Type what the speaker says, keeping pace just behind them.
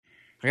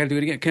I got to do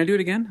it again. Can I do it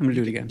again? I'm going to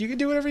do it again. You can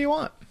do whatever you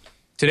want.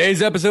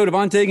 Today's episode of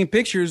On Taking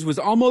Pictures was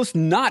almost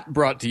not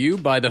brought to you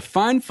by the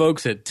fine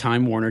folks at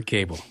Time Warner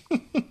Cable.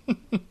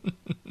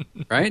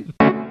 Right?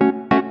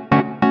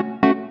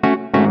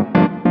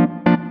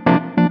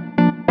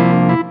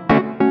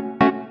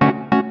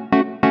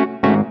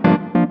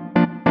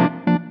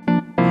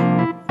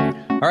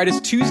 All right, it's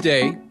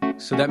Tuesday,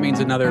 so that means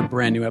another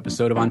brand new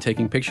episode of On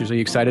Taking Pictures. Are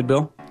you excited,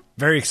 Bill?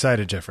 Very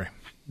excited, Jeffrey.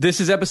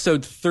 This is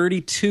episode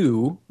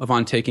 32 of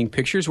On Taking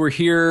Pictures. We're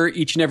here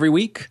each and every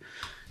week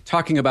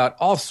talking about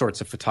all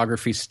sorts of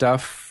photography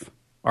stuff,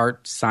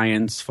 art,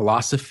 science,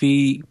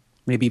 philosophy,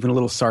 maybe even a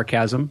little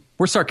sarcasm.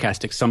 We're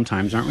sarcastic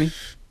sometimes, aren't we?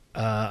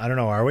 I don't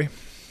know, are we?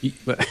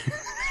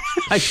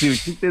 I see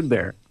what you did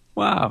there.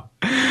 Wow.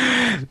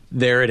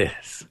 There it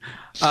is.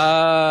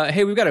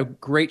 Hey, we've got a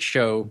great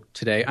show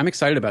today. I'm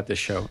excited about this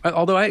show.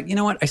 Although, you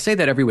know what? I say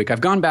that every week. I've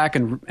gone back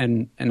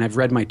and I've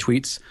read my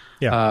tweets.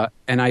 Yeah.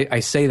 And I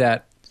say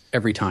that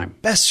every time.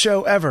 Best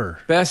show ever.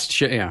 Best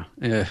show, yeah.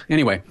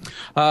 Anyway,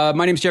 my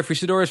name is Jeffrey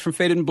Sidoris from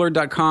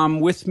fadedandblurred.com.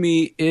 With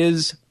me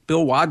is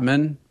Bill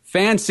Wadman,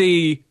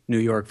 fancy New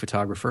York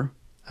photographer.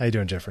 How you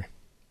doing, Jeffrey?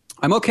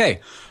 I'm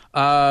okay.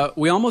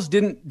 We almost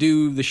didn't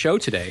do the show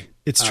today.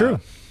 It's true.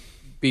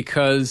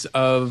 Because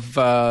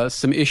of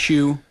some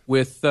issue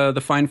with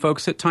the fine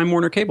folks at Time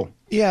Warner Cable.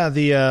 Yeah,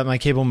 the my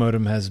cable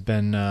modem has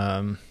been,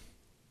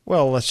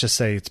 well, let's just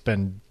say it's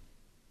been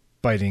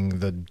biting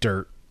the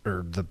dirt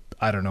or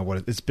I don't know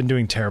what it's been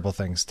doing terrible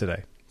things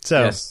today.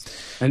 So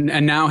yes. And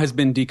now has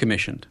been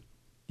decommissioned.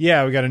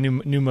 Yeah, we got a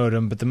new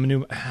modem, but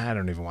I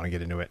don't even want to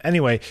get into it.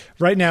 Anyway,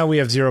 right now we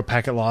have 0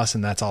 packet loss,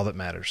 and that's all that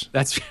matters.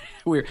 That's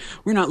we're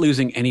not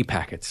losing any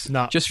packets.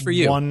 Not just for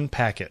you. One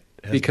packet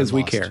has because been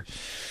we lost. care.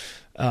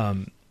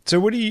 So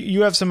what do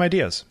you have some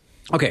ideas?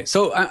 Okay,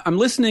 so I'm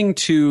listening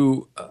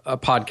to a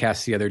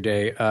podcast the other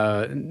day.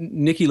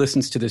 Nikki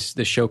listens to this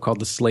show called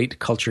the Slate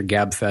Culture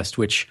Gabfest,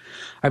 which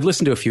I've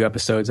listened to a few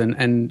episodes,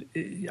 and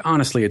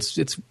honestly,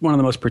 it's one of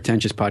the most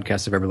pretentious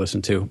podcasts I've ever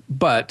listened to.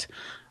 But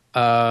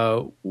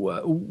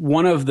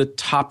one of the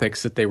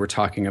topics that they were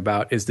talking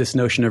about is this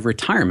notion of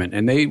retirement,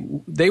 and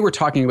they were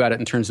talking about it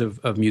in terms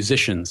of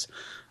musicians.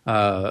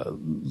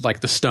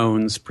 Like the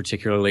Stones,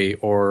 particularly,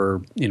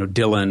 or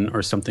Dylan,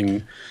 or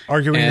something,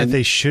 arguing that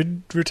they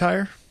should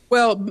retire.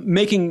 Well,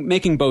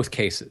 making both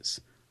cases.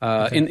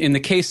 Okay. In the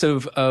case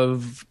of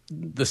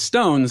the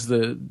Stones,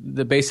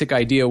 the basic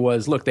idea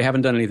was, look, they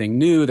haven't done anything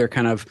new. They're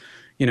kind of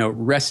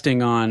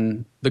resting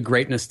on the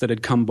greatness that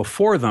had come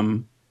before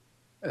them,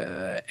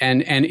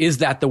 and is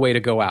that the way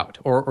to go out,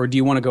 or do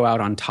you want to go out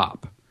on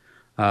top?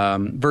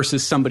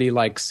 Versus somebody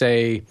like,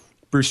 say,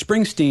 Bruce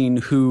Springsteen,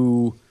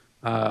 who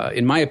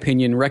in my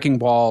opinion, Wrecking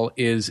Ball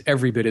is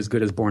every bit as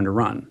good as Born to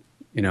Run.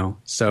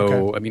 So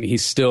okay. I mean,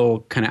 he's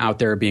still kind of out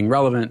there being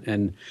relevant,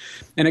 and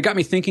it got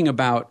me thinking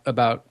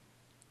about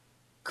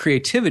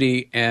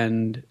creativity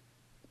and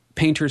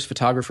painters,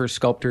 photographers,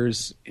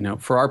 sculptors.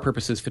 For our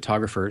purposes,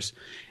 photographers,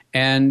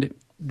 and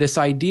this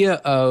idea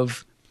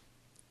of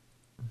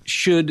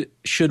should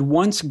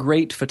once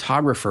great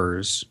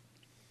photographers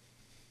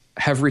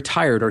have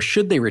retired, or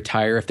should they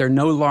retire if they're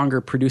no longer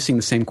producing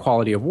the same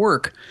quality of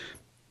work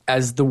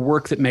as the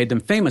work that made them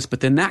famous? But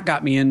then that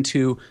got me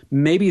into,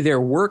 maybe their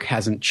work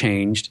hasn't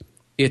changed.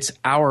 It's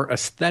our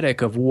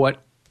aesthetic of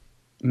what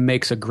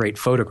makes a great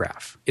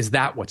photograph. Is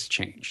that what's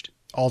changed?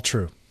 All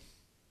true.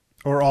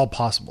 Or all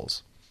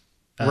possibles.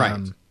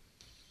 Right.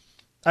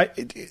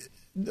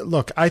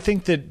 Look, I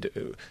think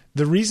that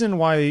the reason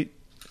why,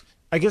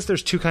 I guess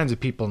there's two kinds of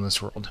people in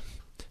this world.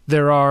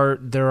 There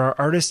are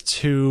artists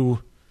who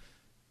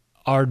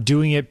are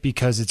doing it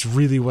because it's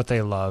really what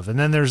they love. And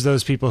then there's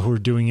those people who are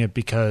doing it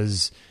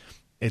because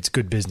it's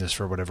good business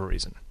for whatever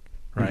reason.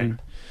 Right.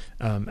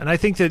 Mm-hmm. And I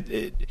think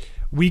that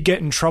we get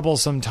in trouble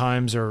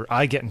sometimes, or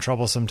I get in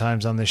trouble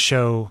sometimes on this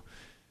show,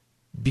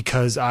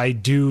 because I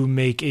do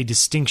make a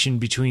distinction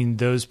between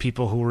those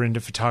people who are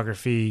into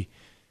photography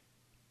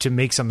to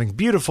make something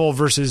beautiful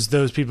versus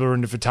those people who are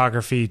into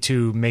photography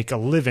to make a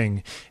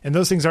living. And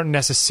those things aren't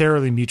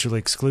necessarily mutually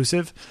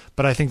exclusive,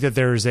 but I think that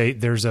there's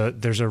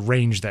a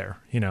range there,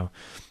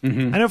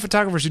 Mm-hmm. I know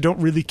photographers who don't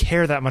really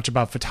care that much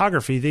about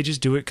photography. They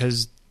just do it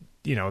because,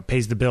 it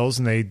pays the bills,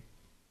 and they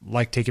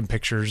like taking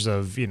pictures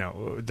of,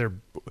 their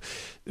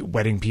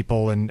wedding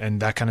people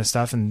and that kind of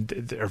stuff. And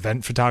they're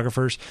event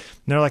photographers.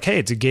 And they're like, hey,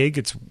 it's a gig,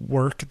 it's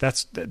work.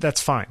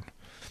 That's fine.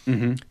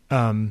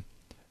 Mm-hmm.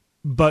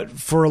 But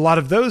for a lot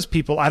of those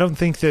people, I don't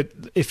think that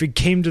if it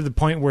came to the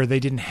point where they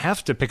didn't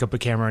have to pick up a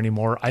camera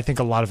anymore, I think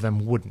a lot of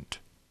them wouldn't.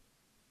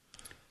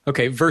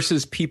 Okay,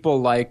 versus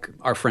people like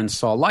our friend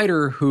Saul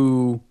Leiter,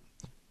 who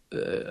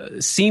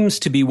seems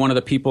to be one of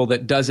the people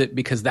that does it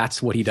because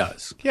that's what he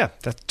does. Yeah,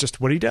 that's just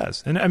what he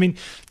does. And I mean,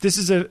 this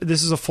is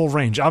a full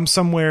range. I'm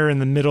somewhere in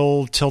the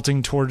middle,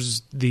 tilting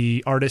towards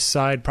the artist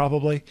side,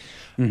 probably.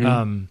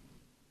 Mm-hmm.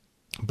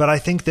 But I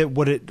think that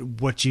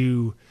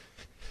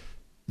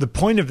the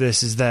point of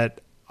this is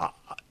that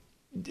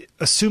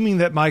assuming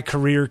that my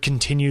career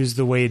continues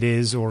the way it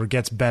is or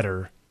gets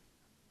better,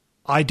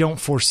 I don't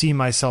foresee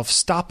myself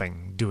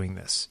stopping doing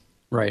this.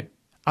 Right.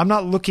 I'm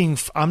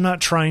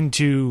not trying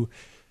to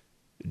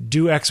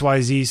do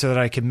XYZ so that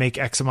I can make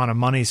X amount of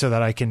money so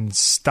that I can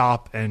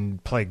stop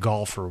and play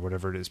golf or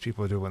whatever it is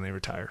people do when they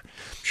retire.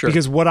 Sure.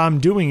 Because what I'm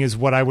doing is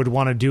what I would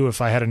want to do if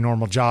I had a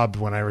normal job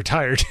when I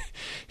retired.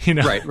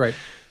 Right.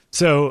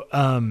 So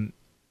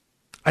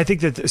I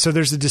think that so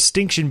there's a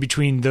distinction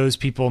between those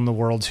people in the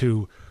world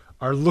who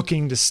are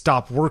looking to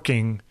stop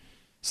working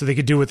so they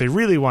could do what they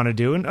really want to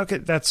do. And okay,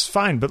 that's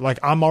fine. But like,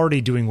 I'm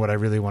already doing what I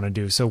really want to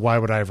do. So why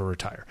would I ever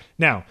retire?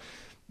 Now,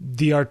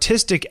 the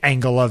artistic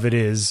angle of it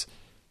is,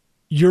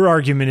 your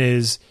argument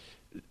is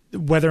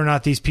whether or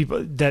not these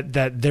people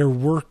that their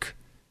work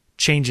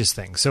changes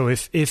things. So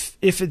if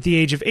at the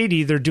age of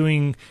 80 they're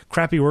doing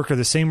crappy work or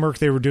the same work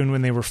they were doing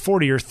when they were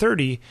 40 or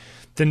 30,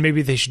 then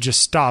maybe they should just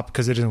stop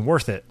because it isn't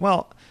worth it.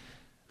 Well,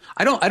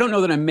 I don't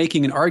know that I'm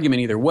making an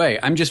argument either way.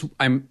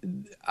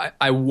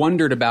 I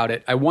wondered about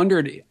it. I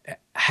wondered,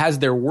 has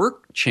their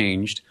work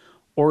changed,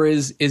 or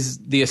is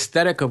the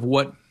aesthetic of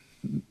what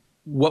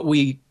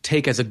we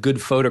take as a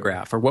good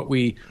photograph, or what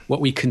we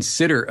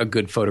consider a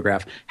good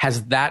photograph,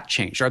 has that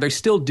changed? Are they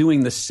still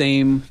doing the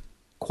same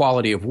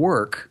quality of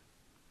work?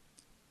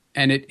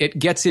 And it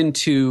gets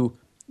into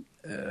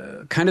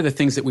kind of the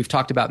things that we've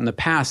talked about in the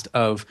past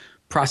of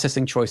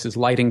processing choices,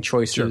 lighting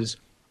choices,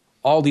 sure,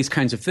 all these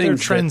kinds of things. There are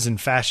trends and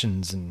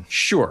fashions. And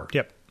sure.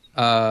 Yep.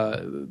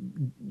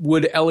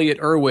 Would Elliot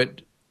Erwitt,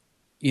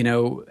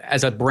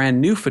 as a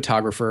brand new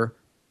photographer,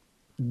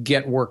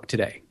 get work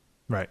today?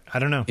 Right. I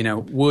don't know.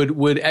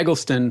 Would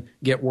Eggleston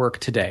get work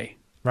today?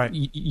 Right.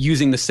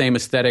 Using the same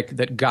aesthetic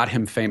that got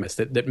him famous,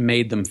 that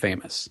made them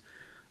famous.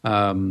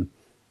 And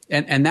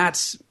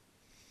that's,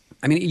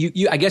 I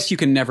mean, I guess you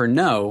can never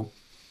know.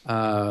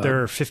 There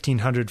are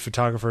 1,500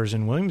 photographers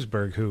in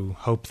Williamsburg who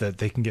hope that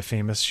they can get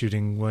famous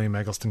shooting William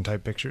Eggleston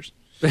type pictures.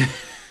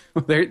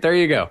 There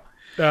you go.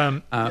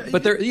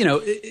 But there,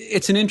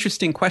 it's an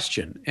interesting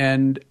question,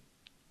 and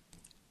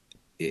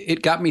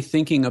it got me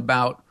thinking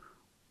about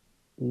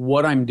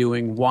what I'm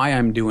doing, why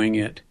I'm doing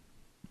it,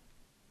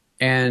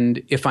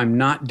 and if I'm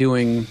not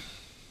doing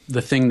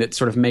the thing that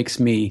sort of makes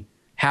me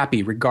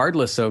happy,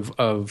 regardless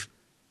of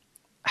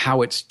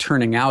how it's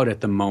turning out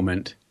at the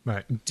moment.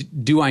 Right.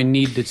 Do I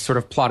need to sort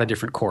of plot a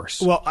different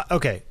course? Well,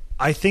 okay.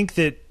 I think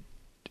that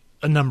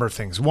a number of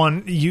things.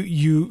 One,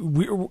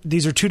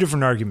 these are two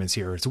different arguments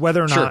here. It's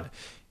whether or Sure. not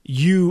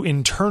you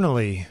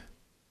internally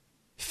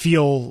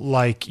feel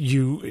like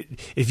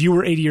if you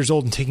were 80 years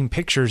old and taking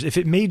pictures, if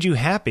it made you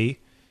happy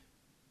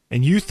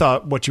and you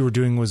thought what you were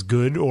doing was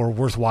good or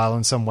worthwhile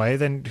in some way,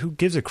 then who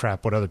gives a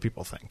crap what other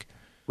people think?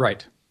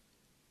 Right.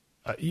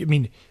 I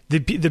mean, the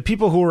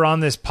people who are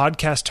on this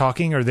podcast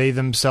talking, are they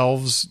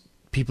themselves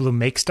people who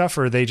make stuff,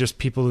 or are they just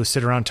people who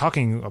sit around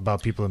talking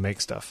about people who make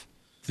stuff?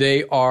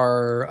 They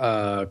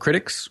are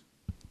critics.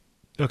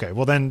 Okay,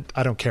 well then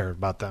I don't care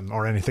about them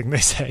or anything they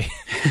say.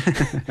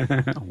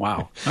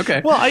 Wow.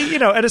 Okay. Well,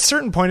 at a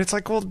certain point, it's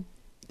like, well,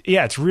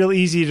 yeah, it's real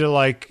easy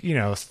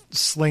to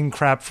sling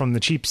crap from the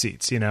cheap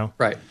seats,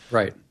 Right.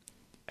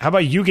 How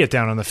about you get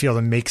down on the field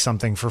and make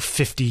something for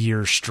 50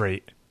 years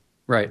straight?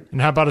 Right.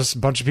 And how about a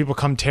bunch of people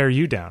come tear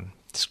you down?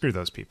 Screw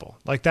those people.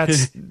 Like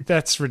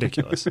that's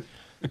ridiculous.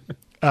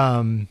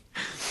 Why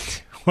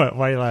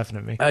are you laughing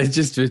at me? It's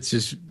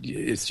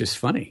just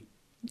funny.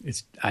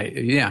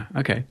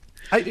 Okay.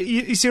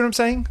 You see what I'm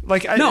saying?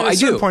 Like, no, I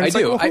do. Point, I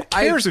do. Like, well, who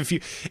cares if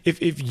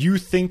you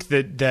think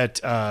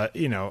that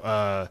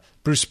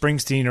Bruce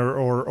Springsteen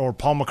or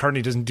Paul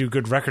McCartney doesn't do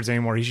good records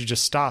anymore, he should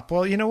just stop.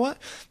 Well, you know what?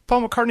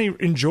 Paul McCartney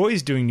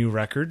enjoys doing new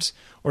records,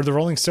 or the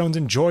Rolling Stones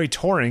enjoy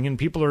touring, and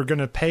people are going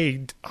to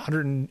pay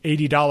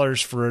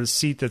 $180 for a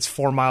seat that's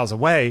 4 miles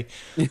away.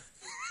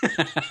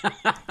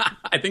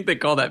 I think they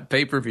call that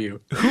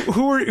pay-per-view.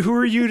 Who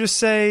are you to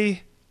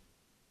say?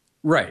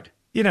 Right.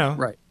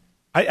 Right.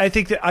 I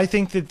think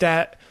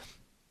that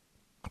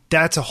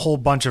that's a whole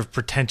bunch of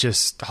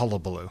pretentious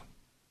hullabaloo.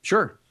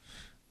 Sure.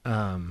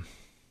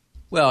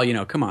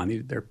 Well, come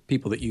on. There are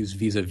people that use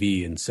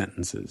vis-a-vis in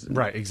sentences.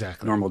 Right,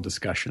 exactly. Normal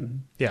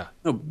discussion. Yeah.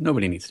 No,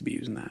 nobody needs to be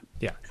using that.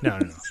 Yeah. No.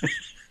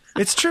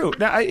 It's true.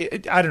 Now, I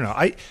don't know.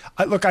 I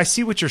look, I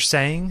see what you're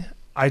saying.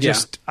 I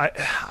just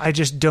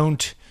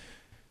don't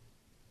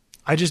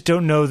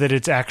know that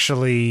it's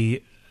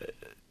actually.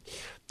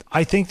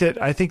 I think that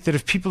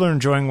if people are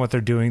enjoying what they're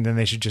doing, then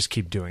they should just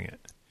keep doing it.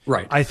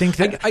 Right. I think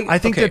that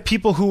that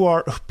people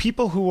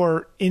who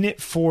are in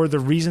it for the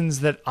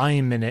reasons that I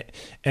am in it,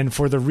 and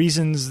for the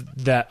reasons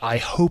that I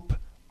hope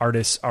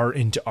artists are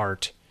into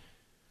art,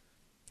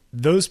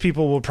 those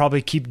people will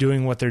probably keep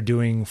doing what they're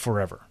doing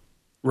forever.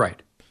 Right.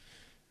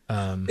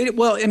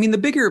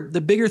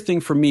 The bigger thing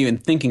for me in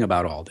thinking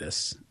about all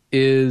this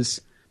is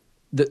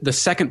the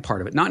second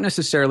part of it, not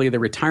necessarily the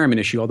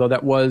retirement issue, although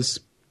that was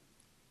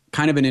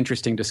kind of an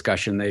interesting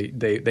discussion.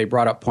 They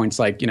brought up points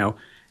like,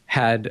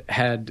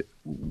 had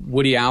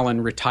Woody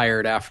Allen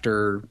retired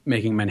after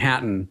making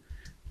Manhattan,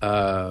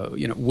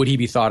 would he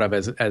be thought of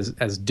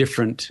as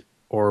different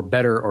or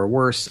better or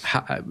worse?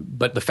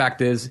 But the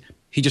fact is,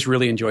 he just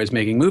really enjoys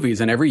making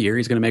movies, and every year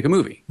he's going to make a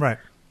movie. Right.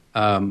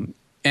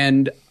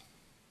 And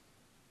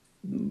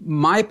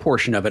my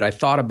portion of it, I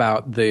thought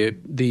about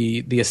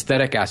the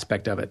aesthetic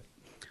aspect of it.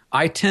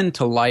 I tend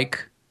to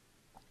like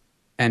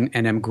and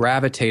am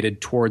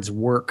gravitated towards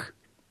work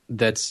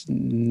that's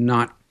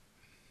not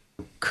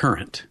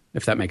current,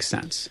 if that makes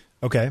sense.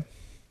 Okay.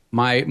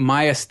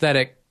 My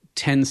aesthetic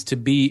tends to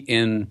be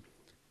in,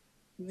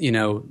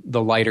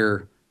 the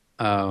lighter,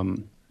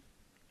 kind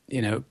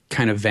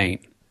of vein.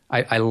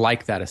 I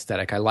like that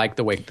aesthetic. I like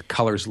the way the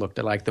colors looked.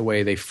 I like the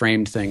way they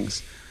framed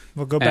things.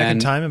 We'll go back in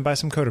time and buy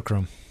some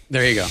Kodachrome.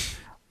 There you go.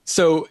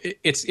 So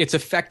it's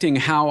affecting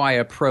how I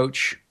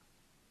approach,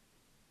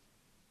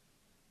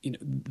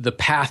 the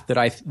path that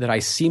I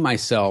see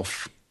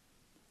myself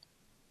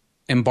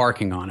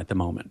embarking on at the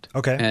moment.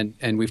 Okay.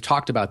 And we've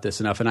talked about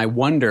this enough, and I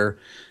wonder,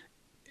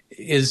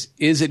 is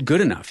it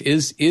good enough?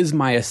 Is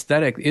my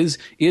aesthetic,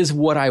 is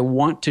what I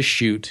want to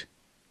shoot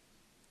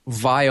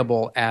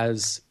viable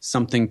as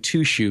something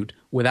to shoot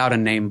without a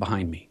name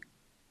behind me?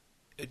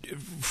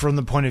 From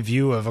the point of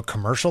view of a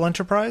commercial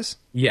enterprise?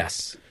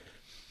 Yes.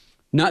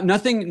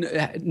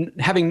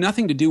 Having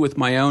nothing to do with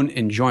my own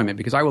enjoyment,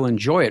 because I will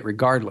enjoy it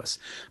regardless.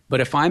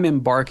 But if I'm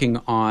embarking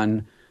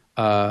on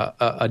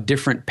a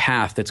different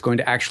path that's going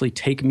to actually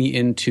take me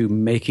into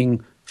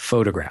making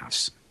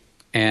photographs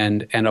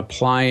and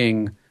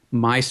applying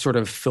my sort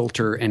of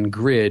filter and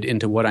grid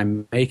into what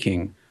I'm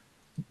making,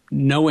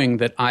 knowing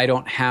that I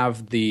don't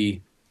have the,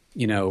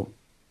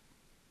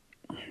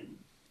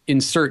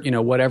 insert,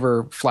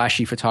 whatever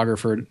flashy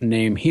photographer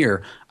name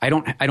here. I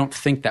don't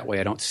think that way.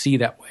 I don't see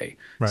that way.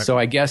 Right. So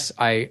I guess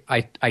I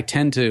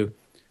tend to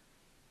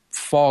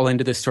fall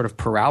into this sort of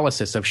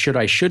paralysis of should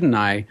I, shouldn't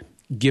I,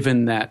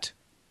 given that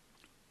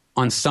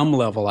on some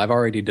level I've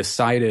already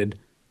decided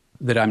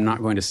that I'm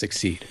not going to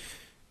succeed.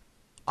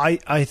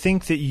 I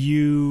think that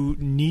you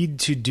need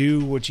to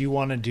do what you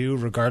want to do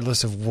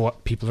regardless of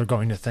what people are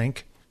going to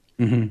think.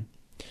 Mm-hmm.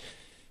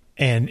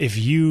 And if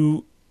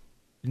you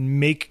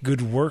make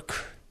good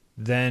work,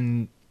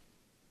 then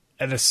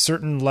at a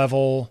certain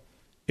level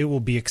it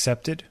will be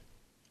accepted.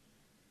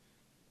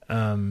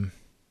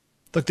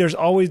 Look, there's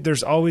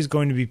always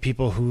going to be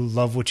people who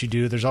love what you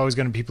do. There's always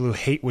going to be people who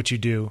hate what you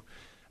do.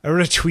 I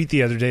wrote a tweet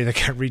the other day that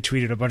got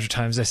retweeted a bunch of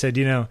times. I said,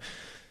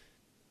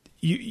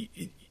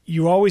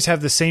 you always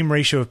have the same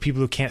ratio of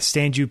people who can't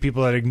stand you,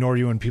 people that ignore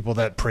you, and people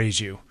that praise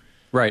you.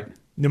 Right.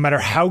 No matter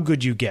how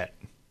good you get,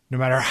 no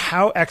matter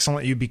how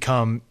excellent you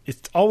become,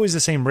 it's always the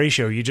same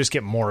ratio. You just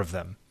get more of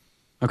them.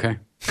 Okay.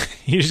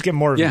 You just get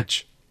more of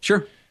each.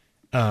 Sure.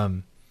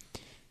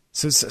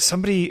 So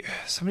somebody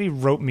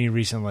wrote me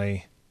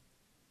recently,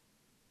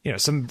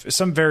 some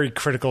very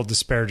critical,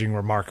 disparaging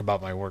remark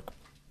about my work.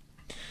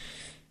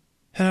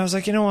 And I was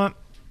like, you know what?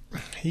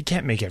 You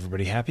can't make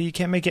everybody happy. You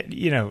can't make it,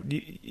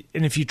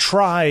 and if you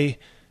try,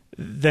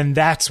 then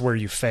that's where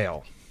you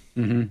fail.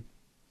 Mm-hmm.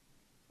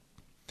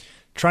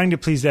 Trying to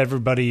please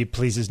everybody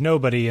pleases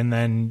nobody, and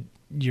then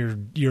you're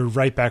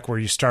right back where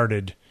you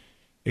started,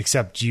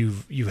 except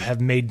you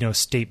have made no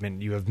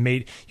statement. You have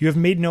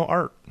made no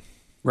art.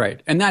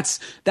 Right. And that's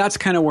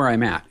kind of where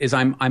I'm at, is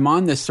I'm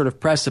on this sort of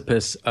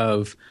precipice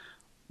of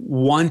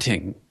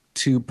wanting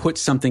to put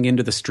something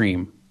into the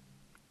stream.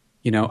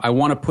 I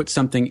want to put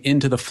something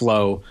into the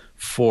flow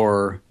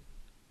for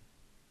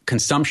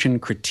consumption,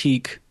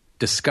 critique,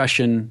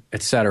 discussion,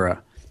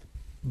 etc.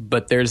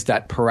 But there's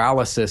that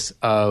paralysis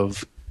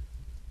of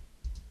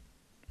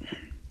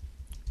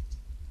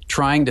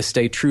trying to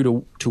stay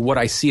true to what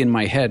I see in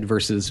my head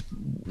versus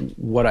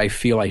what I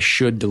feel I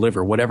should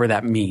deliver, whatever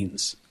that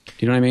means. Do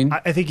you know what I mean?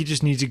 I think you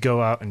just need to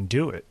go out and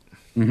do it.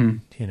 Mm-hmm.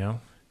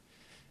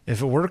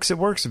 If it works, it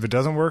works. If it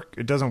doesn't work,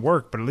 it doesn't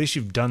work. But at least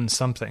you've done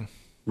something.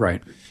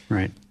 Right.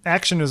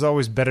 Action is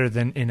always better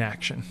than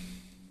inaction.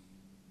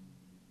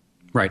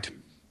 Right.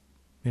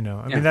 I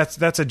mean,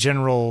 that's a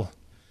general,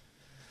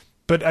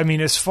 but I mean,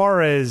 as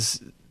far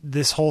as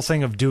this whole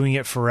thing of doing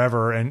it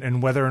forever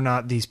and whether or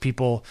not these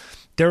people,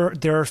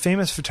 there are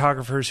famous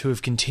photographers who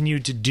have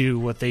continued to do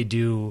what they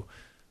do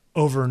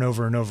over and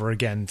over and over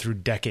again through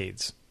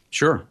decades.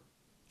 Sure.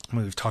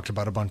 We've talked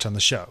about a bunch on the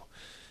show.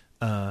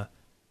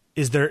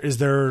 Is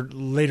their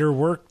later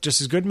work just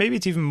as good? Maybe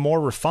it's even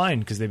more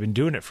refined because they've been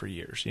doing it for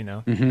years,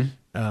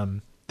 Mm-hmm.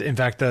 In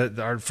fact,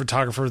 our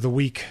photographer of the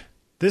week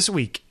this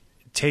week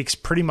takes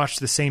pretty much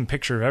the same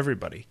picture of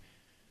everybody.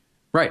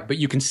 Right, but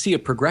you can see a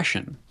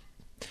progression.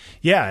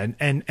 Yeah,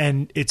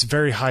 and it's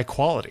very high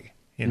quality,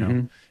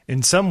 Mm-hmm.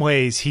 In some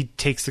ways, he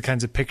takes the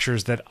kinds of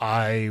pictures that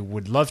I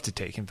would love to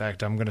take. In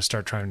fact, I'm going to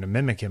start trying to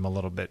mimic him a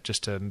little bit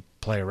just to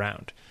play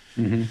around.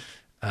 Mm-hmm.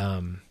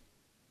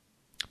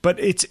 But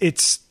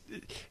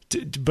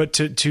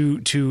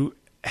to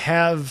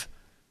have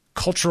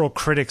cultural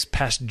critics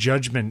pass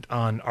judgment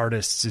on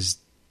artists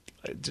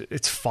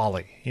it's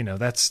folly.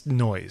 That's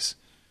noise.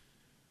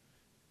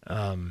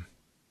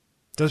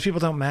 Those people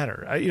don't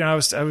matter. I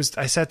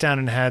sat down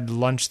and had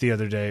lunch the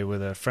other day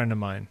with a friend of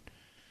mine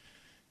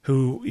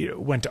who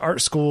went to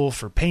art school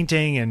for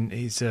painting, and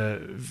he's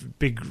a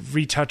big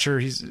retoucher.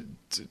 He's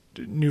a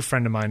new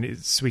friend of mine.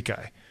 He's a sweet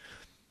guy.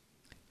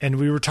 And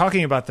we were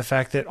talking about the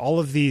fact that all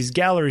of these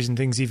galleries and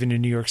things, even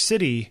in New York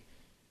City,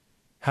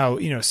 how,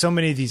 so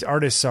many of these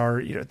artists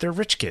are, they're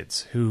rich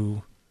kids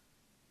who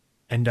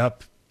end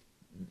up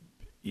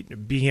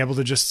being able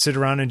to just sit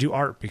around and do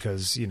art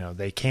because,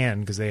 they can,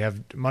 because they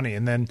have money.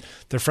 And then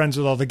they're friends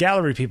with all the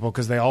gallery people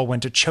because they all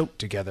went to Choate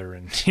together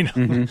and,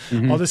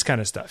 all this kind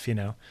of stuff,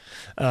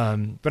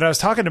 But I was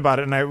talking about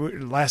it,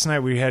 and last night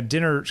we had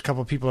dinner, a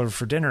couple of people over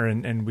for dinner,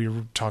 and we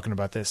were talking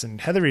about this.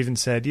 And Heather even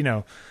said,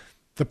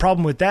 the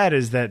problem with that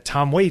is that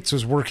Tom Waits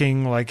was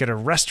working like at a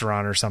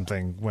restaurant or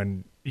something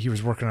when he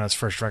was working on his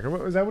first record.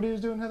 Was that what he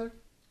was doing, Heather?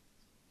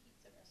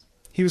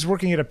 He was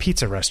working at a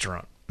pizza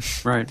restaurant.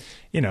 Right.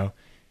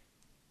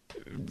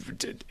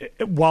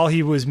 While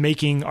he was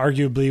making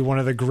arguably one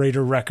of the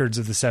greater records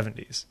of the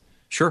 70s.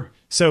 Sure.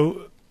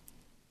 So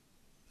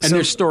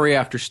there's story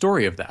after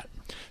story of that.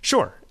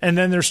 Sure. And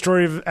then there's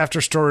story after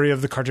story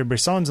of the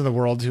Cartier-Bressons in the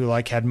world who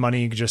had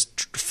money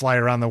just fly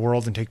around the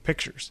world and take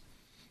pictures.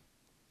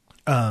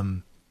 But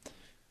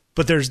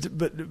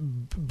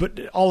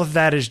all of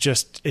that is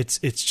just, it's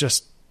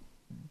just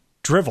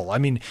drivel. I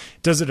mean,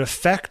 does it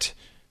affect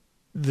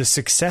the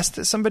success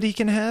that somebody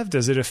can have?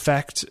 Does it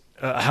affect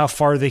how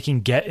far they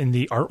can get in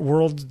the art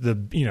world,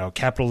 the,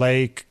 capital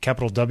A,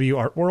 capital W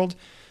art world?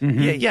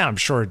 Mm-hmm. Yeah, I'm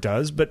sure it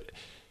does. But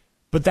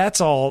that's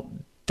all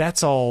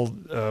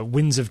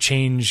winds of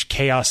change,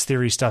 chaos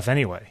theory stuff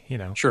anyway,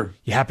 Sure.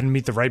 You happen to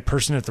meet the right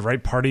person at the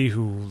right party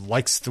who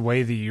likes the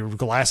way that your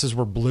glasses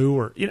were blue,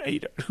 or,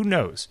 who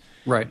knows?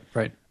 Right.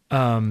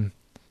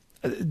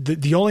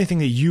 The only thing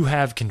that you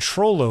have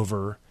control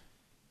over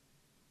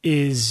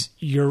is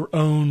your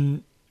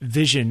own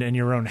vision and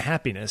your own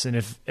happiness.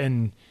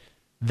 And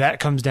that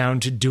comes down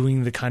to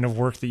doing the kind of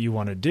work that you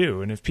want to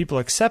do. And if people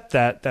accept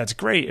that, that's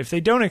great. If they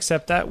don't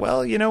accept that,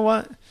 well, you know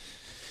what?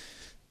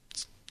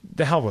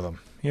 The hell with them,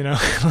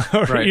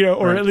 or, right,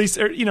 or right. at least,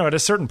 at a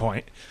certain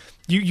point,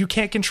 you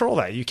can't control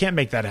that. You can't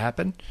make that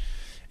happen.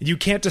 You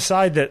can't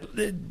decide that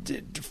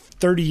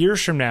 30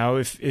 years from now,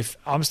 if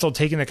I'm still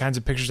taking the kinds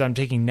of pictures I'm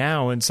taking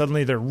now and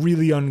suddenly they're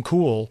really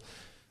uncool,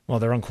 well,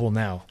 they're uncool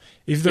now.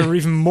 If they're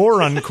even more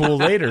uncool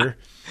later,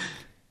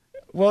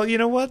 well, you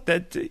know what?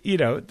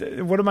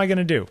 What am I going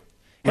to do?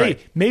 Right.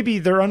 Hey, maybe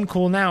they're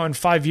uncool now, and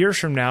 5 years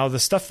from now, the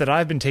stuff that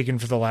I've been taking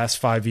for the last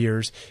 5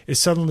 years is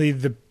suddenly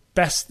the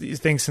best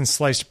thing since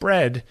sliced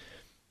bread.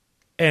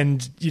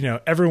 And,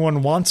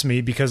 everyone wants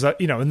me because,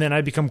 and then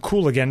I become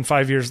cool again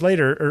 5 years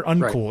later, or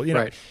uncool.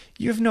 Right.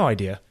 You have no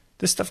idea.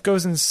 This stuff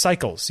goes in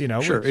cycles,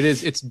 Sure, it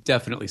is. It's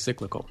definitely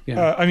cyclical.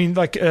 Yeah.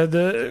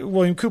 The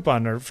William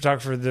Coupon, our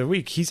photographer of the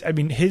week, his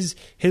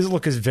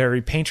look is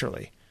very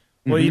painterly.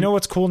 Well, you know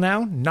what's cool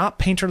now? Not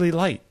painterly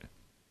light.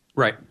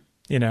 Right.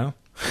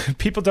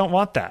 People don't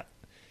want that.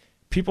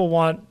 People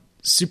want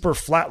super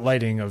flat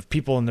lighting of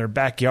people in their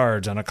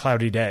backyards on a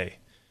cloudy day.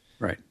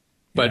 Right.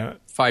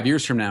 But 5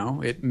 years from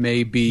now, it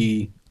may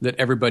be that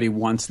everybody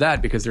wants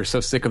that because they're so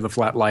sick of the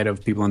flat light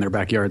of people in their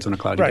backyards on a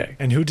cloudy day.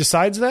 And who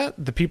decides that?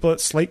 The people at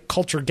Slate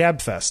Culture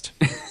Gabfest.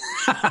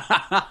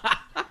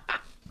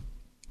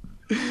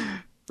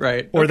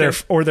 Right.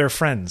 Or their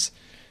friends.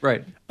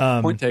 Right.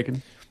 Point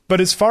taken. But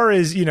as far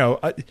as,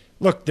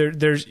 look,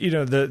 there's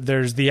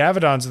the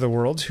Avedons of the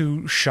world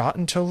who shot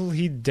until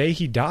the day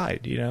he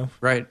died,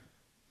 Right.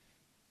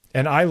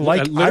 And I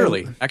like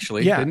literally,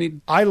 actually, yeah, didn't he?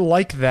 I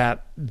like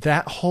that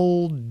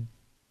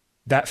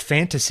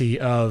fantasy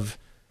of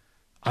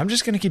I'm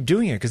just going to keep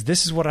doing it because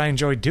this is what I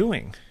enjoy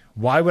doing.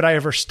 Why would I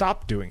ever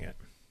stop doing it?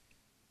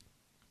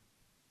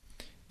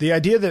 The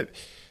idea that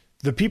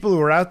the people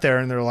who are out there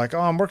and they're like,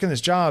 oh, I'm working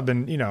this job,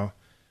 and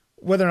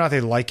whether or not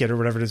they like it or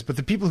whatever it is, but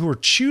the people who are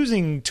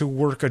choosing to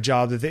work a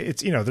job that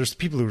there's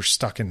people who are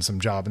stuck in some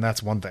job, and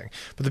that's one thing.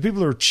 But the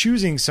people who are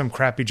choosing some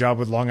crappy job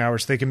with long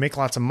hours so they can make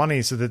lots of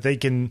money so that they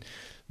can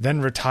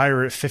then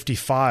retire at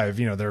 55,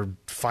 they're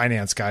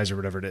finance guys or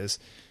whatever it is,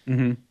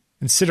 and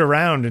sit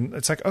around. And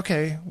it's like,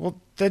 okay,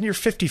 well, then you're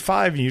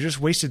 55 and you just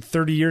wasted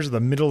 30 years of the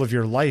middle of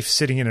your life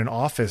sitting in an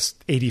office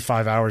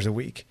 85 hours a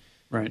week.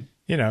 Right.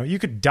 You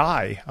could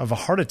die of a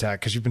heart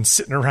attack because you've been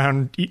sitting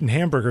around eating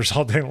hamburgers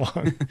all day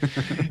long.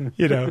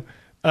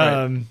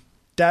 Right.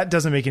 That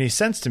doesn't make any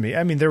sense to me.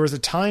 I mean, there was a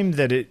time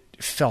that it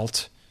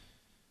felt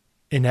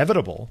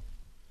inevitable,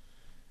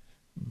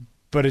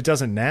 but it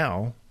doesn't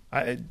now.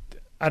 I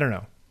don't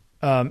know.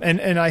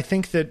 And I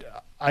think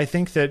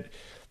that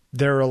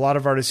there are a lot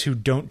of artists who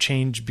don't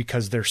change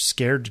because they're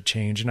scared to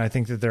change. And I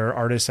think that there are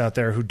artists out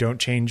there who don't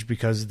change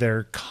because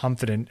they're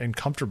confident and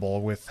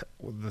comfortable with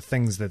the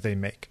things that they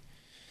make.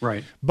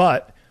 Right.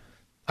 But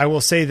I will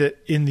say that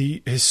in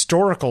the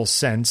historical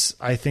sense,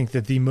 I think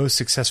that the most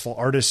successful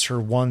artists are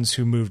ones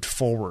who moved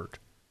forward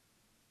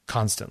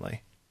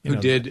constantly. Who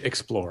did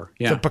explore.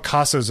 Yeah. The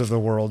Picassos of the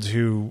world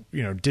who,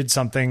 did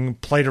something,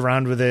 played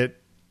around with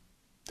it,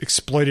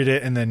 exploited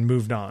it, and then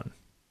moved on.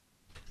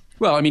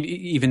 Well, I mean,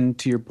 even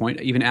to your point,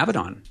 even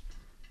Avedon.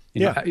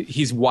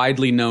 He's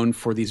widely known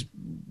for these,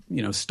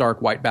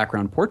 stark white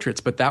background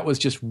portraits, but that was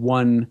just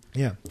one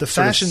the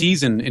fashion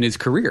season in his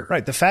career.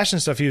 Right. The fashion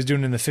stuff he was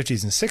doing in the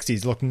 50s and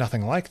 60s looked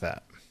nothing like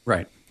that.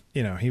 Right.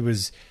 He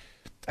was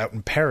out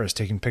in Paris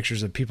taking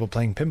pictures of people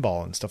playing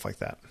pinball and stuff like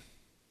that.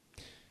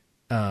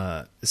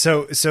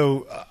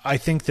 So I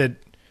think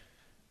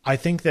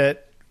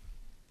that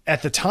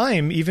at the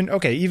time, even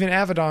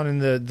Avedon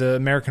and the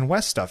American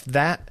West stuff,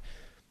 that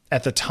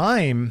at the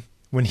time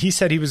when he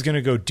said he was going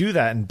to go do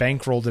that and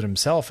bankrolled it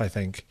himself, I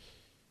think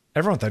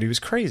everyone thought he was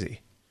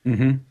crazy.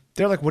 Mm-hmm.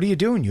 They're like, what are you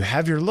doing? You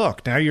have your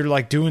look. Now you're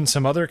like doing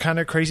some other kind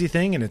of crazy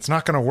thing and it's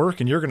not going to work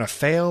and you're going to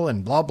fail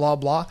and blah, blah,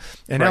 blah.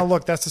 And now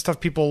look, that's the stuff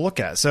people look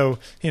at. So,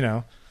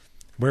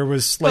 where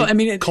was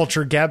slate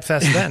culture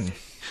gabfest then?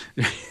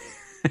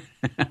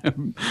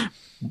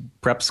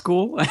 Prep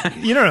school?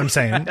 You know what I'm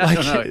saying? I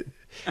don't know.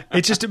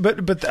 It's just,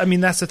 but I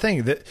mean, that's the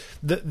thing that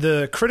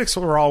the critics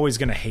are always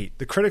going to hate.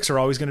 The critics are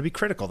always going to be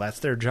critical. That's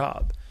their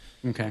job.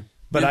 Okay.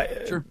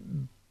 But sure.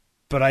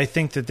 But I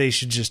think that they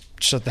should just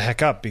shut the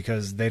heck up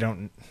because they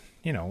don't,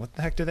 what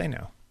the heck do they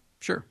know?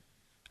 Sure.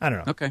 I don't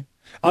know. Okay.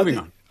 Moving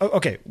on.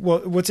 Okay. Well,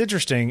 what's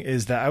interesting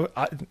is that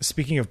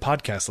speaking of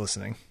podcast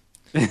listening,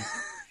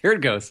 here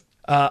it goes.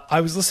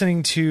 I was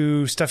listening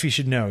to Stuff You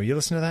Should Know. You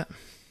listen to that?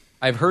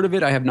 I've heard of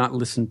it. I have not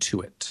listened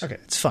to it. Okay.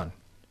 It's fun.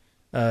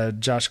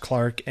 Josh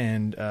Clark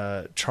and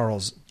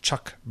Chuckers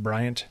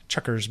Bryant.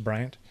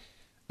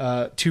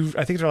 Two,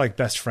 I think they're like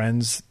best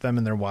friends. Them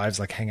and their wives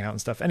like hang out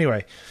and stuff.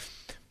 Anyway,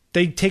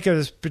 they take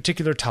a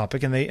particular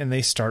topic and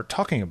they start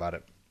talking about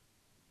it.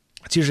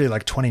 It's usually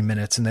like 20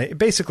 minutes, and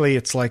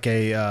it's like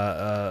a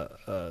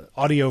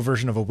audio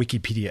version of a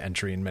Wikipedia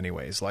entry in many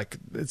ways. Like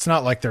it's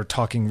not like they're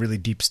talking really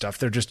deep stuff.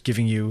 They're just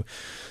giving you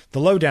the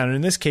lowdown. And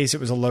in this case, it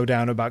was a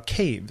lowdown about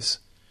caves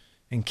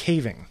and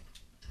caving.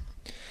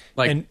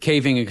 Like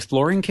caving,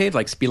 exploring cave,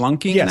 like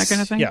spelunking and that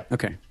kind of thing? Yeah.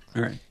 Okay.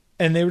 All right.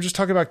 And they were just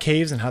talking about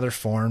caves and how they're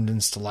formed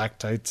and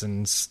stalactites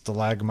and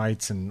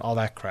stalagmites and all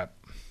that crap.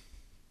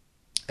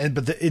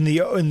 But in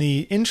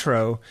the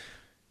intro,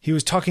 he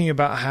was talking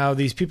about how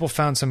these people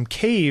found some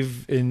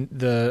cave in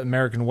the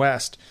American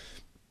West.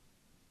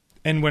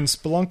 And when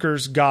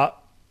spelunkers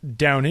got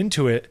down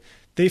into it,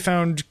 they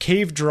found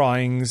cave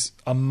drawings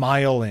a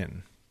mile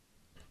in.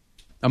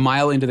 A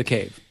mile into the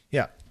cave?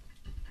 Yeah.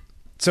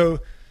 So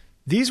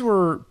these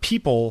were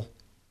people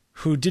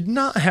who did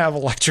not have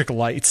electric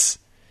lights.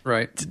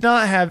 Right. Did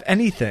not have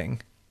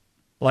anything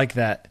like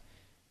that,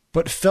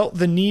 but felt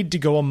the need to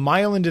go a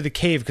mile into the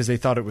cave because they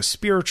thought it was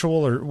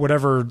spiritual or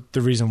whatever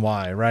the reason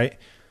why, right?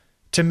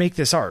 To make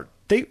this art.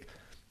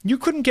 You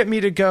couldn't get me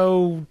to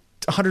go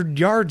 100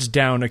 yards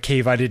down a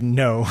cave I didn't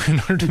know in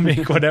order to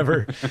make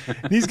whatever.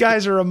 These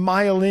guys are a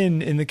mile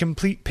in the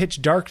complete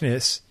pitch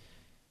darkness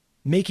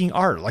making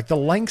art. Like the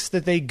lengths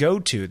that they go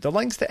to, the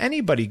lengths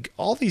that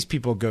all these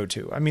people go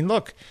to. I mean,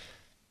 look,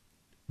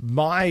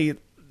 my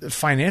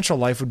financial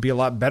life would be a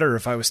lot better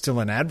if I was still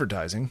in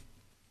advertising.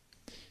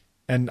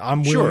 And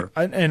I'm willing,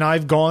 and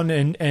I've gone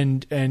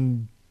and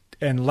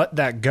let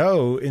that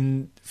go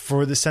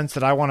for the sense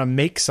that I want to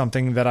make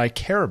something that I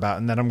care about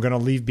and that I'm going to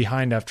leave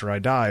behind after I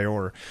die,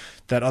 or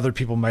that other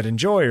people might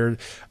enjoy,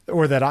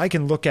 or that I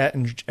can look at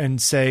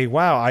and say,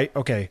 wow,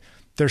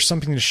 there's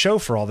something to show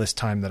for all this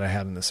time that I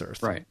had on this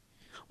earth. Right.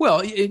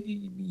 Well,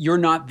 you're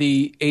not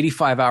the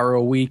 85-hour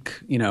a week,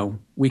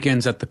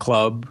 weekends at the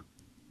club,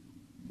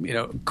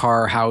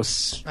 car,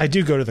 house. I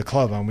do go to the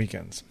club on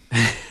weekends.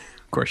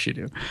 Of course you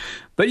do.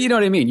 But you know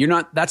what I mean?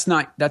 That's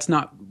not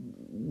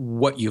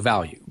what you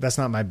value. That's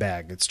not my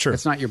bag. It's true.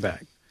 It's not your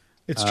bag.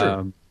 It's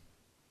true.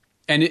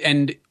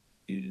 And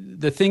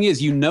the thing is,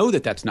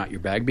 that's not your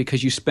bag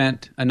because you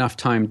spent enough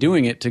time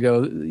doing it to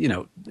go,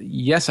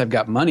 yes, I've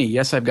got money.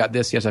 Yes, I've got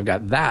this. Yes, I've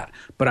got that.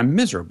 But I'm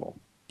miserable.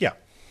 Yeah.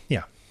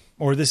 Yeah.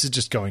 Or this is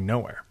just going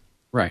nowhere.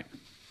 Right.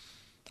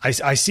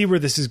 I see where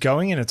this is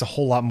going, and it's a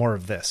whole lot more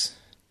of this.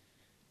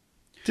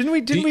 Didn't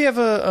we have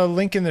a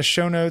link in the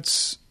show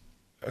notes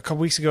a couple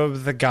weeks ago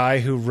of the guy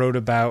who wrote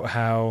about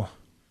how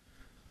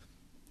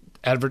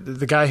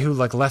the guy who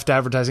like left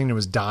advertising and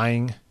was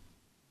dying?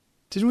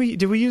 Did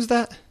we use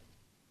that?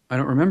 I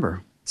don't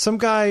remember. Some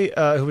guy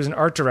who was an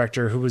art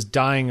director who was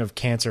dying of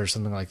cancer or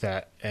something like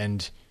that,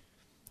 and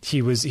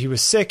he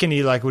was sick, and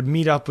he like would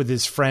meet up with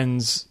his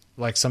friends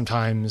like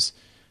sometimes,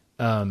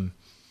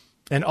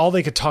 and all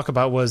they could talk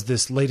about was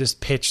this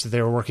latest pitch that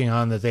they were working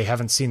on that they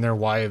haven't seen their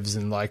wives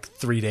in like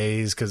 3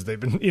 days because they've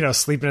been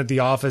sleeping at the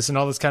office and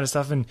all this kind of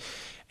stuff, and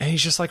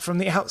he's just like, from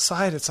the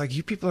outside, it's like,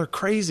 you people are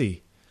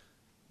crazy.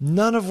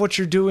 None of what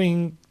you're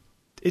doing.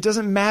 It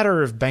doesn't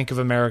matter if Bank of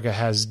America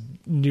has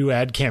new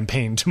ad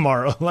campaign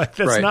tomorrow. Like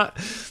that's right. Not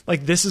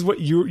like, this is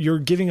what you're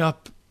giving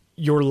up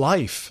your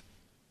life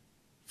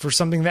for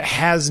something that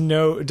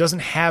it doesn't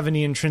have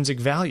any intrinsic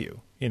value,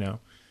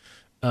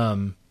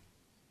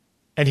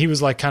 and he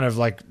was like, kind of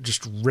like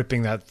just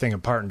ripping that thing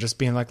apart and just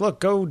being like, look,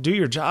 go do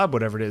your job,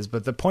 whatever it is.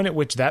 But the point at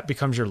which that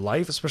becomes your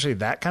life, especially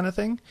that kind of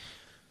thing,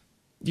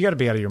 you got to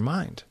be out of your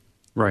mind.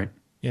 Right.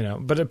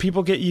 But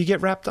people you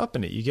get wrapped up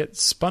in it. You get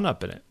spun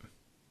up in it.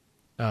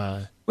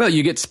 Well,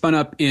 you get spun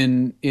up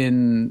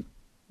in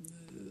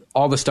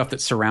all the stuff that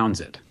surrounds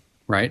it,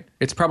 right?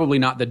 It's probably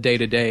not the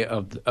day-to-day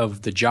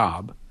of the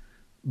job,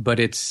 but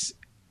it's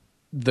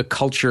the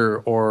culture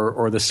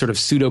or the sort of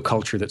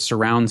pseudo-culture that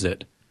surrounds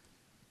it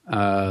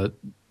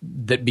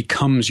that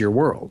becomes your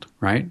world,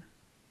 right?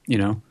 you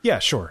know? Yeah,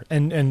 sure.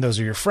 And those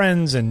are your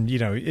friends, and you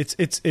know,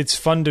 it's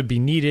fun to be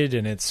needed,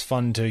 and it's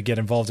fun to get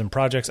involved in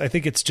projects. I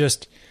think it's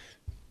just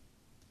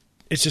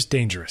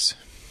dangerous,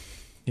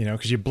 you know,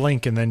 because you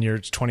blink and then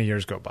 20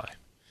 years go by.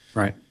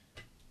 Right.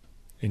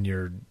 And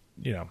your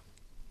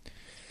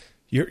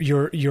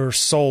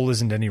soul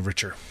isn't any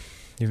richer,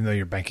 even though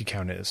your bank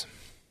account is.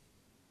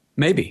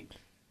 Maybe.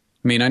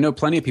 I mean, I know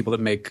plenty of people that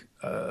make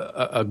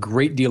a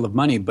great deal of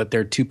money, but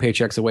they're 2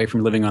 paychecks away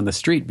from living on the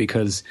street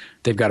because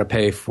they've got to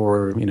pay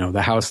for, you know,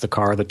 the house, the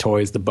car, the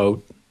toys, the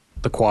boat,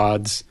 the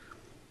quads.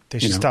 They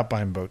should stop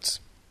buying boats.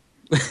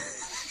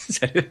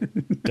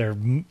 They're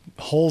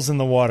holes in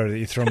the water that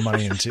you throw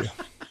money into.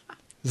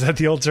 Is that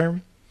the old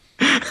term?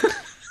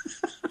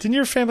 Didn't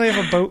your family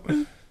have a boat?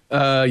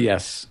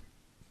 Yes.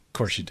 Of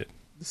course you did.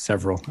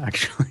 Several,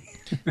 actually.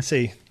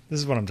 See, this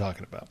is what I'm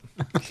talking about.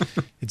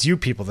 It's you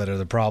people that are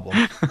the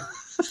problem.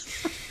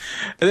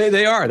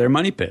 They are. They're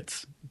money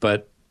pits.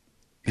 But,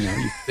 you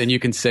know, then you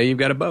can say you've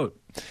got a boat.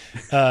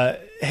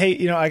 Hey,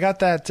 you know, I got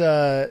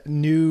that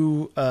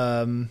new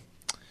Dan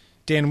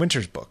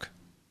Winters book.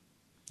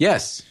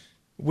 Yes.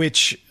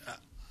 Which,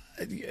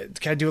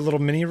 can I do a little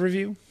mini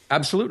review?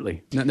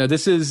 Absolutely. No,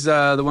 this is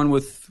the one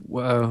with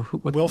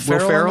Will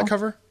Ferrell on the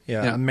cover.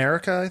 Yeah,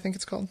 America, I think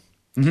it's called.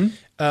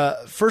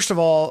 Mm-hmm. First of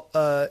all,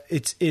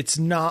 it's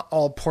not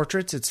all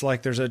portraits. It's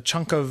like there's a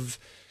chunk of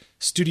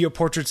studio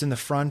portraits in the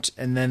front,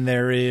 and then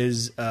there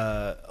is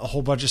a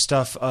whole bunch of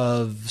stuff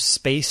of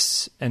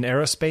space and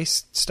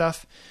aerospace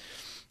stuff,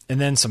 and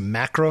then some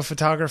macro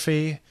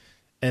photography,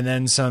 and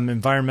then some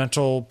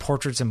environmental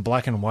portraits in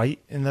black and white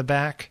in the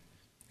back,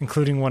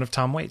 including one of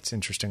Tom Waits,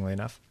 interestingly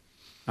enough.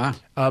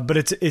 But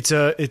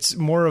it's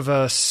more of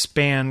a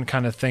span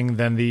kind of thing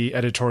than the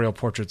editorial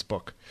portraits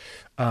book.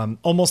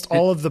 Almost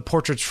all of the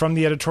portraits from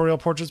the editorial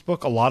portraits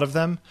book, a lot of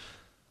them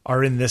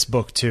are in this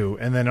book too,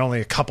 and then only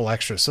a couple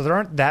extras. So there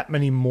aren't that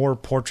many more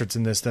portraits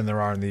in this than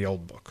there are in the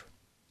old book.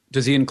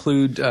 Does he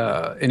include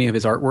any of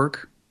his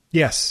artwork?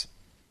 Yes.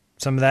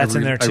 Some of that's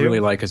in there too. I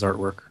really like his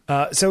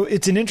artwork. So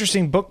it's an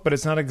interesting book, but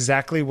it's not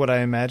exactly what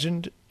I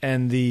imagined.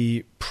 And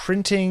the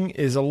printing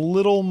is a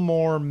little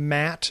more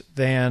matte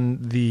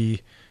than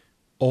the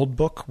old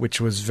book,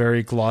 which was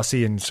very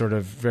glossy and sort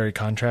of very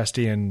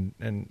contrasty,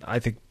 and I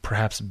think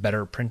perhaps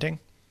better printing.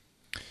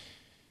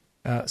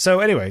 So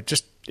anyway,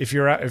 just if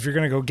you're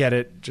going to go get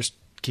it, just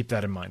keep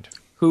that in mind.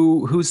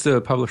 Who's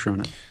the publisher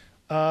on it?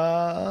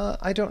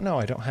 I don't know.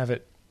 I don't have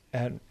it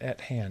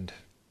at hand.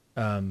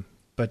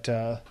 But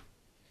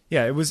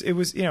yeah, it was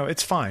you know,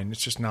 it's fine.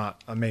 It's just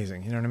not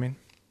amazing. You know what I mean?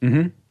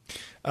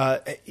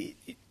 Mm-hmm.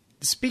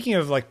 Speaking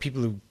of like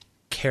people who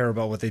care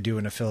about what they do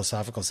in a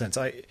philosophical sense,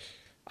 I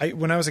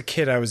when I was a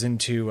kid, I was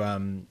into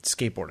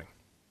skateboarding.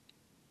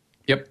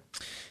 Yep.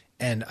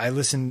 And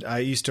I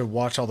used to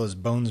watch all those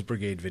Bones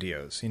Brigade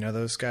videos. You know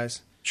those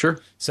guys? Sure.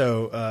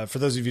 So for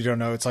those of you who don't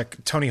know, it's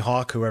like Tony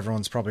Hawk, who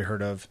everyone's probably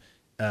heard of,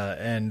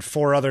 and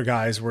 4 other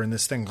guys were in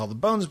this thing called the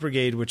Bones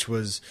Brigade, which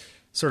was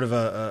sort of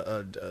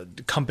a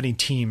company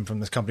team from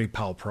this company,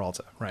 Powell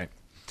Peralta, right?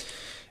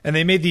 And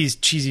they made these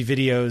cheesy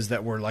videos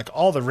that were like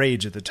all the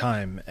rage at the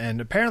time. And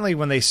apparently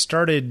when they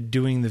started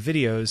doing the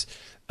videos,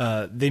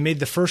 they made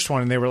the first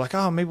one and they were like,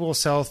 oh, maybe we'll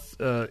sell,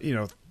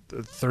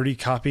 30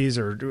 copies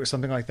or do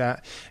something like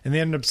that. And they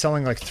ended up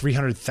selling like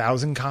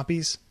 300,000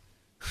 copies.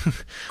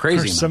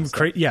 Crazy.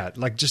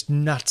 Like just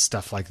nuts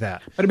stuff like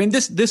that. But I mean,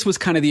 this was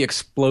kind of the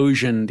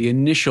explosion, the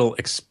initial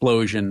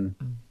explosion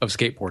of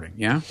skateboarding.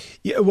 Yeah.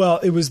 Yeah. Well,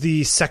 it was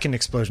the second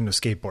explosion of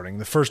skateboarding.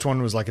 The first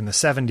one was like in the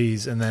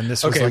 70s, and then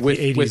this was like the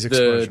 80s with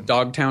explosion. The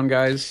Dogtown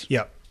guys.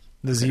 Yeah.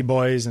 The Z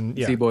Boys and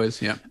Z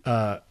Boys.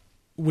 Yeah.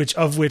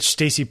 Which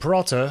Stacy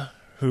Peralta,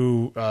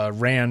 who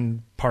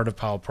ran part of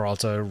Powell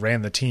Peralta,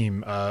 ran the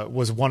team,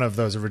 was one of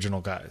those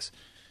original guys.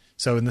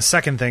 So in the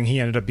second thing, he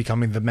ended up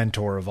becoming the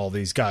mentor of all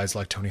these guys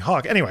like Tony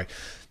Hawk. Anyway,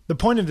 the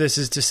point of this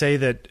is to say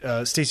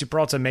that Stacy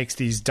Peralta makes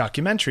these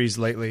documentaries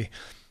lately,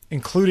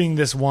 including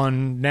this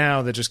one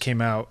now that just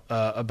came out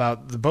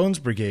about the Bones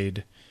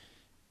Brigade.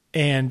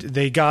 And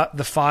they got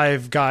the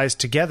 5 guys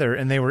together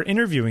and they were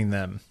interviewing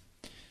them,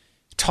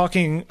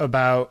 talking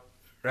about,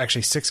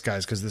 actually 6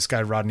 guys, because this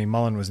guy Rodney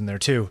Mullen was in there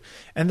too.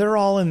 And they're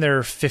all in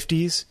their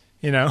 50s,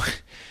 you know,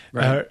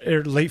 right.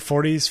 Late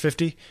 40s,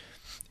 50.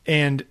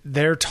 And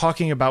they're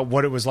talking about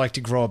what it was like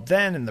to grow up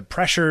then and the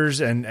pressures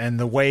and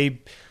the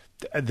way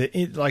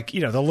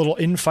the little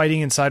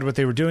infighting inside what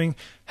they were doing,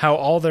 how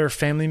all their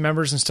family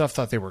members and stuff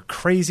thought they were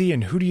crazy.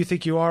 And who do you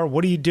think you are?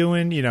 What are you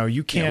doing? You know,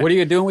 you can't. Yeah, what are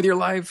you doing with your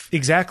life?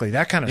 Exactly.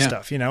 That kind of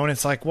stuff, you know, and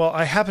it's like, well,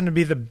 I happen to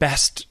be the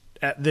best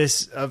at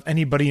this of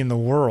anybody in the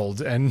world.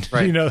 And,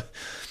 right. you know,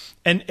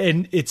 and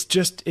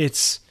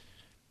it's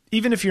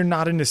even if you're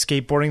not into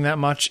skateboarding that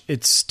much,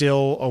 it's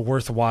still a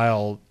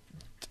worthwhile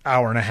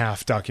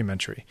hour-and-a-half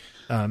documentary.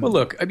 Well,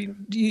 look, I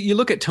mean, you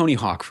look at Tony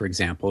Hawk, for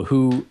example,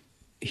 who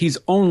he's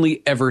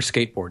only ever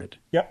skateboarded.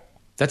 Yep.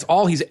 That's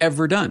all he's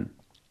ever done.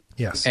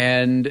 Yes.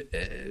 And,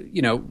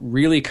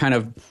 really kind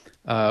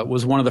of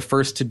was one of the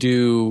first to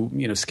do,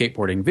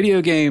 skateboarding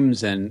video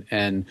games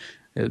and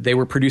They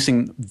were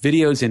producing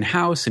videos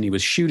in-house, and he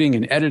was shooting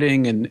and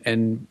editing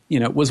and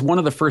was one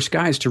of the first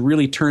guys to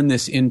really turn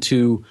this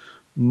into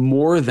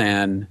more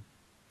than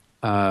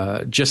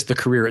just the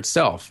career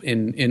itself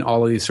in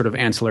all of these sort of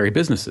ancillary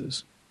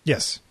businesses.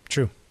 Yes,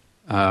 true.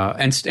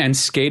 And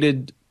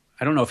skated,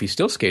 I don't know if he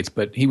still skates,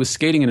 but he was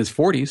skating in his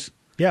 40s.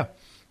 Yeah.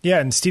 Yeah,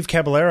 and Steve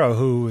Caballero,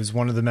 who is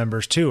one of the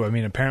members too, I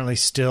mean, apparently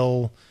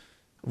still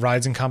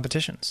rides in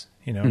competitions,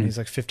 and he's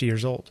like 50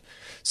 years old.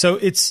 So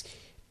it's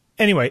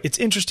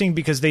interesting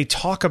because they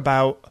talk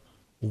about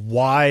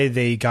why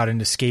they got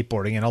into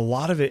skateboarding, and a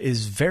lot of it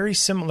is very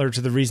similar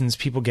to the reasons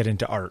people get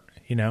into art,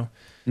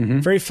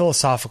 very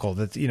philosophical,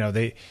 that,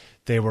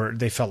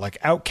 they felt like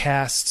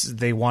outcasts.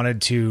 They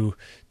wanted to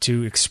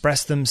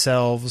express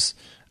themselves,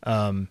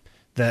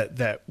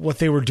 that what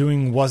they were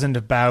doing wasn't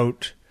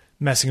about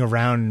messing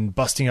around and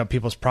busting up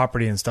people's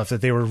property and stuff, that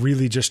they were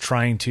really just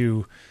trying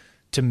to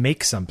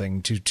make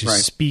something, to right.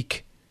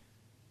 speak,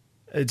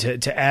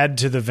 to add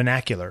to the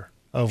vernacular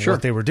of Sure.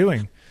 what they were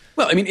doing.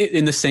 Well, I mean,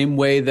 in the same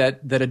way that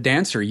a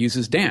dancer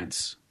uses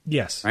dance.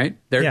 Yes. Right?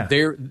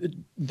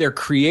 They're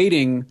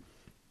creating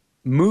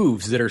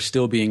moves that are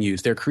still being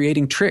used. They're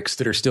creating tricks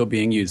that are still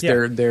being used.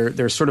 Yeah.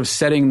 They're sort of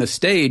setting the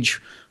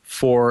stage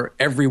for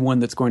everyone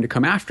that's going to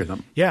come after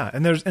them. Yeah,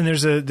 and there's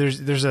a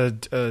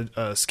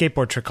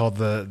skateboard trick called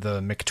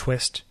the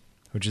McTwist,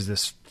 which is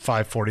this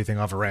 540 thing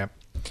off a ramp.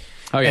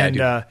 Oh yeah,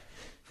 and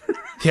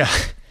yeah.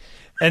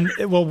 And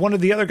well, one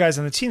of the other guys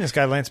on the team, this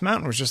guy Lance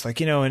Mountain, was just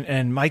like,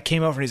 and Mike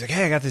came over and he's like,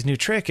 "Hey, I got this new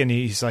trick," and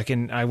he's like,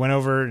 and I went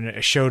over and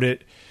I showed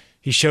it.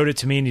 He showed it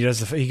to me, and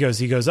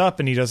he goes up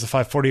and he does the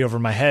 540 over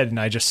my head, and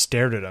I just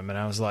stared at him, and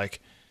I was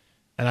like,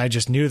 and I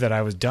just knew that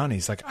I was done.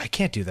 He's like, "I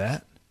can't do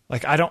that.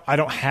 Like, I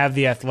don't have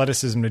the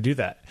athleticism to do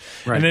that."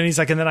 Right. And then he's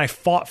like, and then I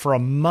fought for a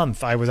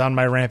month. I was on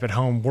my ramp at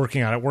home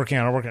working on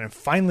it. And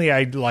finally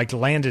I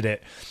landed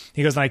it.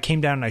 He goes, and I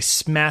came down and I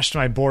smashed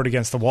my board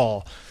against the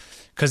wall.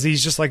 Cause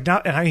he's just like,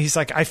 he's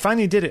like, I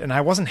finally did it. And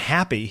I wasn't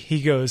happy.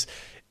 He goes,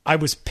 I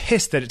was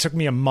pissed that it took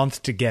me a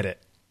month to get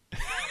it.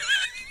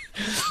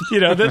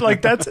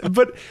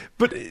 But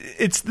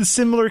it's the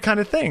similar kind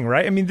of thing,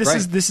 right? I mean, this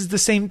is the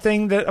same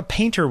thing that a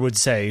painter would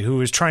say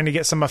who is trying to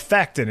get some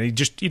effect, and he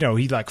just, he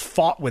like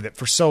fought with it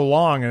for so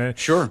long. And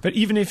sure. But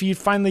even if he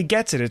finally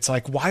gets it, it's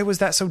like, why was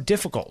that so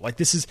difficult? Like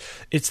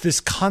it's this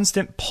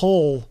constant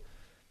pull.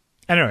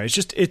 I don't know. It's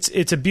just,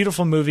 it's a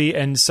beautiful movie,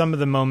 and some of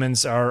the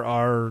moments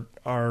are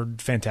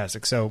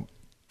fantastic. So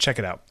check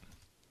it out.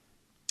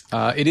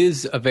 It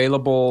is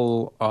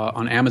available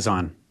on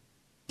Amazon.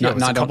 Yeah,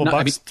 it's a couple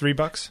bucks,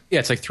 $3. Yeah,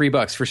 it's like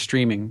 $3 for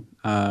streaming.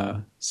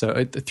 So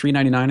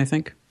 $3.99, I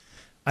think.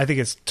 I think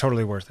it's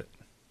totally worth it.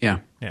 Yeah,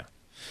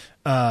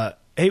 yeah.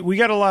 Hey, we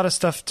got a lot of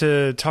stuff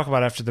to talk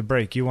about after the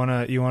break. You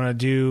wanna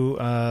do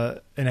an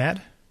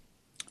ad?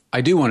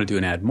 I do want to do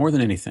an ad more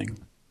than anything,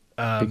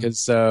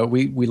 because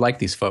we like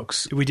these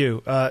folks. We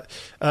do.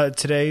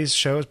 Today's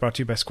show is brought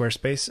to you by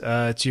Squarespace.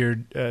 It's your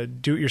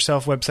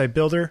do-it-yourself website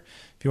builder.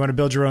 If you want to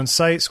build your own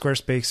site,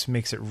 Squarespace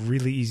makes it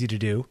really easy to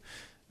do.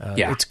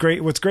 It's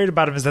great. What's great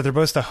about them is that they're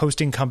both the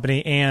hosting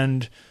company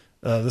and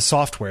the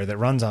software that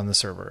runs on the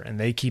server, and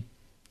they keep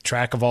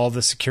track of all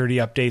the security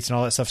updates and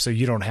all that stuff, so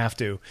you don't have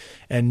to.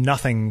 And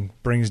nothing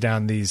brings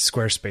down these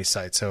Squarespace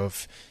sites. So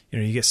if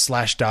you get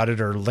 /dotted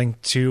or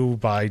linked to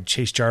by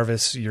Chase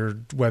Jarvis, your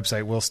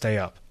website will stay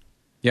up.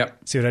 Yep.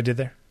 See what I did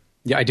there?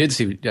 Yeah, I did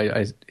see.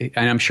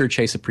 And I'm sure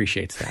Chase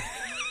appreciates that.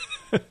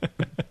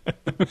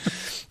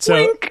 So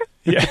Wink.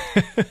 Yeah.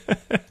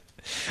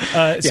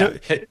 So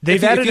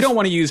they've added. If you don't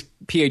want to use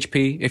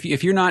PHP,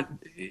 if you're not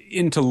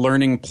into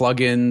learning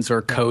plugins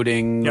or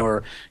coding, Yep.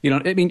 or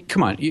I mean,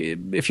 come on.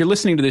 If you're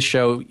listening to this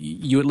show,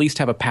 you at least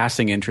have a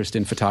passing interest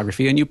in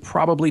photography, and you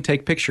probably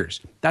take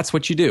pictures. That's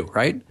what you do,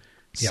 right?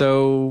 Yep.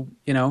 So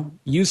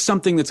use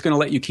something that's going to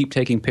let you keep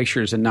taking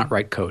pictures and not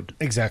write code.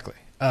 Exactly.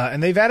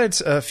 And they've added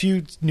a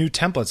few new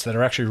templates that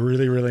are actually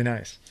really, really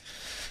nice.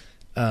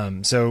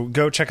 So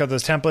go check out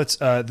those templates.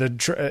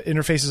 The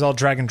interface is all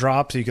drag and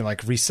drop, so you can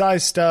like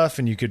resize stuff,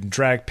 and you can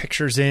drag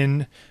pictures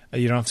in.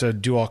 You don't have to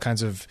do all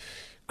kinds of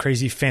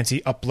crazy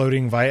fancy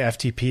uploading via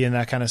FTP and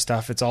that kind of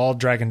stuff. It's all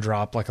drag and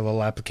drop, like a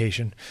little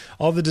application.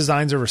 All the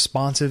designs are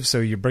responsive,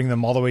 so you bring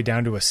them all the way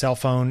down to a cell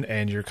phone,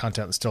 and your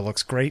content still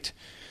looks great.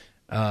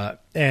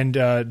 And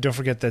don't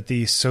forget that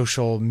the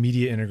social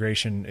media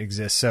integration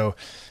exists. So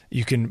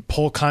you can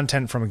pull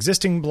content from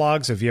existing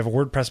blogs. So if you have a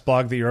WordPress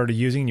blog that you're already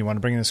using and you want to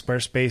bring in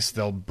Squarespace,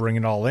 they'll bring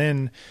it all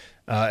in.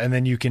 And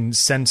then you can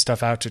send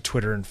stuff out to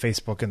Twitter and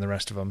Facebook and the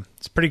rest of them.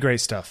 It's pretty great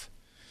stuff.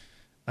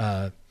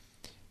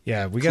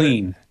 Yeah, we got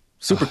clean,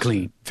 super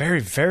clean,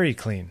 very, very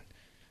clean.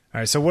 All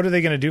right. So what are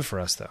they going to do for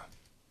us though?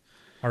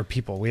 Our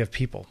people. We have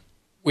people.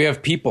 We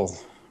have people.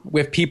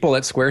 We have people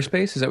at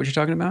Squarespace. Is that what you're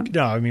talking about?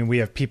 No, I mean, we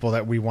have people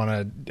that we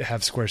want to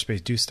have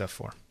Squarespace do stuff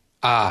for.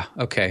 Ah,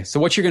 okay. So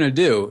what you're going to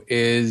do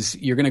is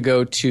you're going to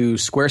go to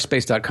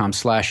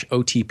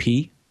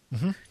squarespace.com/OTP.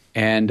 Mm-hmm.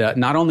 And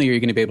not only are you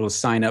going to be able to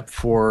sign up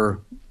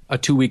for a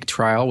 2-week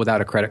trial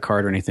without a credit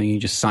card or anything, you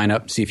just sign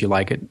up, see if you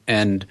like it.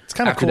 And it's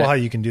kind of cool how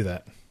you can do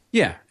that.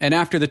 Yeah, and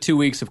after the 2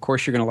 weeks, of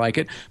course, you're going to like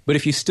it. But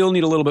if you still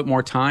need a little bit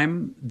more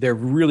time, they're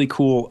really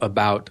cool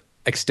about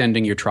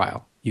extending your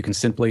trial. You can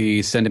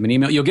simply send them an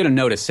email. You'll get a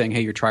notice saying,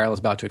 hey, your trial is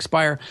about to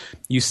expire.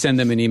 You send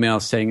them an email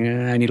saying,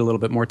 I need a little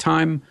bit more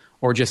time,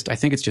 or just, I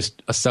think it's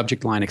just a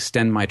subject line,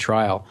 extend my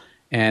trial,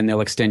 and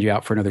they'll extend you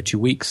out for another 2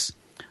 weeks.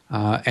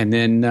 And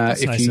then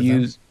if nice you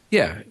use,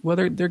 well,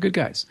 they're good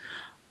guys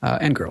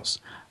and girls.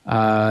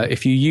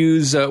 If you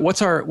use,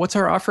 what's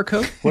our offer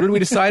code? What did we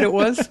decide it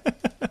was?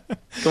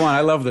 Come on,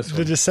 I love this one.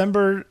 The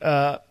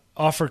December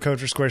offer code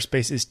for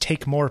Squarespace is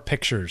take more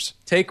pictures.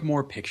 Take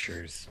more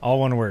pictures.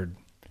 All one word.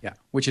 Yeah,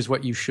 which is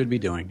what you should be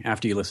doing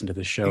after you listen to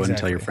this show and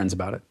tell your friends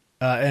about it.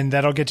 And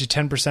that'll get you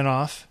 10%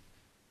 off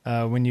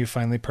when you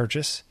finally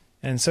purchase.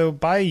 And so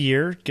buy a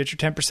year, get your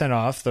 10%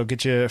 off. They'll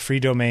get you a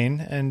free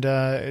domain and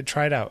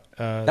try it out.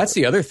 That's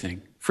the other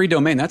thing. Free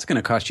domain, that's going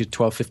to cost you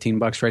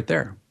 $12-15 right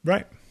there.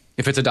 Right.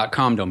 If it's a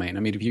 .com domain.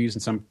 I mean, if you're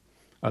using some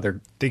other...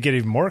 They get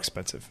even more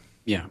expensive.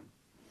 Yeah.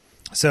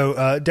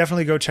 So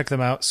definitely go check them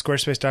out.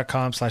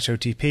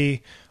 Squarespace.com/OTP.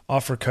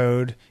 Offer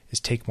code is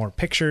take more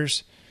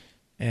pictures.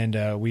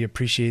 And we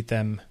appreciate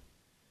them.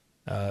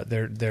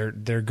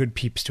 They're good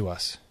peeps to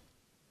us.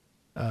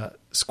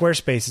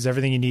 Squarespace is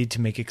everything you need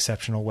to make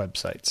exceptional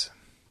websites.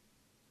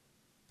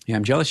 Yeah,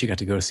 I'm jealous you got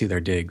to go to see their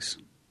digs.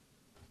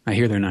 I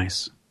hear they're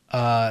nice.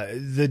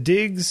 The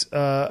digs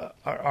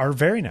are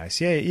very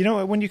nice. Yeah, you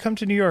know, when you come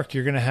to New York,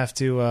 you're going to have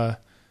to.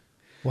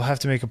 We'll have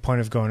to make a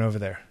point of going over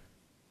there.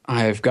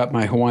 I've got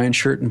my Hawaiian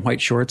shirt and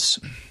white shorts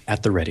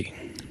at the ready.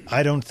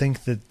 I don't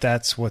think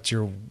that's what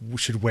you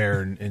should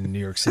wear in New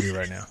York City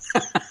right now.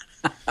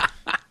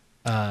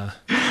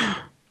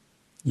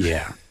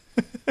 Yeah.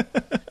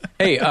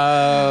 Hey,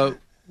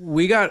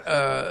 we've got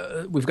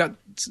a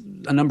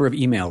number of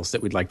emails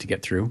that we'd like to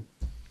get through.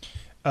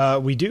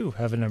 We do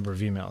have a number of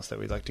emails that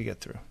we'd like to get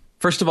through.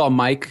 First of all,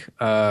 Mike,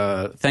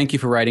 thank you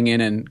for writing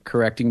in and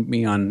correcting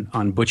me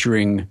on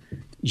butchering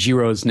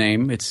Jiro's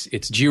name. It's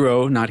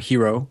Jiro, not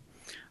Hiro.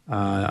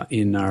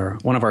 In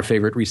one of our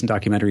favorite recent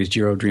documentaries,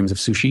 Jiro Dreams of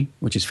Sushi,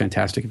 which is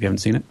fantastic if you haven't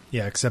seen it.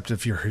 Yeah, except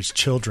if you're his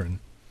children.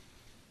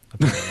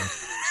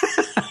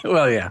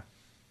 Well, yeah.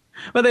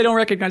 But they don't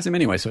recognize him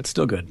anyway, so it's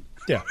still good.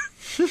 Yeah.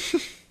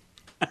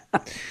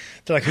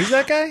 They're like, who's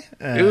that guy?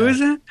 Who is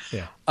it?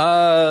 Yeah.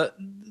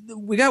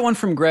 We got one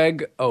from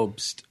Greg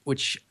Obst,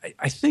 which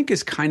I think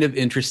is kind of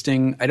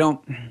interesting. I'd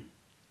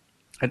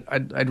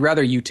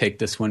rather you take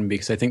this one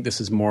because I think this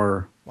is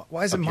more...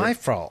 Why is it my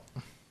fault?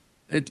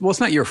 Well, it's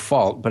not your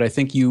fault, but I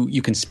think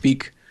you can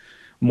speak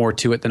more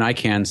to it than I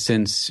can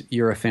since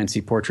you're a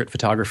fancy portrait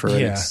photographer.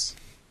 Yeah.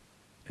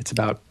 It's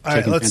about all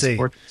right, let's see.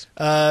 Portraits.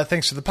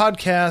 Thanks for the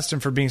podcast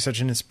and for being such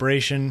an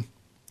inspiration.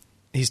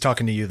 He's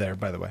talking to you there,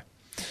 by the way.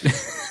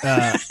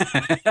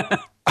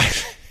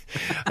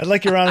 I'd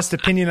like your honest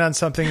opinion on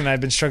something that I've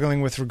been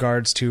struggling with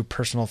regards to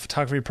personal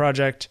photography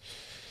project.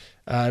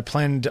 I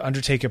plan to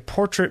undertake a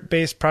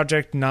portrait-based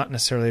project, not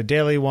necessarily a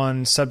daily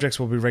one. Subjects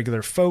will be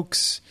regular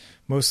folks,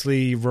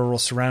 mostly rural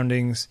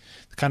surroundings,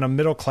 the kind of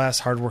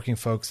middle-class, hardworking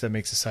folks that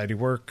make society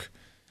work,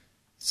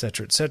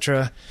 etc.,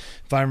 etc.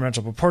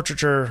 Environmental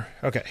portraiture.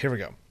 Okay, here we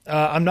go.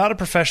 I'm not a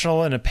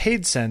professional in a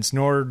paid sense,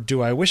 nor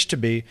do I wish to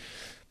be,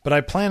 but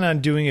I plan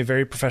on doing a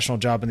very professional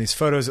job in these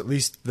photos, at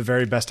least the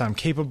very best I'm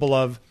capable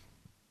of.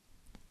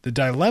 The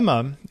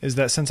dilemma is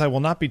that since I will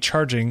not be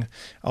charging,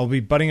 I'll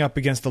be butting up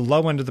against the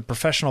low end of the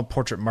professional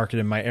portrait market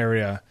in my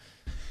area.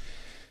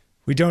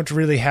 We don't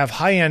really have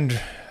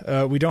high-end.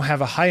 We don't have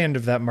a high end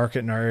of that market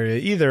in our area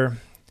either.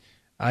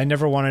 I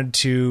never wanted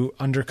to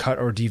undercut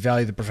or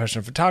devalue the profession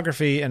of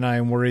photography, and I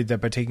am worried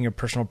that by taking a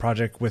personal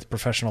project with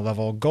professional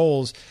level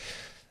goals,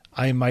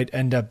 I might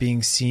end up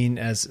being seen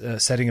as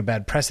setting a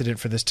bad precedent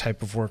for this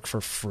type of work for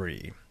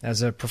free.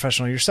 As a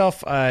professional yourself,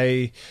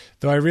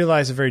 though I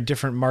realize a very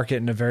different market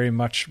and a very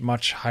much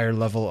higher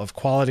level of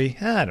quality.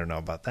 I don't know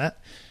about that.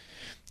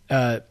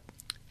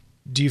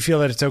 Do you feel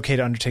that it's okay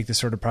to undertake this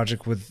sort of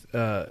project with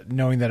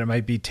knowing that it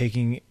might be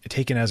taken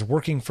as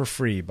working for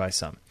free by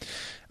some?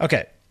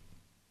 Okay.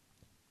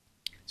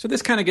 So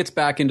this kind of gets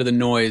back into the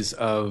noise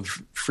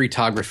of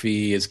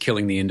photography is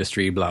killing the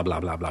industry, blah,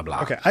 blah, blah, blah,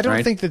 blah. Okay, I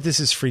don't think that this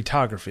is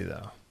photography,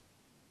 though.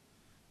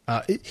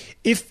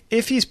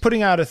 If he's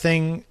putting out a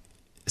thing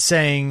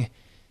saying,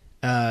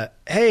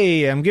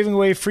 hey, I'm giving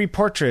away free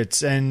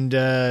portraits and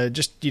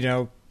just,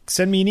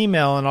 send me an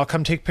email and I'll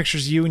come take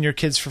pictures of you and your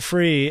kids for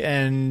free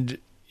and,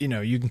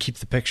 you can keep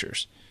the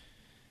pictures.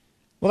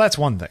 Well, that's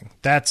one thing.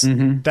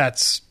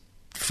 That's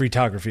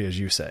photography, as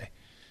you say.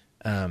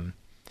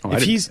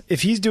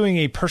 If he's doing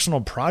a personal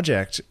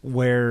project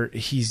where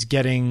he's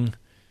getting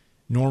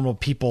normal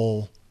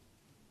people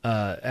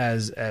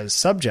as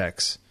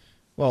subjects,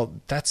 well,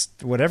 that's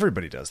what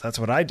everybody does. That's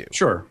what I do.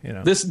 Sure.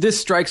 This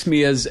strikes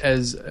me as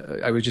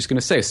I was just going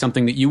to say,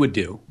 something that you would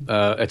do.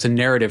 It's a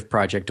narrative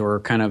project or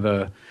kind of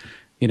a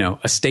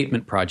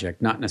statement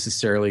project, not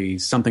necessarily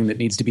something that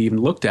needs to be even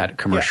looked at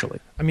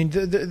commercially. Yeah. I mean,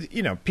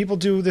 people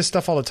do this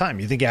stuff all the time.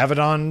 You think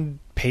Avedon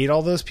paid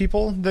all those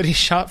people that he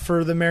shot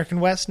for the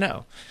American West?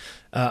 No.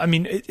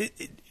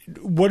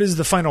 what is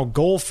the final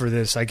goal for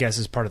this, I guess,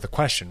 is part of the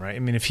question, right? I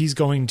mean, if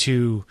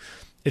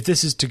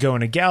this is to go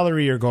in a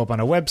gallery or go up on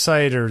a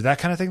website or that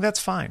kind of thing, that's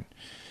fine.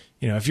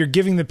 If you're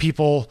giving the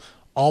people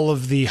all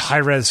of the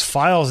high-res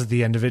files at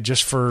the end of it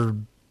just for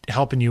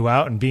helping you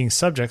out and being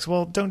subjects,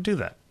 well, don't do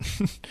that.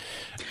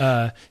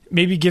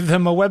 Maybe give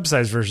them a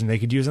web-sized version they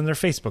could use on their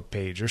Facebook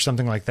page or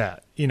something like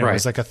that, right.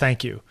 As like a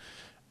thank you.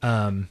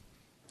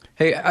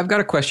 Hey, I've got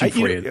a question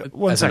for you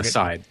as an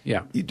aside.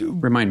 Yeah,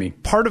 remind me.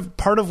 Part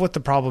of what the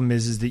problem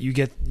is that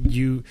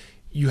you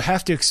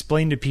have to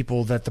explain to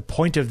people that the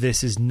point of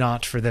this is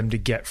not for them to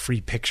get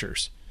free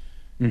pictures,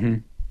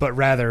 but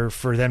rather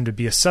for them to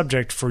be a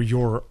subject for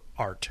your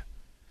art.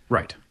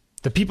 Right.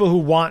 The people who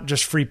want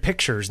just free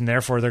pictures and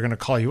therefore they're going to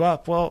call you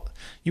up, well,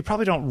 you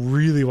probably don't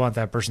really want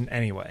that person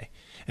anyway.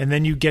 And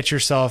then you get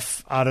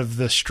yourself out of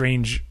the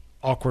strange,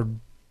 awkward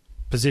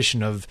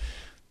position of,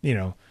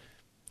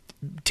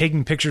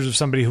 taking pictures of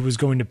somebody who was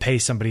going to pay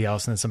somebody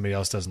else and then somebody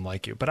else doesn't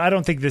like you. But I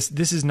don't think this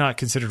is not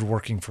considered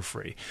working for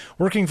free.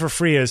 Working for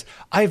free is,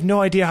 I have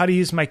no idea how to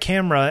use my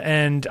camera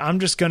and I'm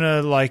just going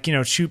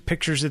to shoot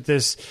pictures at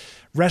this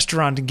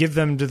restaurant and give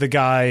them to the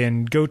guy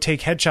and go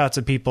take headshots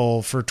of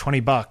people for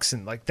 $20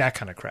 and like that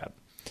kind of crap.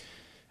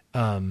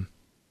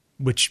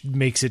 Which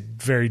makes it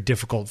very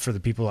difficult for the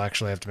people who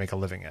actually have to make a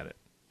living at it.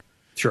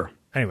 Sure.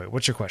 Anyway,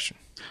 what's your question?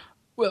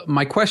 Well,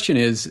 my question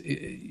is,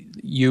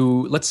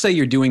 let's say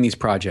you're doing these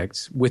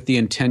projects with the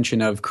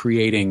intention of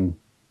creating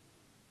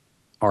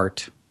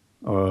art,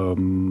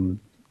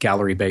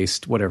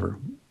 gallery-based, whatever.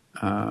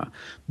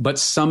 But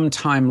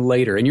sometime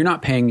later, and you're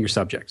not paying your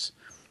subjects,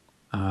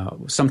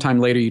 sometime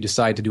later you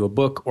decide to do a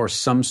book or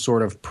some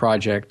sort of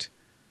project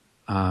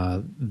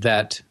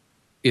that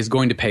is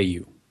going to pay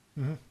you.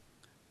 Mm-hmm.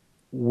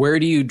 Where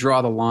do you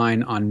draw the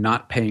line on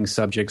not paying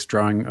subjects,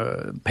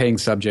 paying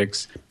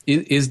subjects?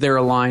 Is there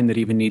a line that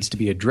even needs to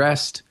be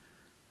addressed?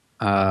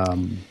 How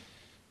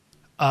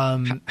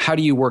do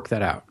you work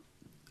that out?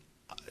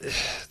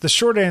 The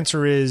short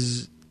answer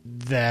is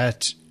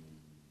that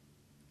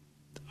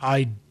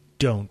I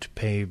don't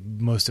pay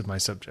most of my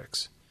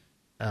subjects.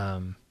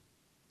 Have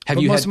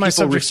you had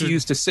people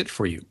refuse to sit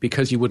for you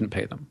because you wouldn't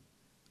pay them?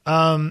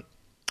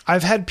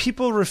 I've had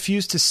people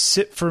refuse to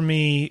sit for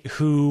me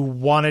who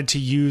wanted to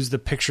use the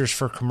pictures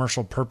for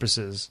commercial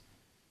purposes.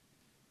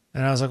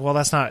 And I was like, well,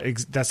 that's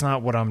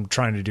not what I'm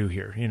trying to do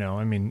here.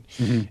 I mean,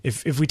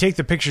 if we take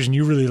the pictures and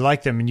you really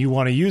like them and you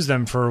want to use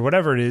them for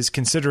whatever it is,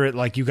 consider it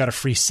like you got a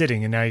free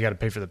sitting and now you got to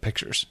pay for the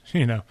pictures,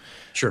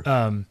 Sure.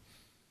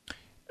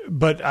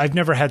 But I've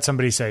never had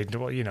somebody say,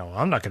 well,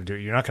 I'm not going to do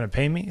it. You're not going to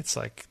pay me. It's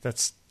like,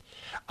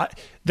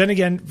 then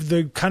again,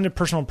 the kind of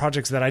personal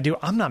projects that I do,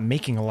 I'm not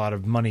making a lot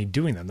of money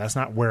doing them. That's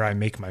not where I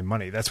make my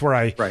money. That's where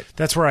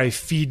I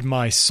feed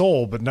my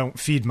soul, but don't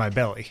feed my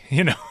belly,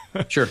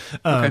 Sure.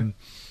 Okay.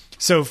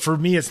 So for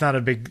me, it's not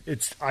a big,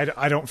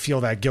 I don't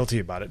feel that guilty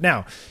about it.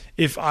 Now,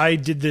 if I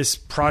did this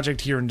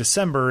project here in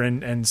December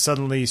and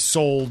suddenly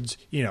sold,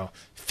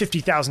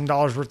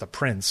 $50,000 worth of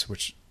prints,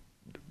 which,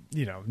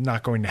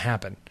 not going to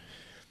happen.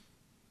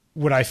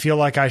 Would I feel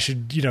like I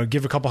should,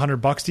 give a couple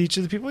 $100 to each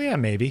of the people? Yeah,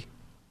 maybe.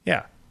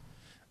 Yeah.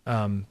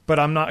 But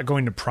I'm not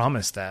going to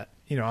promise that,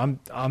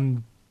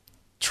 I'm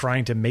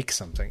trying to make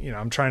something,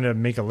 I'm trying to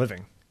make a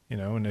living,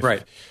 and if,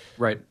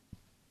 right.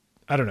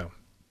 I don't know.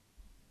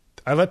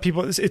 I let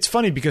people, it's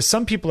funny because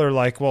some people are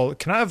like, well,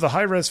 can I have the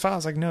high res file? I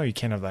was like, no, you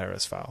can't have the high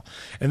res file.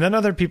 And then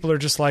other people are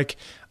just like,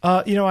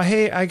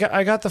 hey,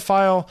 I got the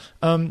file.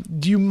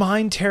 Do you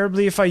mind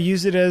terribly if I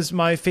use it as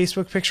my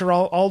Facebook picture?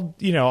 I'll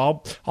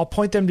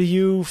point them to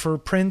you for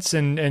prints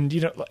and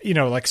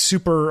like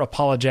super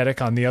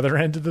apologetic on the other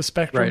end of the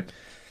spectrum. Right.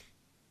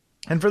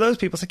 And for those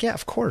people, it's like, yeah,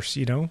 of course,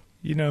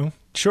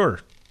 sure.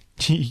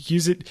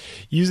 use it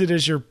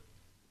as your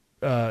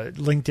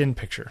LinkedIn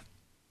picture.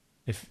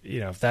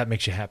 If that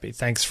makes you happy,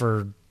 thanks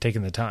for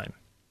taking the time.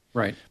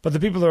 Right. But the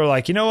people that are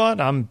like, you know what,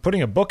 I'm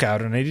putting a book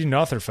out and I need an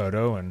author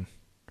photo. And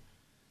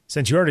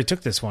since you already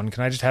took this one,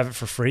 can I just have it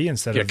for free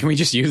instead of... can we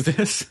just use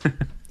this?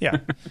 Yeah.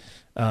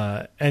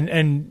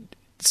 And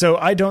so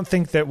I don't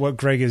think that what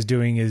Greg is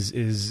doing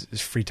is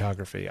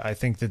photography. I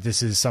think that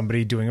this is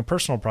somebody doing a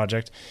personal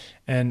project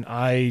and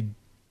I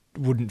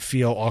wouldn't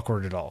feel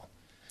awkward at all.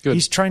 Good.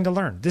 He's trying to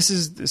learn. This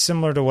is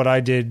similar to what I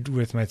did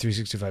with my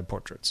 365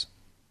 portraits.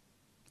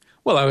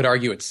 Well, I would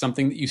argue it's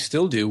something that you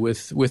still do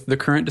with the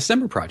current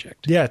December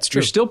project. Yeah, it's true.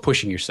 You're still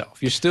pushing yourself.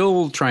 You're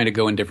still trying to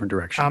go in different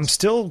directions. I'm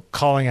still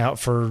calling out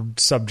for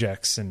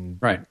subjects and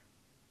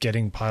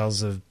getting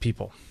piles of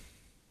people.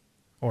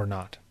 Or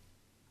not.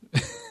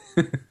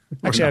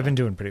 Actually, I've been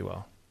doing pretty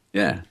well.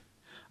 Yeah.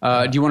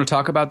 Do you want to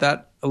talk about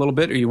that a little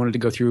bit, or you wanted to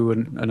go through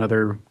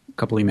another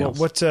couple emails?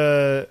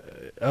 Well,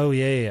 oh,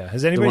 yeah.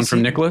 Has anybody the one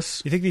from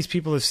Nicholas? You think these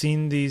people have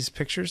seen these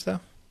pictures, though?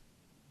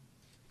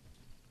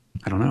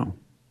 I don't know.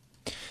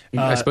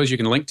 I suppose you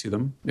can link to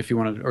them if you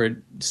want to,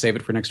 or save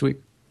it for next week.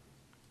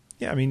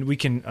 Yeah, I mean, we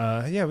can.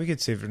 We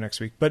could save it for next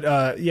week. But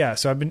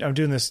so I'm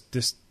doing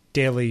this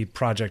daily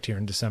project here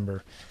in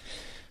December.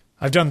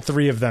 I've done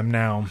 3 of them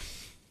now,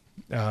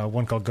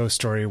 One called Ghost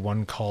Story,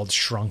 one called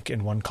Shrunk,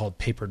 and one called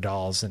Paper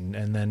Dolls. And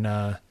then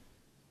I'm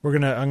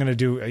gonna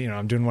do,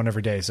 I'm doing one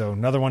every day. So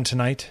another one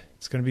tonight.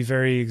 It's going to be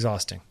very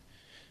exhausting.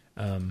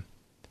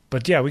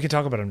 But yeah, we can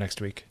talk about them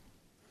next week.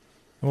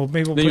 Well,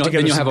 maybe we'll put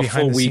together some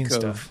behind the scenes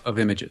stuff of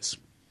images.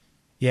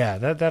 Yeah,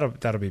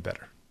 that'll be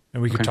better,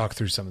 and we can talk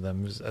through some of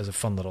them as a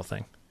fun little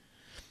thing.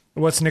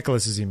 What's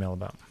Nicholas's email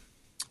about?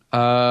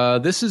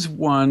 This is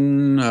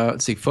one.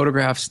 Let's see,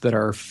 photographs that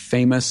are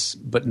famous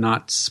but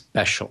not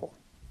special.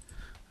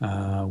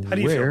 How do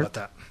you feel about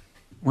that?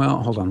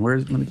 Well, hold on.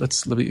 Let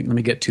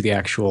me get to the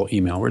actual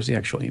email. Where's the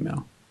actual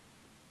email?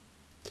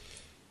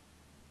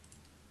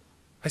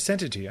 I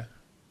sent it to you.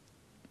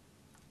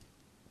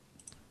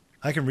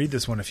 I can read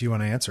this one if you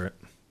want to answer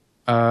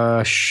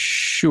it.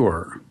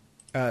 Sure.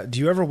 Do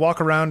you ever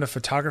walk around a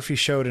photography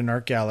show at an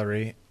art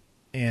gallery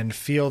and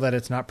feel that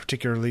it's not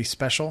particularly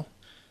special,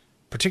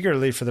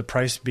 particularly for the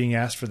price being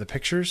asked for the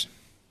pictures?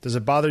 Does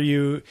it bother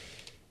you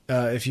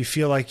if you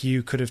feel like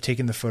you could have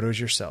taken the photos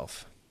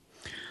yourself?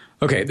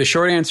 Okay, the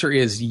short answer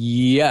is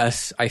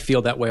yes, I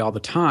feel that way all the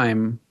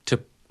time, to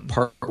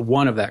part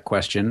one of that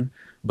question.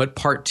 But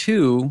part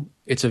two,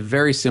 it's a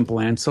very simple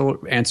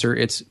answer.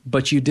 It's,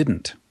 but you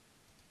didn't.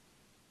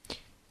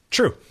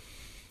 True.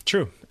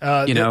 People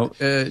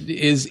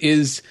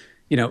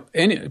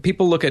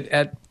look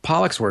at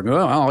Pollock's work. Oh,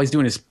 all he's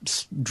doing is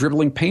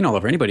dribbling paint all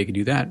over. Anybody could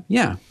do that.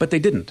 Yeah, but they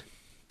didn't.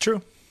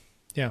 True.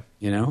 Yeah.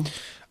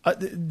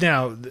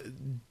 Now,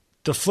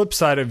 the flip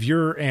side of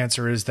your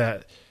answer is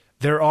that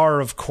there are,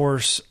 of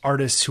course,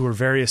 artists who are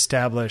very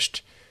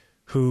established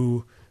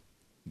who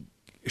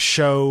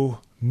show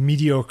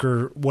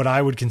mediocre, what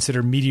I would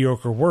consider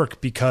mediocre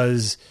work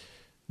because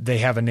they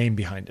have a name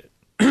behind it.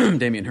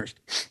 Damien Hirst.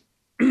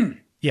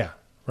 Yeah,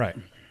 right.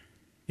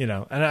 And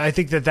I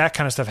think that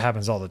kind of stuff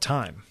happens all the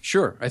time.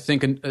 Sure. I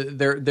think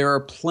there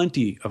are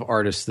plenty of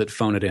artists that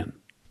phone it in.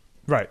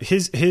 Right.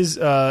 His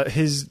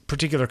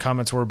particular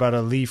comments were about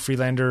a Lee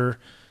Freelander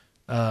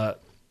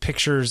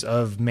pictures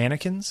of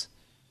mannequins.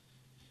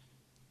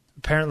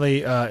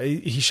 Apparently,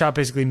 he shot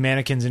basically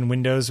mannequins in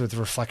windows with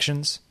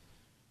reflections.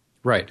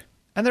 Right.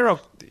 And they're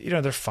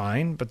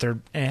fine, but they're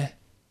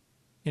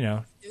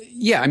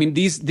Yeah, I mean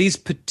these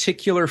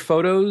particular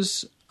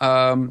photos,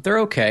 they're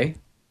okay.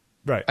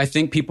 Right. I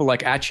think people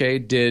like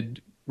Ache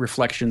did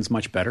reflections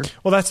much better.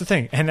 Well, that's the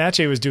thing. And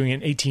Ache was doing it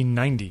in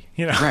 1890.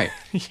 Right.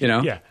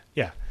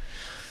 Yeah.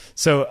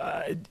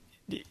 So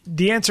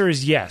the answer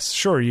is yes.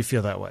 Sure, you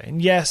feel that way,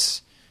 and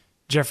yes,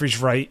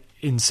 Jeffrey's right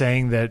in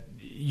saying that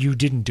you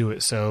didn't do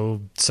it, so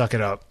suck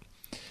it up.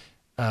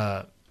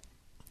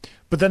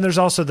 But then there's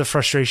also the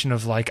frustration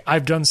of like,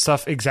 I've done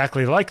stuff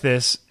exactly like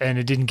this and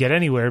it didn't get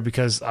anywhere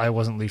because I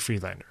wasn't Lee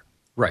Freelander.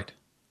 Right.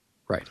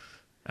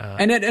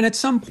 And at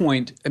some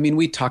point, I mean,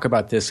 we talk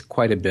about this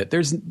quite a bit.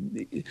 There's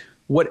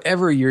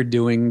whatever you're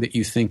doing that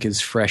you think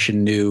is fresh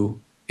and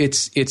new,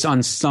 it's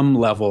on some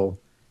level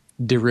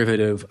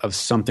derivative of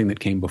something that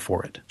came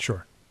before it.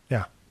 Sure.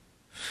 Yeah.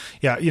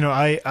 Yeah.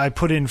 I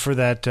put in for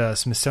that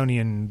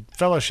Smithsonian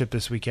fellowship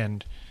this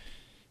weekend,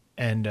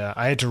 and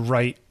I had to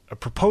write a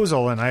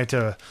proposal, and I had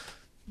to.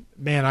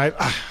 Man, I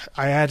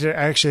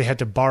actually had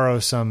to borrow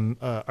some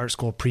art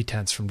school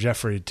pretense from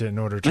Jeffrey in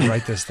order to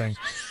write this thing.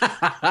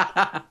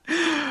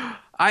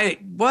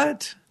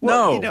 What?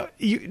 Well, no,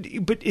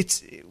 but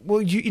it's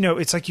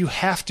it's like you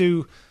have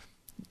to.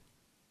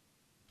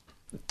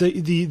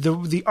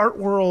 The art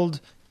world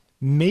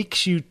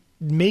makes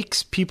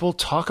people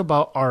talk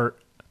about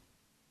art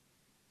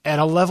at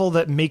a level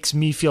that makes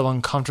me feel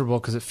uncomfortable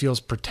because it feels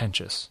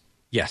pretentious.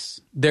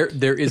 Yes, there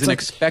is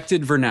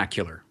expected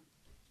vernacular.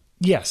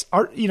 Yes,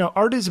 art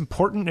is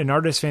important and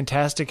art is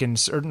fantastic and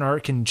certain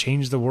art can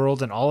change the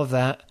world and all of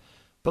that.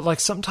 But like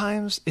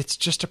sometimes it's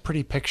just a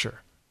pretty picture.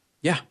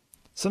 Yeah.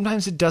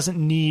 Sometimes it doesn't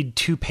need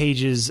 2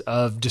 pages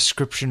of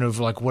description of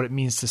like what it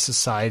means to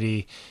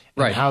society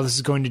and how this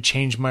is going to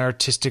change my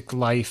artistic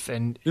life.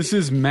 And this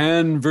is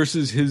man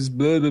versus his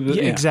blah, blah, blah.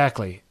 Yeah,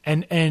 exactly.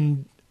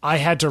 And I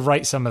had to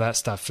write some of that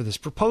stuff for this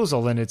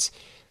proposal, and it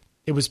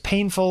was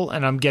painful,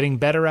 and I'm getting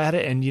better at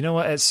it. And you know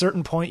what? At a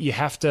certain point, you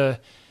have to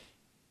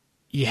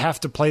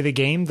play the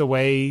game the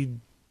way,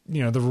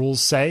 the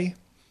rules say,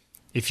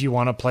 if you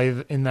want to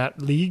play in that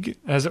league,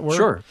 as it were.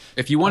 Sure.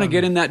 If you want to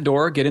get in that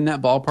door, get in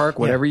that ballpark,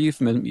 whatever you've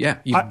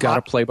got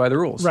to play by the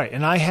rules. Right.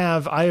 And I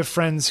have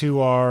friends who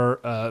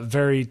are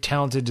very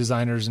talented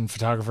designers and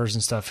photographers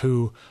and stuff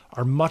who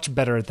are much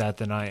better at that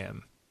than I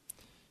am.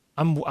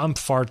 I'm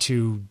far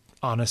too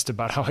honest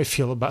about how I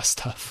feel about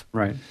stuff.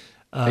 Right.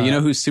 You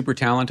know who's super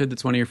talented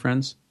that's one of your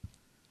friends?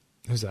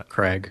 Who's that?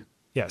 Craig.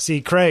 Yeah.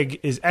 See, Craig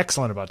is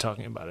excellent about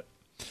talking about it.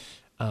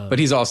 But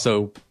he's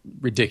also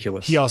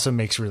ridiculous. He also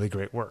makes really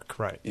great work,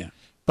 right? Yeah.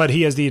 But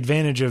he has the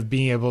advantage of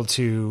being able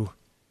to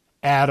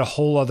add a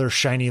whole other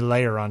shiny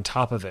layer on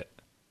top of it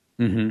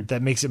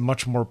that makes it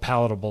much more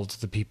palatable to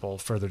the people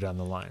further down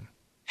the line.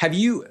 Have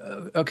you?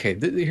 Okay,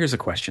 here's a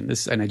question.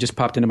 And it just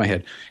popped into my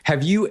head.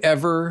 Have you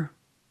ever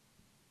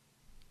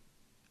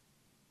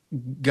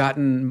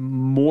gotten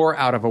more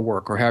out of a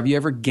work, or have you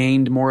ever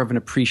gained more of an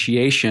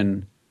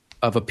appreciation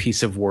of a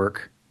piece of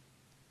work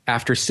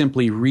after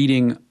simply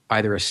reading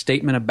either a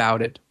statement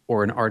about it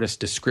or an artist's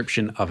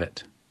description of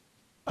it?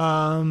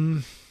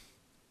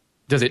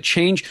 Does it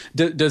change?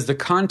 Does the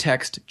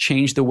context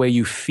change the way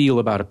you feel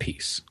about a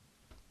piece?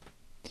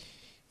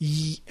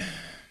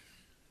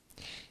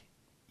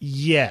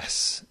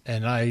 Yes.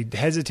 And I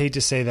hesitate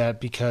to say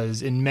that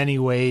because in many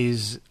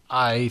ways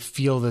I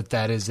feel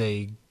that is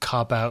a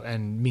cop-out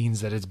and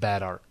means that it's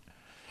bad art.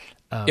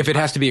 If it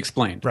has to be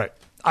explained. Right.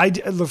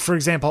 Look, for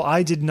example,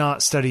 I did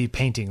not study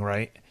painting,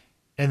 right?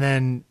 And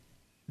then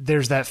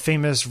there's that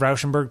famous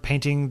Rauschenberg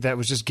painting that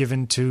was just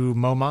given to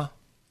MoMA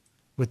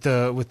with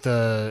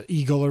the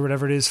eagle or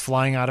whatever it is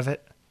flying out of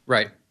it.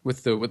 Right.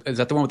 Is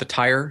that the one with the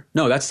tire?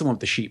 No, that's the one with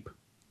the sheep.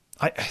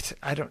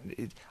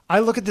 I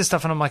look at this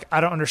stuff and I'm like, I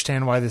don't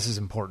understand why this is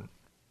important.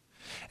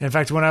 And in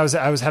fact, when I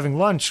was having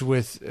lunch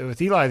with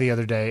Eli the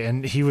other day,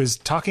 and he was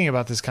talking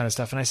about this kind of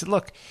stuff, and I said,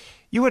 look,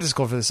 you went to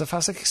school for this stuff. I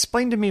was like,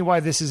 explain to me why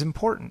this is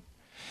important.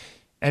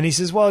 And he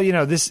says, well,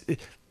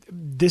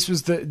 this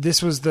was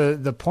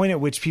the point at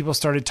which people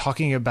started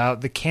talking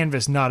about the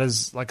canvas not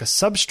as like a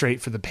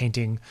substrate for the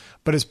painting,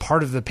 but as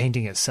part of the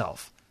painting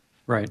itself.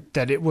 Right.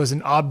 That it was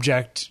an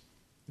object.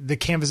 The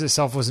canvas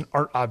itself was an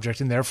art object,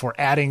 and therefore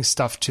adding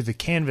stuff to the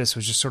canvas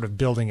was just sort of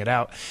building it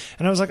out.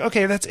 And I was like,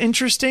 okay, that's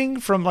interesting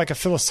from like a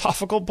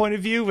philosophical point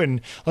of view,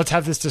 and let's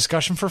have this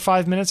discussion for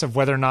 5 minutes of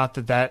whether or not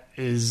that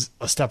is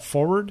a step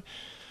forward.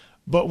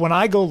 But when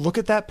I go look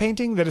at that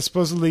painting that is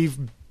supposedly,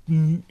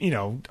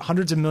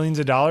 hundreds of millions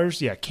of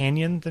dollars,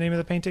 Canyon, the name of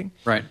the painting.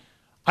 Right.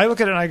 I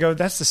look at it and I go,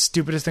 that's the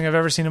stupidest thing I've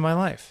ever seen in my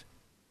life.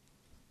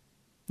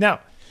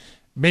 Now,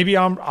 maybe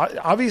I'm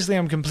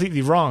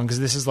completely wrong because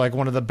this is like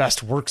one of the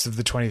best works of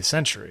the 20th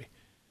century,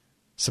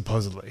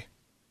 supposedly.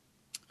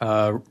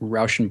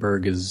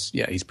 Rauschenberg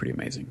he's pretty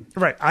amazing.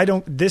 Right.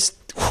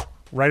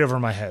 Right over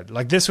my head.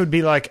 Like this would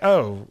be like,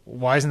 oh,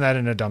 why isn't that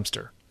in a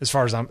dumpster? As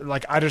far as I'm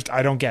like, I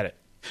don't get it.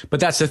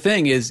 But that's the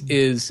thing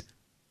is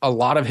a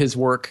lot of his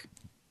work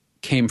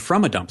came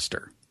from a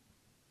dumpster.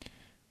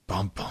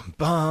 Bum, bum,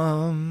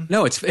 bum.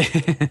 No, it's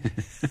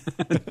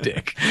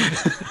dick.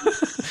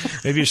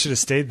 Maybe you should have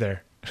stayed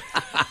there.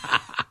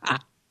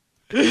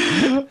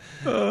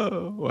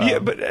 Oh, wow. Yeah,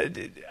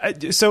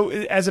 but so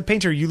as a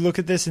painter, you look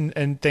at this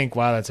and think,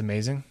 wow, that's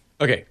amazing.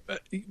 Okay.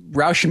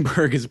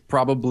 Rauschenberg is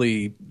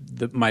probably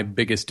my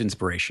biggest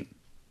inspiration.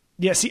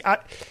 Yeah. See,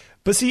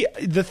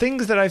 the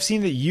things that I've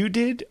seen that you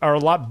did are a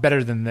lot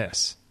better than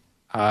this.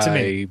 To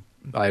me.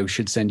 I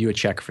should send you a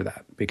check for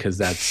that because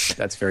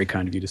that's very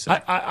kind of you to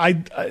say. I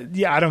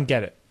don't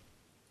get it.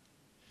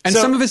 And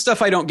some of his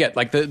stuff I don't get.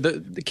 Like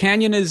the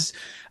Canyon is,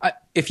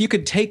 if you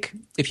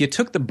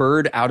took the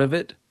bird out of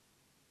it,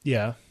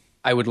 yeah,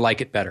 I would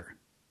like it better.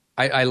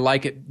 I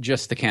like it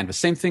just the canvas.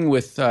 Same thing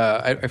with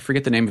I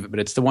forget the name of it, but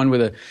it's the one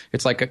with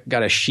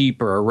got a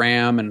sheep or a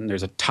ram and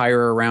there's a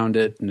tire around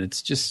it and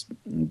it's just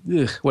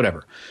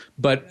whatever.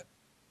 But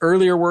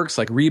earlier works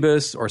like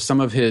Rebus or some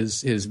of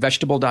his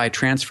vegetable dye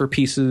transfer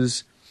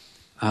pieces.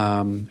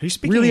 Are you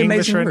speaking really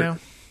English amazing right work. now?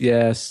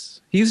 Yes,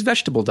 he used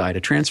vegetable dye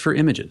to transfer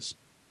images.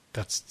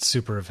 That's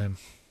super of him.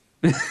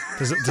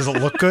 Does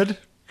it look good?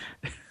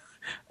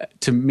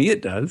 To me,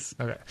 it does.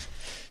 Okay.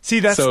 See,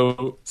 that's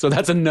so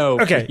that's a no.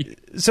 Okay.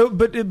 So,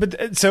 but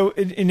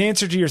in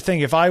answer to your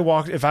thing, if I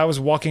was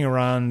walking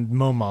around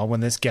MoMA when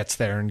this gets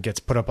there and gets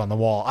put up on the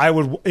wall, I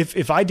would,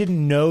 if I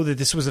didn't know that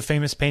this was a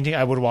famous painting,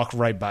 I would walk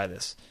right by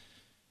this.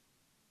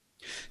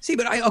 See,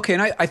 but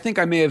I think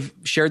I may have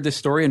shared this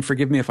story, and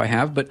forgive me if I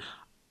have, but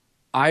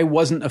I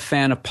wasn't a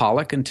fan of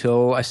Pollock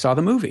until I saw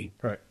the movie.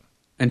 Right.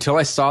 Until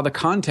I saw the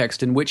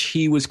context in which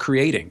he was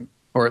creating,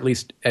 or at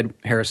least Ed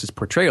Harris's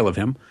portrayal of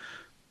him.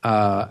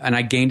 And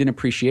I gained an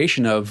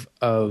appreciation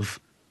of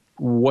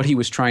what he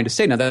was trying to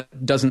say. Now,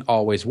 that doesn't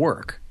always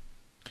work,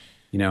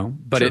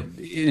 but sure.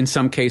 In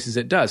some cases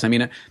it does. I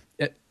mean,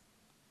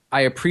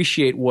 I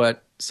appreciate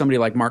what somebody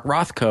like Mark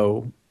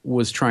Rothko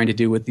was trying to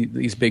do with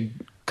these big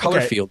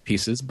color field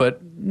pieces,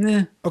 but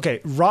Okay,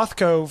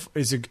 Rothko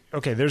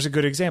there's a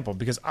good example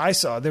because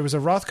there was a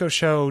Rothko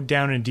show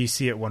down in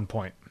DC at one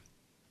point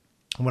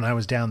when I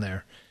was down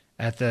there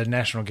at the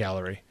National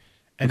Gallery,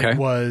 and it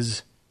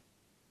was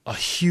a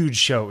huge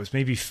show. It was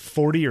maybe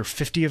 40 or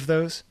 50 of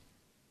those.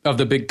 Of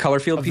the big color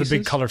field pieces? The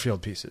big color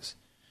field pieces.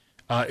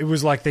 It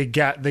was like they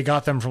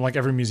got them from like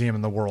every museum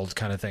in the world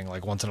kind of thing,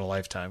 like once in a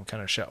lifetime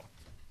kind of show.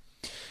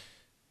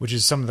 Which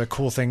is some of the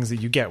cool things that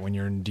you get when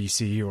you're in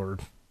DC or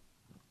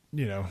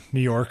New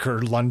York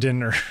or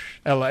London or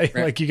LA. Right.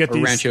 Like you get or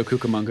these Rancho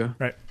Cucamonga.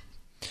 Right.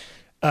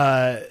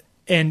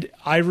 And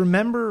I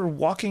remember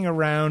walking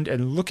around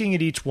and looking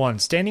at each one,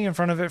 standing in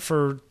front of it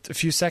for a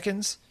few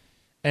seconds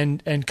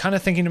and kind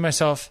of thinking to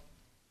myself,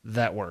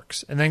 that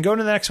works. And then going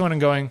to the next one and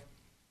going,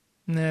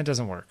 nah, it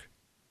doesn't work.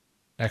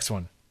 Next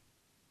one.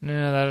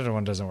 Nah, that other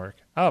one doesn't work.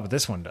 Oh, but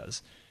this one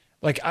does.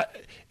 Like,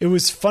 it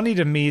was funny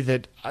to me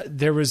that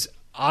there was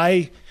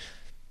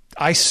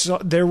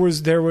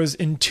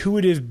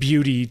intuitive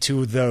beauty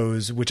to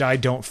those, which I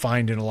don't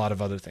find in a lot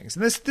of other things.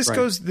 And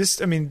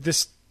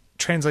this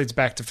translates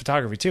back to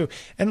photography too.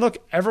 And look,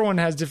 everyone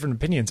has different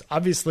opinions.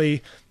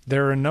 Obviously,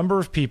 there are a number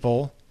of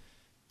people,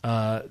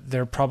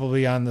 they're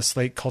probably on the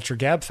Slate Culture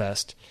Gab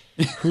Fest,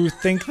 who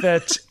think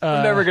that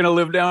I'm never going to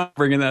live down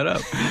bringing that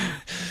up.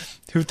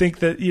 Who think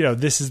that, you know,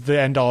 this is the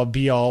end all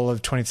be all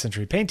of 20th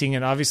century painting.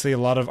 And obviously a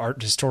lot of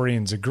art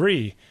historians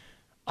agree.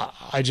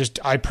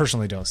 I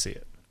personally don't see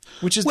it,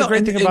 which is the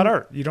great thing about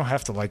art. You don't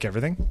have to like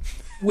everything.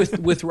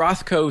 With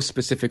Rothko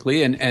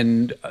specifically,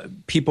 and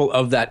people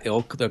of that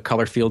ilk, the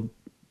color field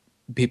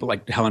people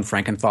like Helen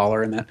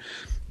Frankenthaler, and that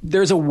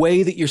there's a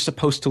way that you're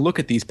supposed to look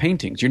at these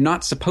paintings. You're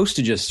not supposed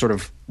to just sort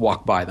of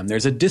walk by them.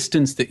 There's a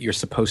distance that you're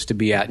supposed to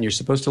be at, and you're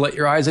supposed to let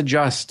your eyes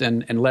adjust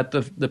and let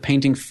the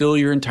painting fill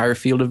your entire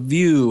field of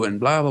view and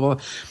blah, blah, blah.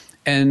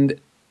 And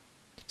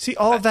see,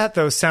 all of that,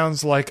 though,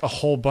 sounds like a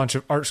whole bunch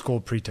of art school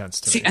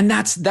pretense to me. See, and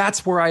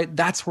that's where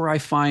I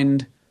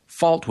find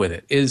fault with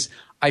it, is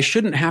I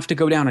shouldn't have to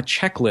go down a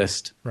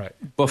checklist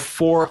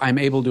before I'm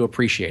able to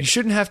appreciate it. You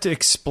shouldn't have to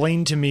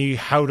explain to me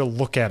how to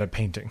look at a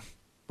painting.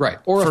 Right.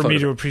 Or for me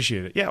to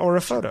appreciate it. Yeah, or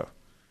a photo.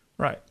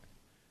 Right.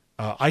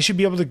 I should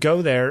be able to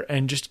go there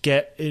and just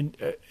get in.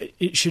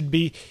 It should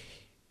be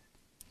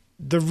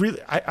the real.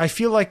 I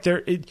feel like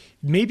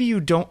maybe you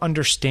don't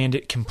understand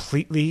it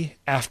completely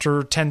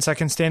after 10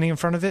 seconds standing in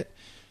front of it.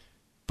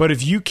 But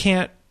if you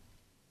can't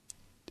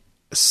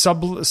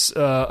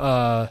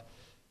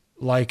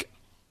like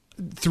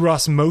through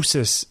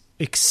osmosis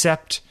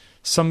accept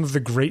some of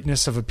the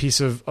greatness of a piece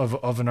of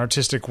an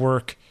artistic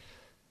work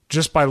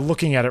just by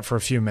looking at it for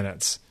a few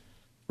minutes.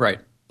 Right.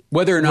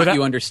 Whether or not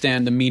you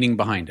understand the meaning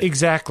behind it.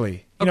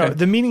 Exactly. You know,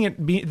 the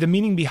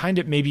meaning behind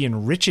it maybe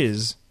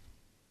enriches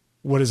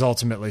what is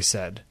ultimately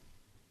said.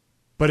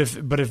 But if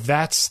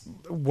that's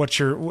what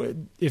if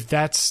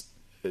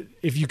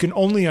you can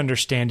only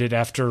understand it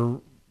after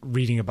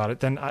reading about it,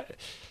 then I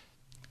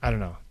don't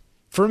know.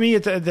 For me,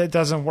 that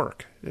doesn't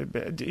work.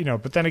 You know,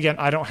 but then again,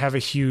 I don't have a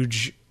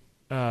huge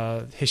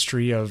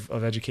history of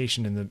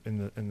education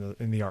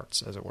in the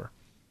arts, as it were.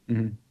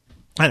 Mm-hmm.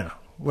 I don't know.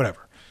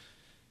 Whatever.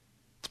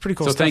 It's pretty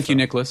cool. So stuff, thank you,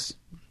 Nicholas,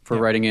 for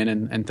writing in,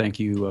 and thank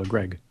you,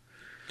 Greg.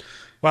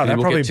 Wow, that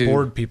probably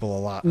bored people a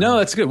lot. No,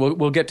 that's good.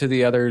 We'll get to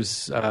the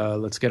others.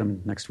 Let's get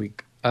them next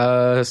week.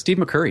 Steve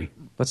McCurry.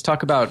 Let's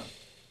talk about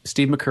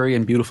Steve McCurry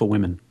and Beautiful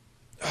Women.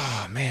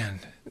 Oh, man.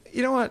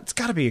 You know what? It's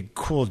got to be a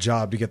cool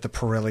job to get the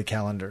Pirelli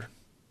calendar.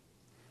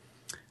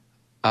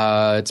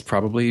 It's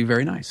probably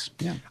very nice.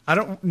 Yeah. I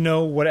don't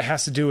know what it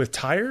has to do with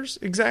tires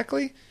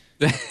exactly.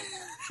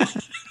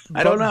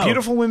 I don't know.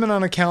 Beautiful Women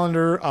on a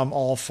calendar, I'm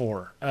all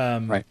for.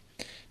 Right.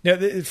 Now,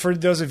 for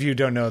those of you who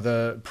don't know,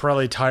 the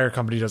Pirelli Tire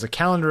Company does a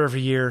calendar every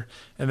year,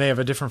 and they have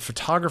a different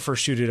photographer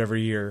shoot it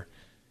every year.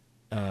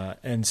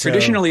 And so,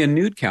 traditionally a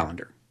nude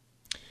calendar.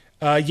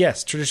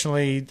 Yes,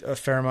 traditionally a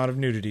fair amount of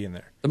nudity in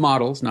there. The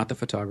models, not the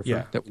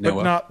photographer. That we know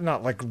but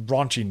not like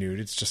raunchy nude.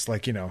 It's just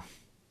like, you know,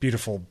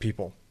 beautiful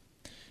people.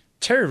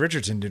 Terry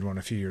Richardson did one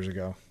a few years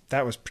ago.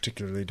 That was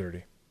particularly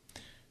dirty.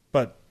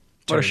 But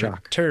what a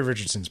shock. Terry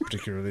Richardson's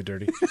particularly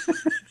dirty.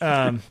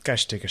 Guy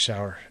should take a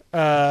shower.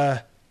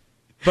 But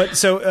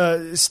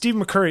so Steve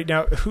McCurry.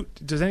 Now,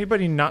 does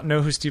anybody not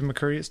know who Steve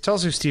McCurry is? Tell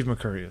us who Steve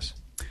McCurry is.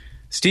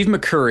 Steve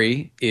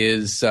McCurry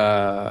is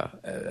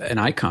an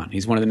icon.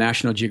 He's one of the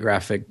National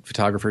Geographic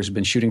photographers who's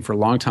been shooting for a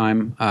long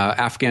time.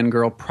 Afghan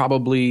Girl,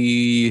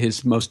 probably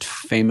his most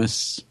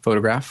famous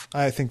photograph.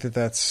 I think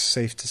that's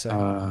safe to say.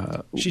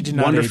 She did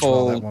not age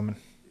well, that woman.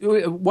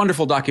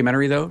 Wonderful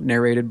documentary, though,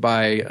 narrated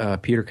by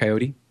Peter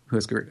Coyote, who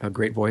has a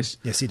great voice.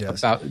 Yes, he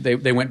does.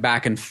 They went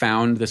back and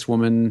found this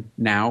woman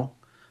now.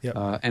 Yep.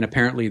 And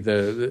apparently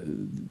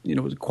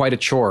it was quite a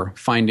chore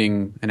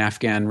finding an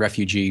Afghan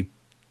refugee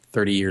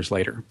 30 years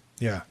later.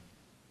 Yeah.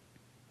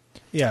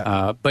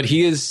 Yeah. But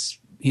he's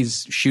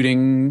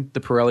shooting the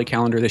Pirelli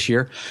calendar this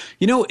year.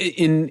 You know,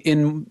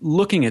 in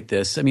looking at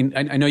this, I mean,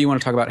 I know you want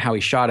to talk about how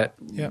he shot it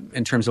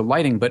in terms of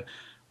lighting, but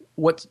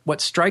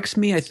what strikes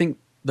me, I think,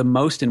 the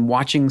most in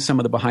watching some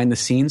of the behind the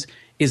scenes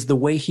is the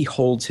way he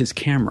holds his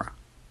camera.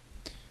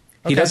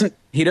 Okay.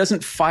 He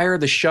doesn't fire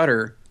the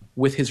shutter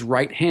with his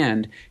right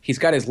hand. He's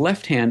got his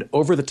left hand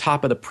over the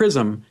top of the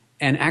prism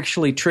and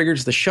actually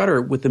triggers the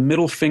shutter with the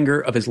middle finger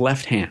of his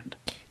left hand.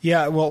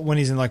 Yeah, well, when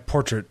he's in like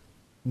portrait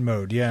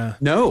mode, yeah.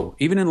 No,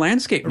 even in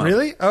landscape mode.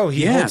 Really? Oh,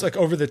 he holds like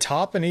over the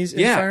top and he's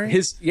firing?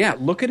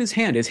 Look at his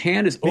hand. His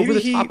hand is over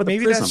the top of the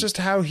prism. Maybe that's just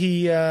how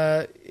he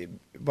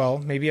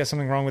maybe he has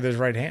something wrong with his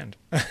right hand.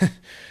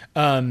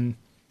 I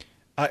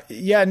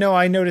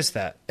noticed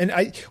that.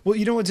 And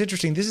you know what's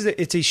interesting?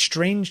 It's a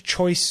strange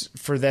choice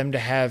for them to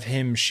have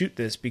him shoot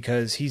this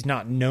because he's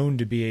not known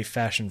to be a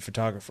fashion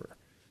photographer.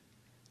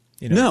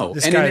 You know, no,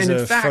 this guy's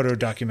a photo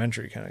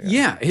documentary kind of guy.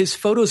 Yeah, his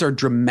photos are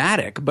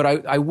dramatic, but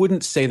I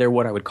wouldn't say they're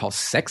what I would call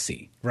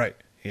sexy. Right.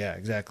 Yeah,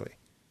 exactly.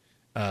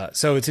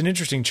 So it's an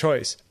interesting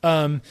choice.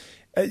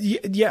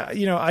 Yeah,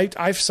 you know,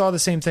 I saw the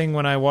same thing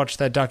when I watched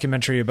that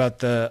documentary about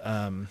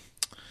the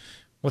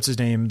what's his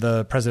name,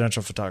 the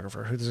presidential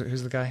photographer.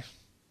 Who's the guy?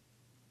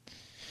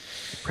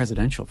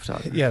 Presidential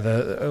photographer. Yeah,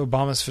 the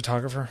Obama's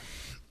photographer.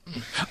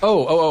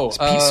 It's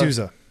Pete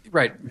Souza.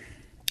 Right.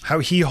 how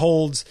he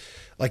holds,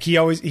 like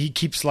he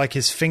keeps like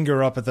his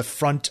finger up at the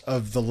front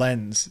of the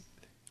lens,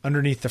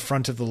 underneath the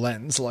front of the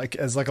lens, like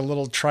as like a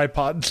little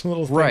tripod,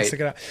 little thing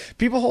sticking out.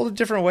 People hold it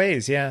different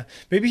ways. Yeah.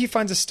 Maybe he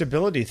finds a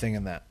stability thing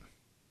in that.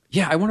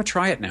 Yeah. I want to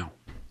try it now.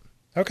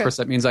 Okay. Of course,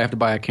 that means I have to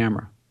buy a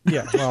camera.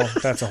 Yeah. Well,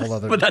 that's a whole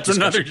other but that's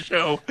discussion.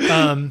 another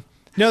show.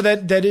 No,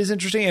 that is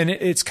interesting. And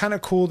it's kind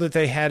of cool that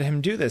they had him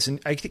do this. And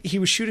I think he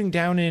was shooting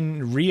down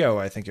in Rio,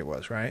 I think it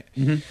was, right?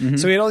 Mm-hmm.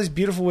 So he had all these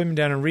beautiful women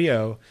down in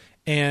Rio.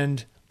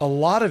 And a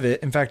lot of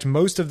it, in fact,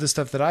 most of the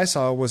stuff that I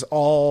saw was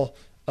all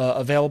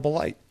available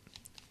light.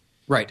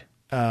 Right.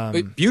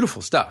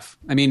 Beautiful stuff.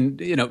 I mean,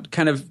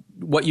 kind of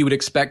what you would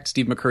expect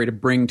Steve McCurry to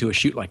bring to a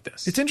shoot like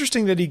this. It's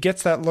interesting that he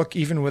gets that look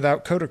even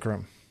without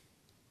Kodachrome.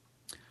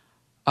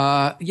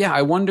 Yeah,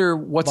 I wonder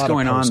what's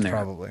going on there.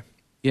 Probably.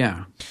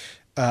 Yeah.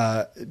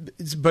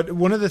 But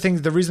one of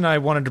the reason I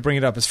wanted to bring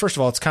it up is, first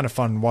of all, it's kind of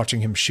fun watching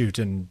him shoot.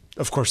 And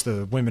of course,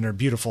 the women are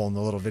beautiful in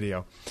the little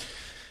video.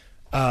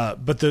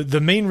 But the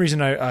main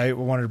reason I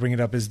wanted to bring it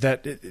up is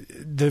that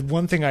the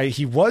one thing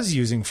he was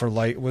using for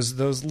light was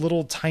those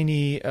little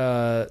tiny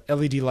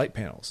LED light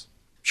panels.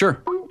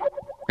 Sure.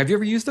 Have you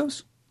ever used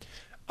those?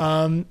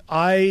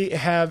 I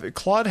have.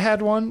 Claude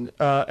had one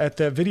at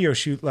the video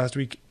shoot last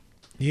week.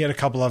 He had a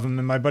couple of them,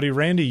 and my buddy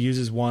Randy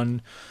uses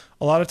one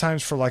a lot of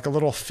times for like a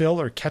little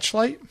fill or catch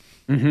light.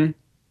 Mm-hmm.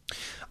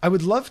 I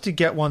would love to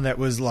get one that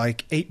was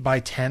like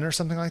 8x10 or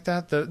something like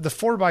that. The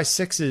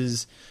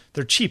 4x6s,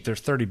 they're cheap. They're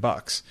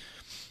 $30.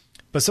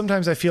 But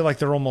sometimes I feel like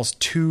they're almost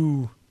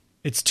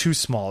it's too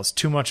small. It's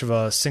too much of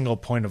a single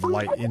point of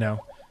light,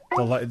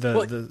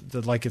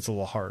 the light gets a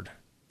little hard.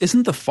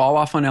 Isn't the fall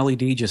off on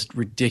LED just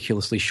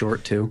ridiculously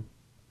short too?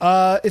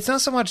 It's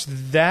not so much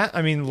that.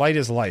 I mean, light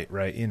is light,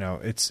 right?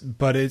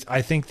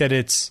 I think that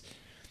it's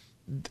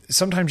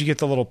sometimes you get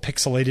the little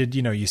pixelated,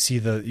 you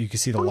can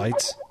see the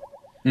lights,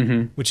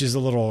 mm-hmm. which is a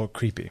little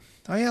creepy.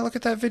 Oh yeah, look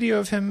at that video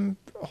of him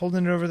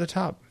holding it over the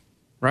top.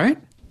 Right?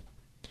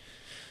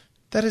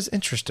 That is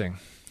interesting.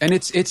 And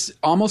it's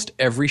almost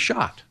every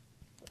shot.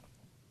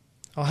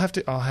 I'll have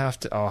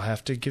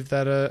to give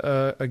that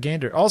a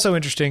gander. Also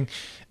interesting,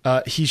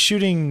 he's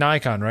shooting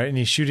Nikon, right? And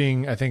he's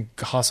shooting, I think,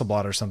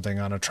 Hasselblad or something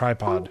on a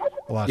tripod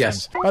a lot of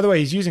times. By the way,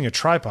 he's using a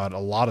tripod a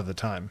lot of the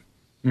time.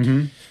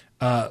 Mm-hmm.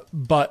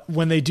 But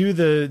when they do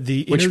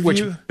the interview,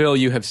 which Bill,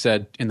 you have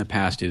said in the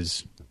past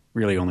is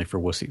really only for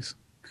wussies.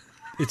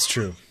 It's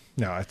true.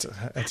 No, it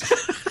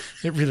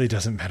really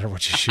doesn't matter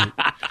what you shoot.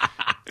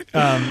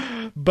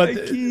 But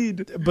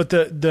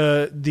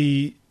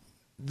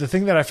the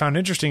thing that I found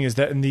interesting is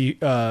that in the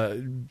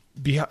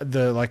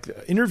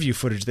interview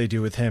footage they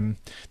do with him,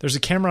 there's a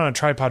camera on a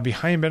tripod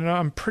behind him, and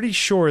I'm pretty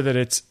sure that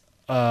it's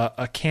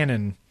a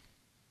Canon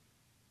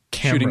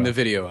camera shooting the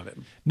video of it.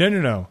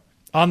 No,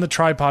 on the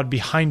tripod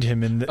behind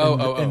him in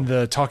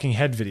the talking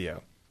head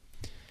video.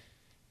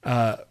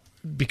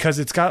 Because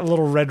it's got a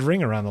little red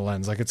ring around the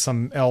lens, like it's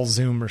some L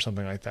zoom or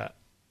something like that.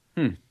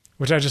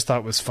 Which I just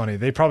thought was funny.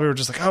 They probably were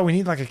just like, oh, we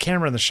need like a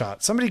camera in the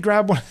shot. Somebody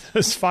grab one of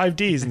those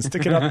 5Ds and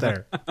stick it up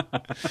there.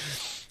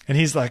 And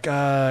he's like,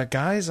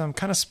 guys, I'm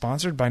kind of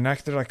sponsored by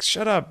Nike. They're like,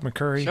 shut up,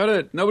 McCurry. Shut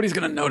it. Nobody's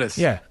going to notice.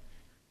 Yeah.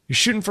 You're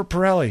shooting for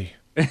Pirelli.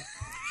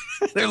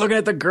 They're looking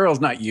at the girls,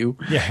 not you.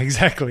 Yeah,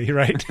 exactly.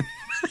 Right.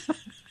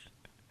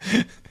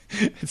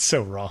 It's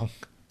so wrong.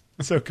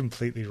 It's so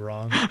completely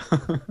wrong.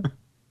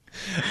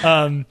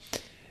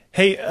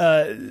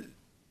 Hey,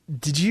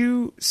 did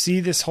you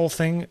see this whole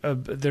thing?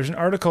 There's an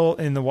article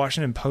in the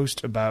Washington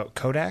Post about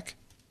Kodak.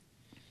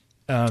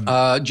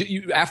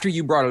 After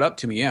you brought it up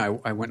to me, I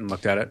went and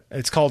looked at it.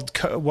 It's called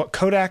 "What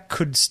Kodak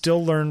Could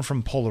Still Learn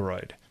from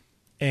Polaroid,"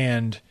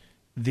 and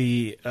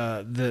the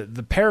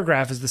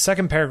paragraph is the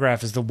second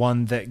paragraph is the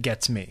one that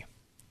gets me.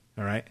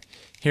 All right,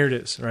 here it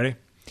is. Ready?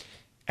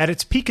 At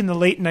its peak in the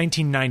late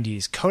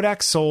 1990s,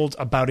 Kodak sold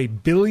about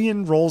 1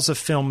 billion rolls of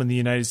film in the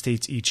United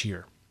States each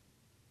year.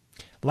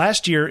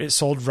 Last year, it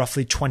sold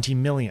roughly 20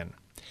 million.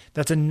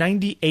 That's a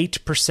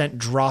 98%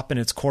 drop in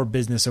its core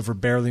business over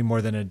barely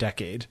more than a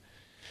decade.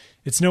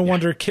 It's no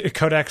wonder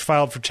Kodak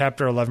filed for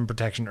Chapter 11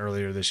 protection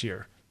earlier this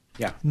year.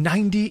 Yeah.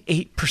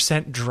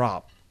 98%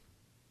 drop.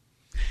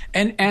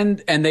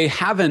 And they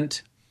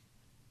haven't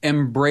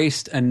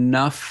embraced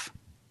enough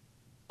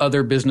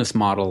other business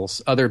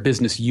models, other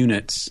business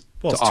units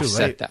to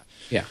offset that.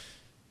 Yeah.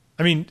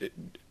 I mean,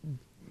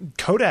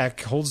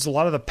 Kodak holds a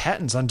lot of the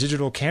patents on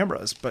digital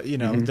cameras, but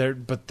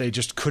they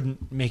just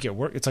couldn't make it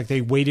work. It's like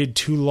they waited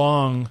too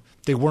long.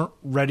 They weren't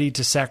ready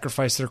to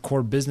sacrifice their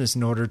core business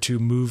in order to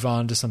move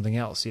on to something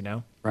else,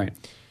 Right.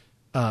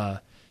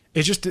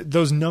 It's just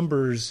those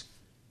numbers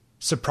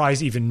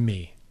surprise even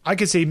me. I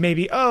could say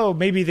maybe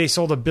they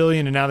sold 1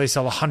 billion and now they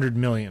sell 100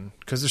 million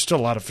because there's still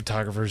a lot of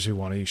photographers who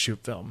want to shoot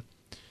film.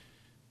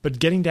 But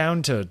getting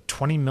down to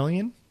 20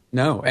 million?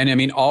 No. And I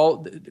mean,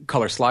 all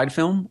color slide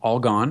film, all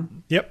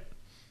gone. Yep.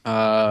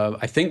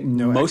 I think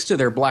most of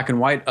their black and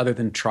white, other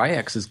than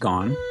Tri-X, is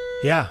gone.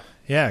 Yeah,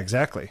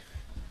 exactly.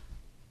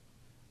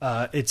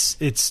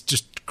 It's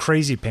just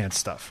crazy pants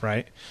stuff,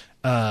 right?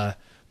 But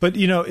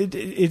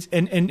it's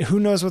who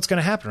knows what's going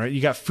to happen, right?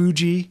 You got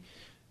Fuji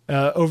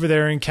over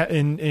there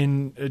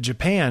in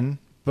Japan,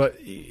 but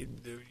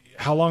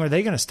how long are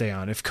they going to stay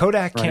on? If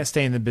Kodak can't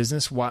stay in the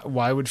business,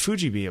 why would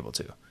Fuji be able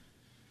to?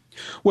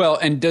 Well,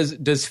 and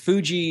does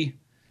Fuji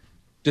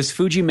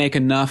make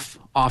enough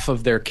off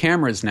of their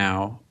cameras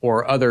now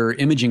or other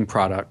imaging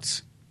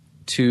products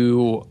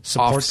to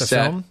support offset the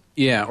film?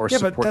 Yeah, or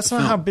support but that's the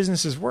not film. how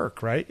businesses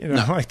work, right? You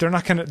know, like they're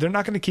not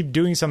gonna keep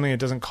doing something that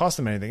doesn't cost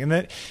them anything, and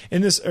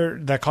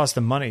that costs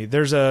them money.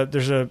 There's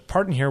a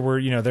part in here where,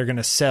 you know, they're going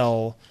to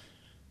sell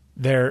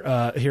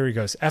their. Here he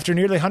goes. After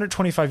nearly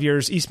 125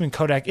 years, Eastman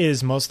Kodak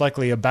is most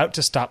likely about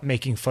to stop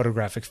making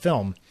photographic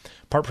film,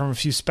 apart from a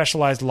few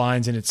specialized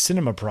lines in its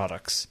cinema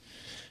products.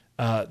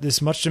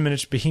 This much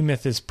diminished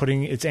behemoth is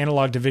putting its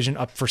analog division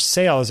up for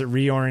sale as it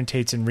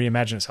reorientates and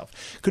reimagines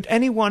itself. Could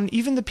anyone,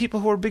 even the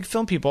people who are big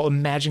film people,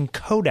 imagine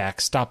Kodak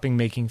stopping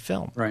making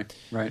film? Right.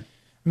 I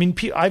mean,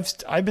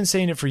 I've been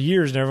saying it for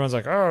years, and everyone's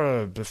like,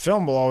 "Oh, the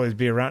film will always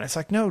be around." It's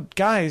like, no,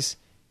 guys,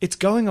 it's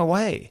going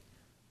away.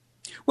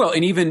 Well,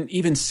 and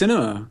even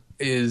cinema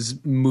is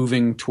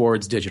moving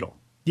towards digital.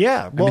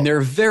 Yeah, well, I mean, there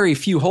are very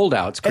few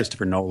holdouts,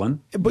 Christopher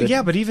Nolan.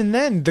 But even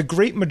then, the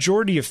great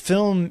majority of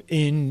film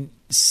in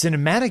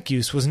cinematic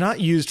use was not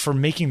used for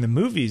making the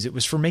movies. It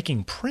was for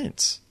making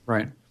prints.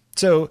 Right.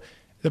 So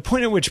the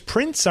point at which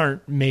prints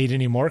aren't made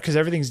anymore because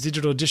everything's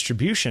digital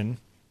distribution,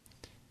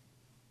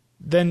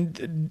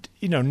 then,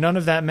 you know, none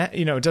of that,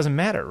 it doesn't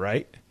matter,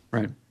 right?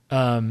 Right.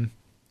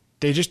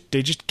 They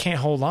just can't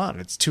hold on.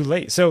 It's too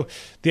late. So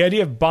the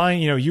idea of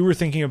buying, you were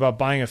thinking about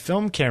buying a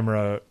film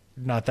camera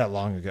not that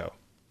long ago.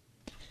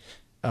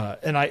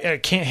 And I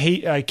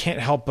can't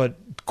help but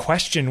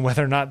question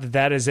whether or not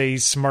that is a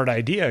smart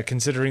idea,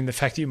 considering the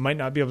fact that you might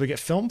not be able to get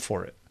film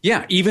for it.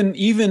 Yeah,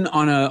 even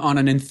on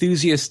an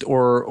enthusiast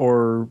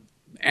or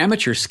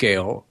amateur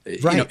scale,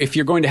 right. If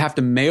you're going to have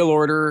to mail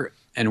order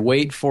and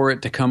wait for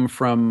it to come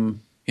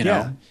from,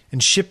 and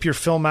ship your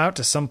film out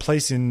to some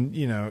place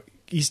in,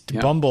 East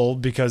Bumble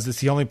because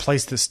it's the only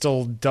place that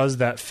still does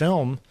that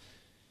film,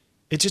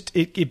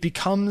 it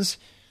becomes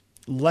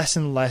less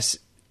and less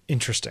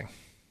interesting.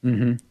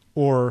 Mm-hmm.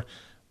 Or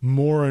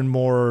more and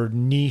more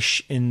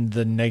niche in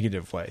the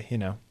negative way,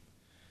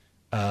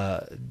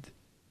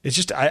 It's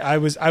just I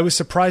was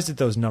surprised at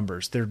those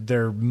numbers.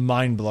 They're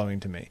mind blowing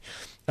to me.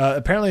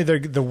 Apparently, they're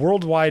the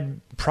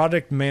worldwide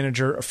product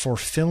manager for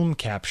film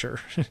capture,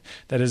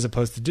 that is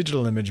opposed to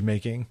digital image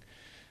making,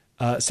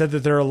 said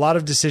that there are a lot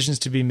of decisions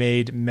to be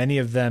made, many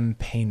of them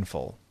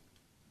painful.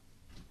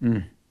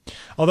 Mm.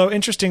 Although,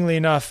 interestingly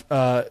enough,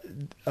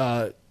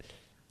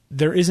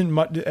 there isn't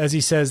much, as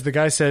he says, the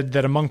guy said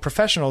that among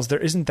professionals, there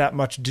isn't that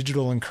much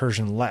digital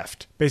incursion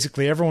left.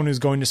 Basically, everyone who's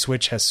going to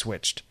switch has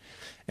switched.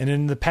 And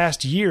in the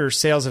past year,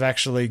 sales have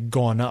actually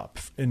gone up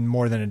in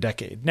more than a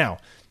decade. Now,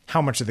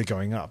 how much are they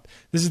going up?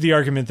 This is the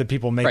argument that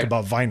people make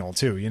about vinyl,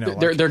 too.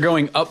 They're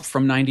going up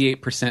from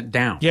 98%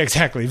 down. Yeah,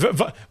 exactly.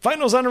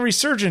 Vinyl's on a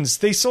resurgence.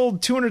 They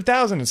sold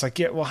 200,000. It's like,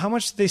 yeah, well, how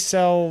much did they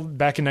sell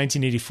back in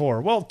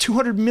 1984? Well,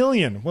 200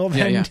 million. Well,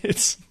 then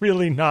it's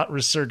really not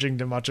resurging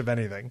to much of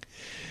anything.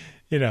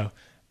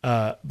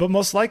 But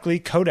most likely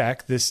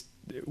Kodak,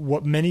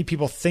 what many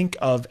people think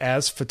of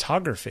as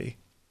photography,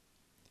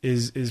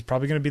 is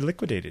probably going to be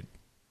liquidated.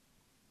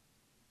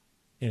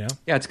 Yeah,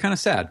 it's kind of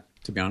sad,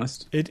 to be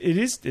honest. It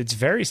is. It's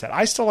very sad.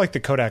 I still like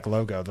the Kodak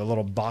logo, the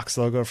little box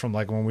logo from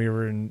like when we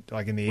were in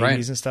the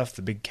 80s and stuff,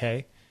 the big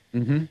K.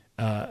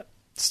 Mm-hmm.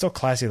 Still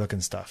classy looking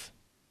stuff.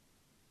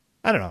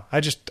 I don't know.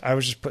 I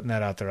was just putting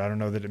that out there. I don't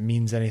know that it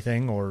means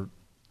anything or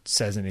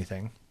says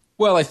anything.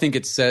 Well, I think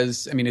it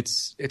says,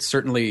 it's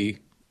certainly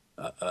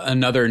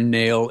another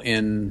nail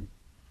in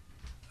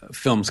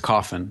film's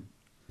coffin.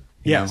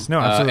 Yes, no,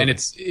 absolutely.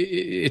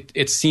 And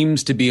it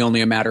seems to be only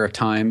a matter of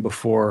time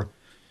before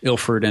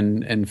Ilford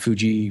and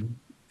Fuji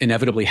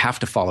inevitably have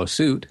to follow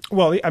suit.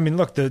 Well,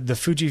 look, the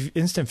Fuji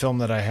instant film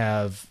that I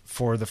have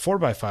for the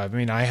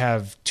 4x5, I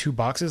have 2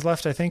 boxes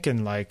left, I think,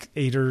 and like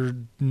 8 or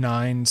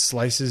 9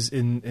 slices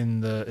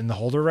in the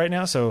holder right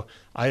now. So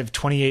I have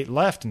 28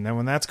 left, and then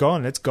when that's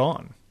gone, it's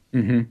gone.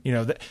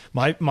 Mm-hmm.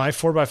 My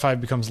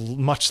 4x5 becomes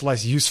much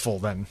less useful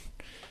then,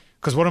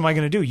 because what am I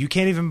going to do? You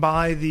can't even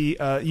buy the.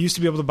 You used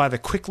to be able to buy the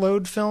quick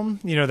load film.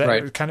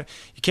 That kind of,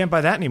 you can't buy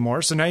that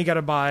anymore. So now you got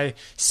to buy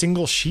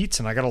single sheets,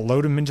 and I got to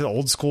load them into the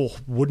old school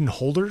wooden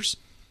holders.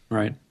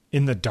 Right.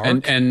 In the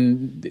dark.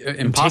 And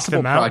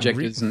Impossible Project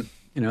isn't.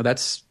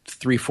 That's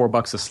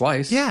 $3-4 a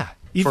slice. Yeah.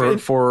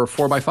 For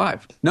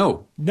 4x5.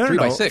 No.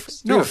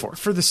 3x6. No,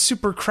 for the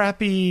super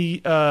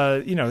crappy,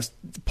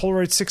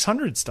 Polaroid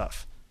 600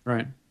 stuff.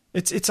 Right.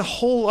 It's a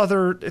whole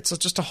other. It's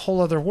just a whole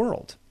other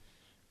world,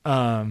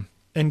 and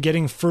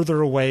getting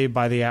further away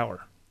by the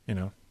hour.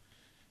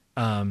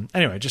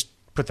 Anyway, just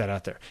put that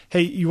out there.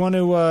 Hey, you want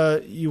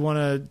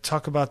to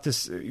talk about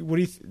this? What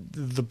do you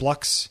the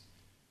Blux?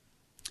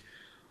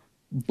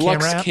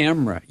 Blux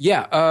camera.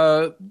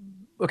 Yeah.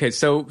 Okay.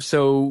 So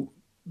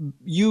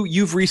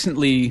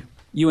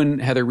you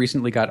and Heather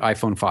recently got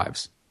iPhone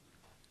 5s,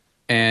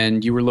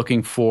 and you were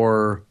looking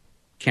for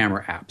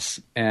camera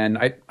apps, and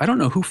I don't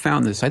know who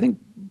found this. I think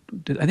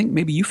I think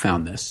maybe you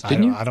found this,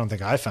 didn't you? I don't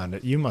think I found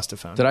it. You must have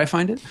found Did I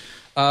find it?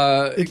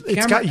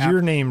 It's got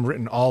your name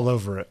written all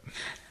over it.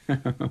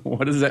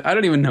 What is that? I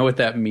don't even know what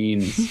that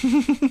means.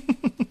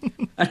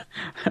 I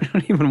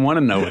don't even want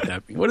to know what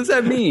that means. What does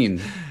that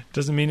mean?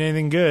 Doesn't mean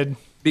anything good.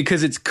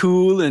 Because it's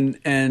cool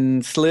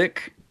and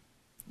slick?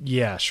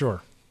 Yeah,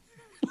 sure.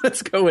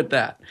 Let's go with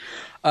that.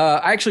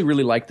 I actually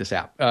really like this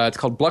app. It's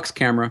called Blux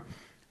Camera.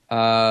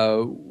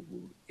 At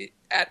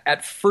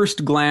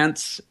first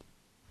glance,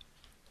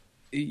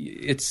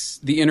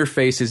 the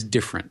interface is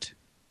different,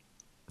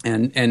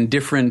 and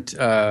different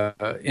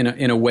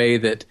in a way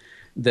that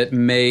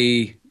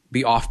may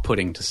be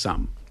off-putting to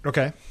some.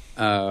 Okay.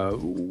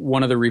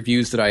 One of the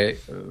reviews that I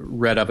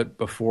read of it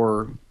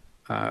before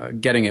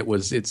getting it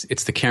was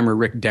it's the camera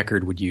Rick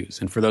Deckard would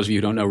use. And for those of you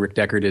who don't know, Rick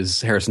Deckard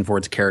is Harrison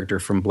Ford's character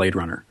from Blade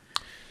Runner.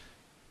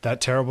 That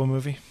terrible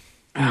movie.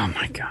 Oh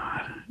my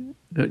God!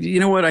 You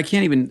know what? I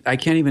can't even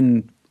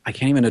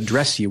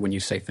address you when you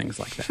say things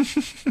like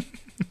that.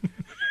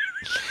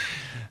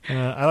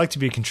 I like to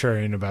be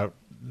contrarian about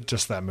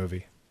just that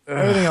movie.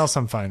 Everything else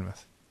I'm fine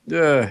with.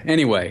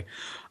 Anyway,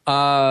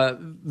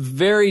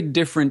 very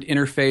different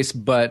interface,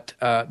 but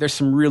there's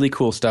some really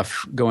cool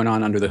stuff going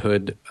on under the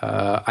hood.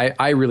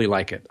 I really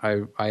like it.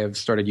 I have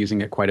started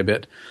using it quite a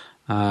bit.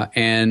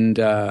 And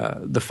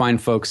the fine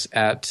folks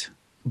at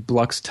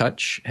Blux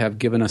Touch have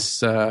given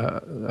us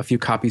a few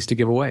copies to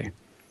give away.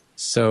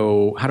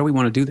 So how do we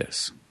want to do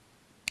this?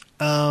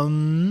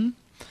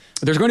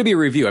 There's going to be a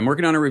review. I'm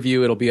working on a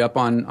review. It'll be up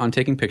on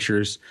Taking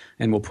Pictures,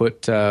 and we'll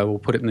put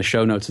it in the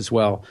show notes as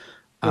well.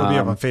 It'll be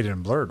up on Faded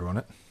and Blurred, won't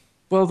it?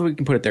 Well, we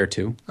can put it there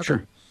too. Okay.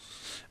 Sure.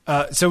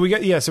 So we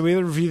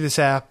review this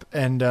app,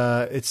 and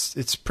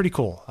it's pretty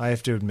cool. I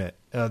have to admit,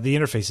 the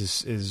interface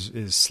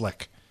is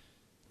slick.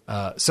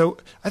 So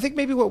I think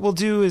maybe what we'll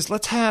do is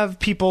let's have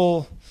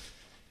people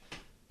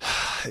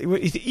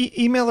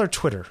email or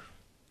Twitter.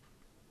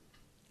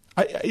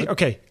 I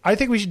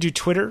think we should do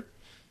Twitter.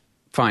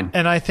 Fine.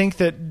 And I think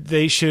that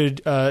they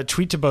should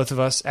tweet to both of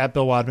us at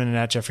Bill Wadman and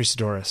at Jeffrey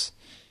Sidoris,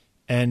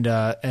 and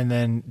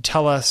then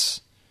tell us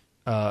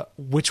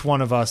which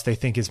one of us they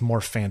think is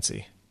more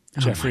fancy,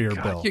 Jeffrey or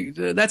Bill.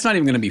 That's not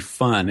even going to be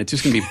fun. It's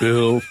just going to be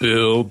Bill,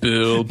 Bill,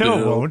 Bill, Bill. No,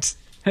 it won't.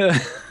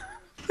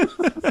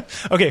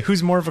 Okay,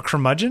 who's more of a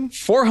curmudgeon?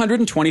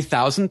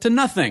 420,000 to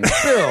nothing.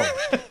 Bill.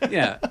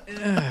 Yeah.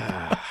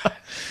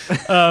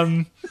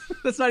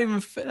 That's not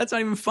even fun. All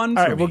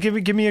for right, me. well,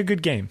 give me a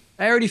good game.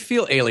 I already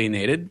feel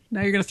alienated.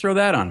 Now you're going to throw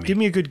that on me. Give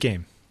me a good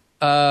game.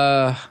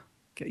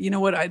 You know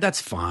what?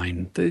 That's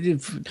fine.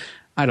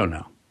 I don't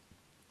know.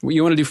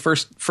 You want to do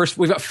first?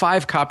 We've got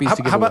 5 copies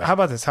to give away. How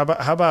about this? How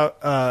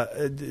about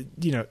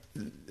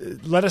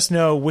let us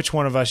know which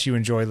one of us you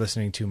enjoy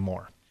listening to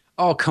more.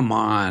 Oh, come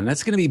on.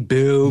 That's going to be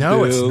Bill. No,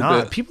 Bill, it's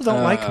not. Bill. People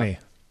don't like me.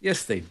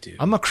 Yes, they do.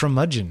 I'm a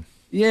curmudgeon.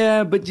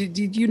 Yeah, but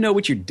you know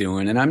what you're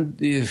doing, and I'm.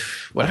 I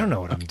don't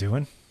know what I'm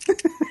doing.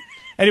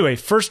 Anyway,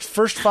 first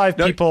 5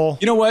 people.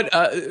 You know what?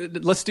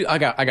 Let's do. I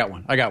got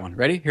one.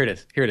 Ready? Here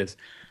it is.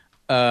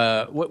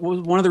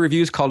 One of the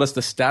reviews called us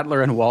the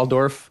Statler and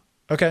Waldorf.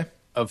 Okay.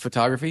 Of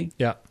photography.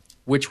 Yeah.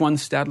 Which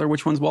one's Statler?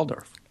 Which one's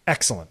Waldorf?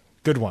 Excellent.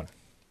 Good one.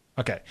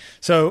 Okay.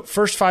 So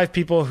first 5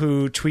 people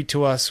who tweet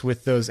to us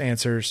with those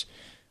answers.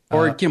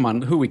 Or come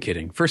on, who are we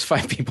kidding? First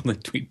 5 people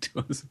that tweet to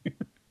us.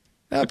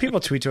 People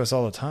tweet to us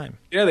all the time.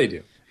 Yeah, they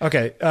do.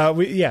 Okay.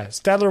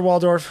 Statler,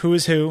 Waldorf, who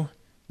is who?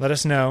 Let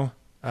us know.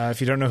 If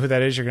you don't know who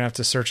that is, you're going to have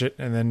to search it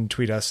and then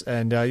tweet us,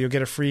 and you'll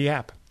get a free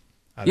app.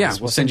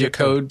 We'll send you a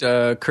code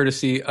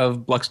courtesy of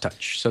Blux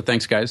Touch. So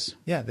thanks, guys.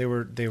 Yeah, they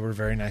were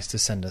very nice to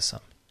send us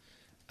some.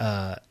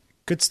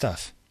 Good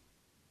stuff.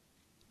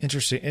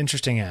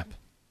 Interesting app.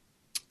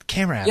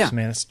 Camera apps,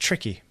 man, it's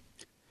tricky.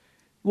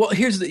 Well,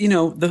 here's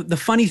the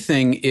funny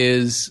thing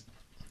is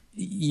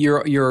there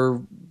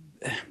are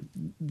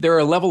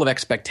a level of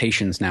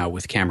expectations now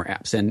with camera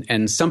apps,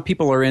 and some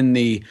people are in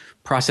the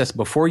process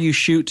before you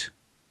shoot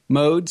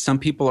mode. Some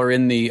people are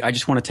in the I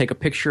just want to take a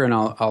picture and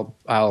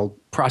I'll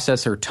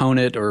process or tone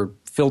it or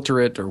filter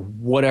it or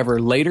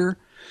whatever later.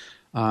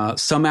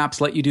 Some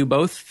apps let you do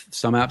both.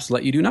 Some apps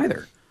let you do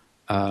neither.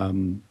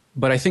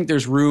 But I think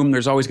there's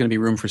always going to be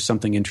room for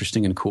something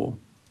interesting and cool.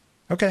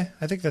 Okay,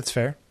 I think that's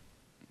fair.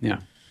 Yeah.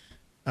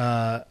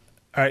 All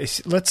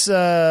right, let's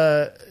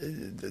yeah.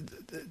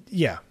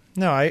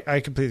 No,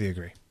 I completely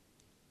agree.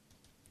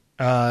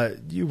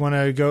 You want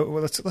to go?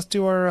 Well, let's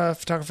do our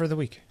photographer of the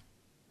week.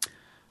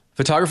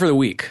 Photographer of the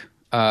week.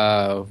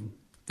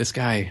 This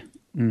guy.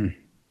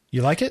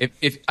 You like it?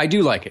 If I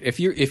do like it.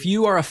 If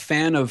you are a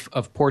fan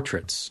of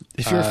portraits,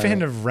 if you're a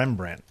fan of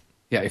Rembrandt,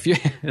 yeah.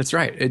 That's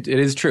right. It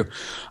is true.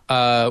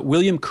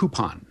 William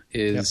Coupon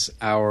is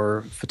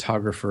our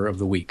photographer of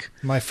the week.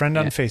 My friend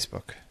on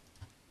Facebook.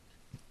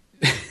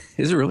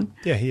 Is it really?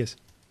 Yeah, he is.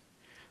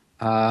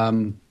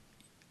 I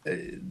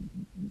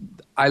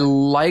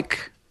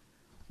like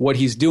what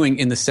he's doing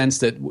in the sense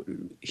that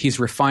he's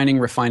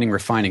refining.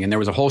 And there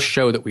was a whole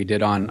show that we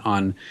did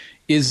on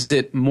is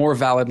it more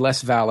valid,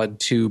 less valid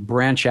to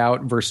branch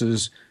out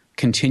versus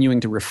continuing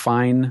to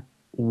refine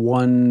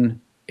one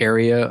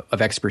area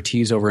of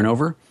expertise over and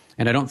over.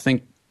 And I don't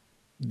think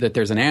that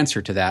there's an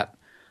answer to that.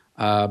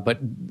 But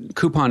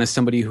Coupon is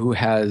somebody who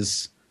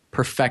has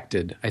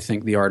perfected, I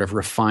think, the art of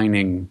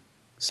refining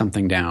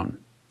something down.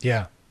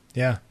 Yeah,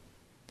 yeah,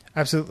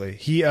 absolutely.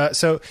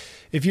 So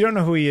if you don't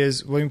know who he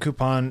is, William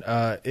Coupon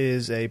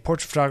is a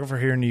portrait photographer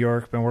here in New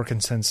York, been working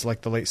since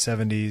like the late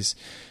 70s.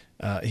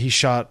 He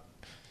shot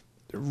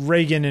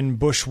Reagan in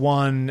Bush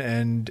 1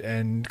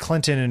 and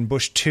Clinton in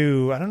Bush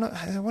 2. I don't know.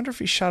 I wonder if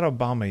he shot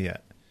Obama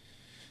yet.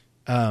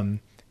 I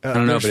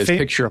don't know, but his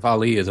picture of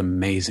Ali is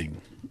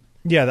amazing.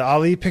 Yeah, the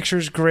Ali picture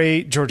is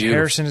great. George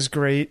Harrison is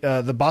great.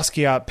 The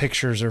Basquiat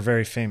pictures are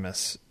very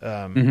famous.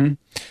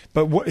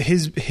 But what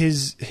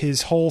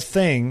his whole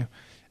thing,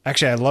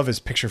 actually, I love his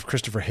picture of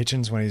Christopher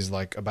Hitchens when he's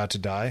like about to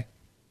die.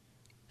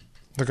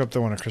 Look up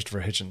the one of Christopher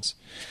Hitchens.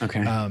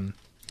 Okay.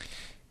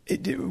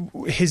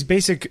 His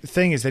basic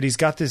thing is that he's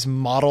got this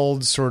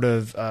modeled sort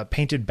of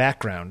painted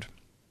background,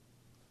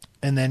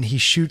 and then he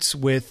shoots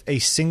with a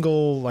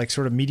single like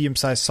sort of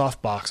medium-sized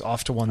softbox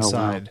off to one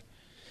side.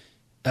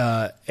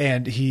 Wow.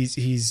 And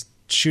he's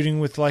shooting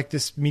with like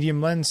this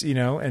medium lens,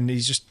 and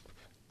he's just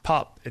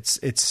pop.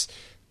 It's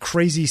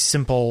crazy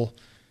simple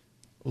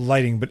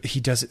lighting, but he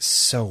does it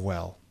so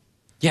well.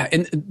 Yeah,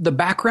 and the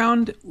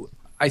background,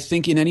 I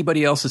think in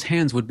anybody else's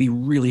hands would be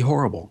really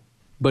horrible,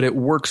 but it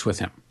works with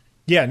him.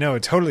 Yeah, no,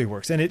 it totally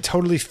works. And it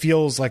totally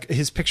feels like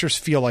his pictures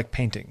feel like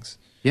paintings.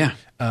 Yeah.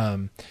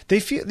 They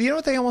feel,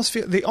 what they almost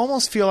feel? They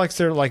almost feel like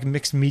they're like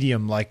mixed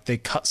medium, like they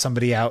cut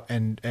somebody out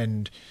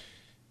and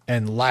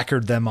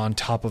lacquered them on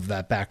top of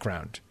that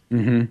background.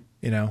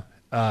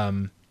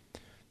 Mm-hmm.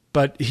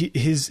 But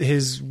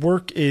his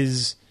work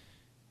is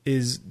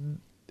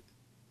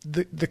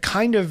the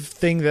kind of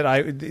thing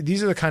that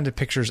these are the kind of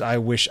pictures I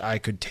wish I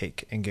could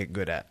take and get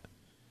good at.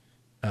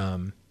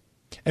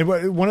 And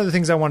one of the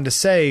things I wanted to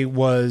say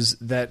was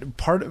that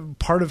part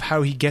of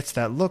how he gets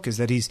that look is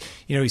that he's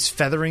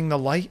feathering the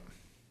light.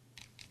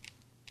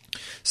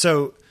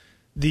 So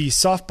the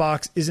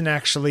softbox isn't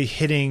actually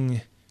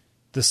hitting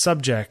the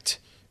subject.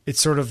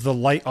 It's sort of the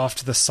light off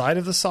to the side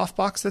of the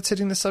softbox that's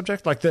hitting the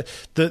subject. Like the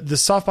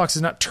softbox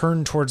is not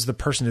turned towards the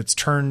person. It's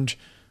turned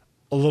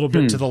a little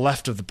bit to the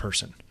left of the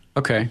person.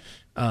 Okay.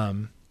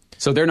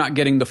 So they're not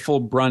getting the full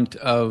brunt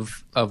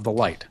of the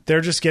light.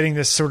 They're just getting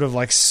this sort of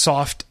like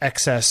soft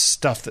excess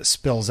stuff that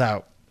spills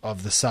out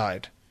of the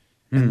side.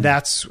 And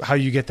that's how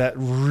you get that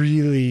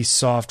really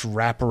soft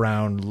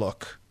wraparound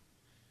look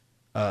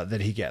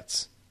that he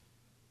gets.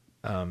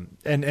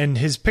 And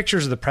his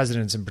pictures of the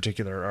presidents in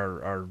particular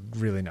are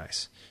really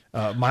nice.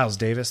 Miles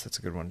Davis, that's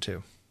a good one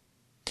too.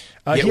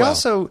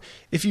 Also,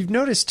 if you've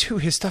noticed too,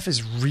 his stuff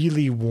is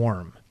really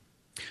warm.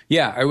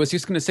 Yeah, I was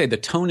just going to say the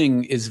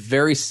toning is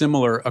very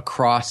similar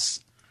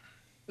across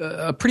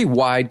a pretty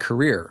wide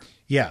career.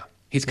 Yeah.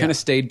 He's kind of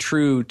stayed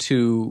true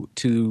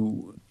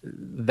to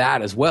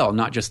that as well,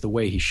 not just the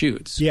way he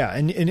shoots. Yeah,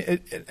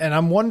 and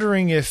I'm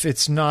wondering if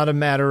it's not a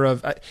matter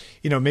of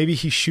maybe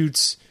he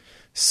shoots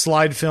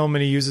slide film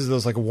and he uses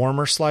those like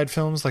warmer slide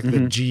films like the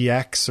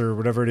GX or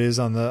whatever it is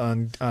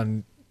on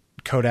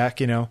Kodak,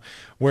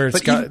 where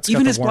it's got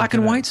even the his black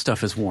and white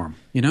stuff is warm,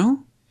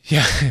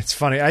 Yeah, it's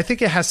funny. I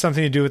think it has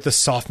something to do with the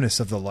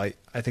softness of the light.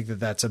 I think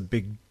that's a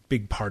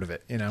big part of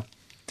it,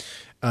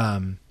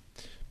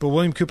 But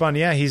William Coupon,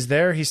 yeah, he's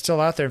there. He's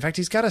still out there. In fact,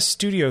 he's got a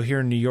studio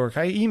here in New York.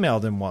 I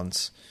emailed him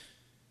once,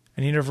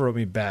 and he never wrote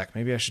me back.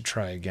 Maybe I should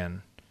try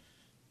again.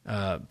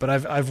 But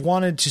I've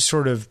wanted to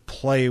sort of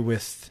play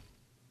with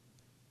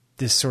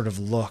this sort of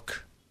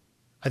look.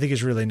 I think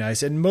it's really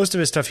nice. And most of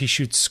his stuff, he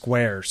shoots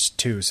squares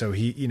too. So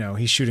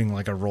he's shooting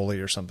like a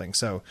rollie or something.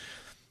 So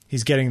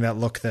he's getting that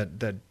look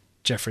that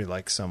Jeffrey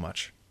likes so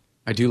much.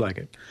 I do like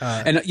it.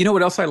 And you know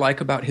what else I like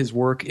about his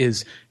work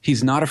is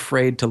he's not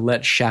afraid to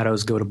let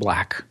shadows go to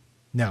black.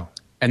 No.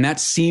 And that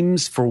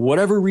seems, for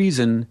whatever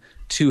reason,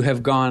 to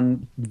have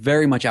gone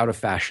very much out of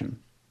fashion.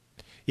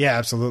 Yeah,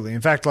 absolutely. In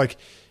fact, like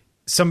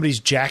somebody's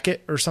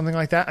jacket or something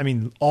like that, I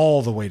mean,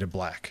 all the way to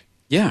black.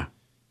 Yeah.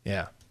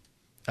 Yeah.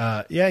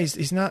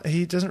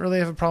 He doesn't really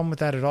have a problem with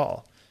that at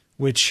all,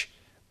 which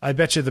I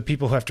bet you the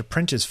people who have to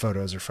print his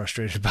photos are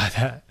frustrated by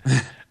that.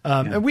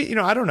 And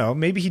I don't know,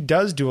 maybe he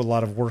does do a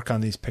lot of work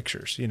on these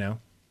pictures,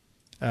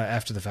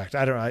 after the fact.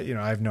 I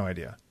have no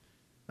idea.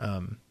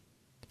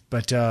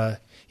 But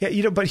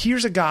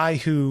here's a guy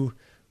who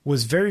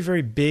was very,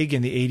 very big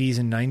in the 80s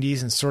and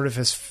 90s and sort of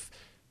has,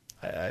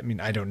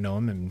 I don't know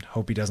him and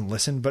hope he doesn't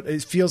listen, but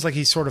it feels like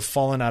he's sort of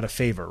fallen out of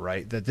favor,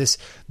 right? That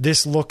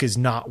this look is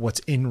not what's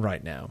in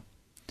right now.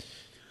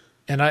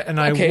 And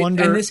I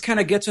wonder. And this kind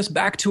of gets us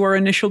back to our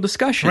initial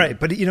discussion. Right.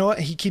 But you know what?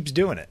 He keeps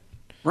doing it.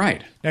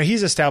 Right. Now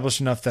he's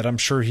established enough that I'm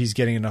sure he's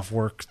getting enough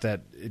work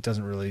that it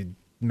doesn't really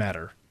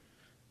matter.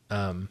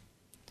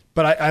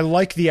 But I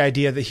like the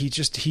idea that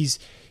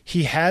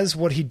he has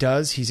what he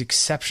does. He's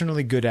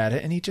exceptionally good at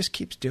it, and he just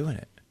keeps doing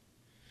it.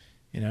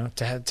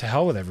 To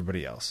hell with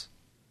everybody else,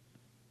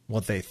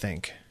 what they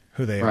think,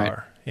 who they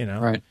are.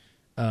 Right.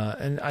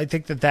 And I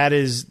think that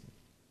is,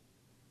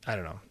 I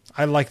don't know.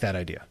 I like that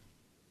idea.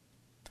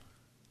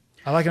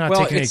 I like not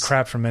taking any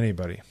crap from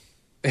anybody.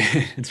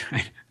 It's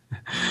right.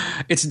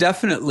 It's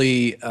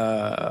definitely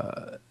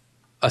a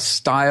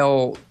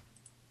style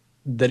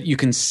that you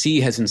can see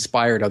has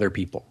inspired other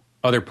people,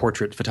 other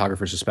portrait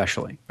photographers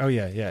especially. Oh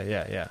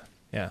yeah.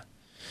 I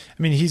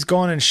mean, he's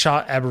gone and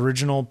shot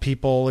Aboriginal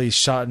people. He's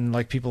shot in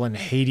like people in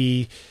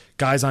Haiti,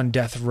 guys on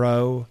death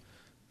row,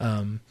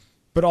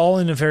 but all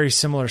in a very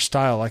similar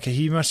style. Like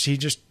he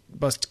just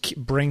must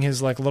bring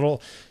his like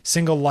little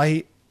single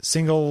light,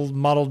 single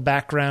modeled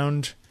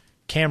background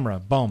camera.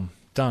 Boom,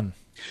 done.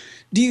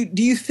 Do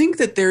you think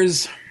that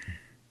there's,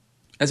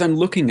 as I'm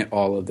looking at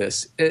all of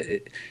this,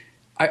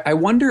 I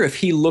wonder if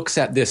he looks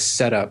at this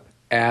setup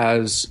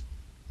as,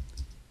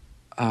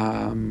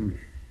 how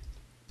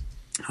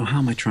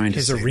am I trying to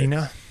his say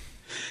arena? This?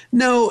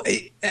 No,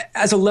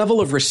 as a level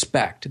of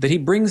respect, that he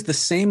brings the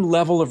same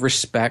level of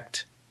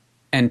respect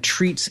and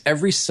treats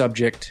every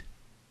subject.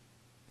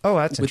 Oh,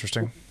 that's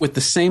interesting. With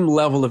the same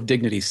level of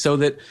dignity, so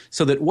that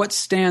what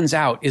stands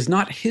out is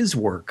not his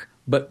work,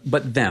 but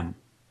them.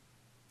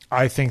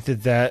 I think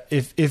that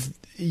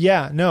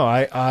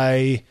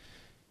I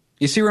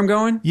you see where I'm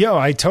going? Yeah,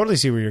 I totally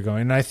see where you're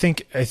going. And I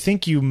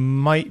think you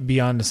might be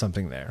onto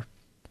something there.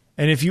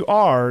 And if you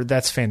are,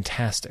 that's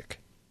fantastic.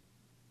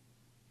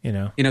 You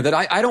know that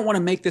I don't want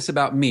to make this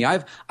about me.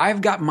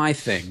 I've got my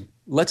thing.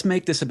 Let's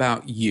make this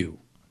about you.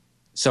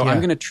 So I'm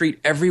going to treat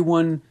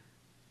everyone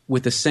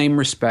with the same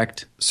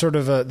respect. Sort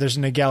of there's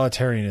an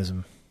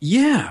egalitarianism.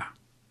 Yeah.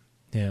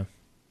 Yeah.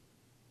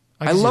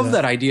 I love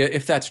that idea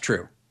if that's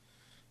true.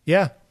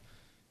 Yeah.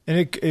 And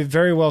it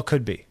very well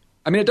could be.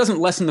 I mean, it doesn't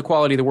lessen the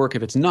quality of the work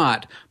if it's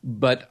not,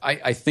 but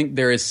I think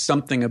there is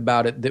something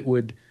about it that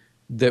would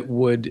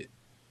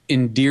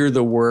endear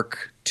the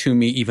work to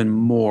me even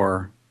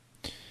more.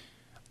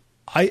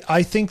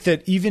 I think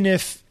that even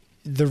if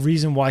the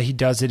reason why he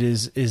does it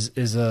is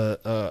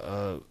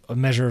a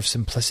measure of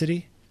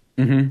simplicity,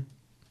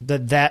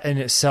 that in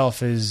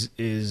itself is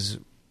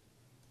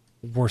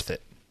worth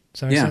it.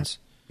 Does that make sense?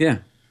 Yeah.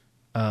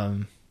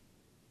 I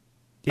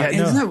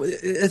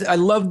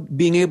love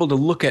being able to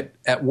look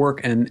at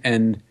work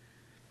and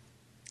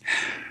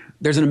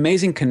there's an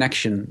amazing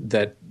connection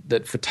that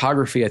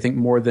photography, I think,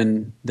 more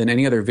than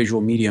any other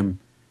visual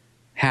medium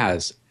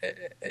has,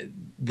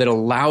 that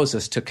allows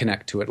us to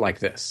connect to it like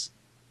this.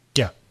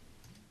 Yeah.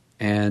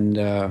 And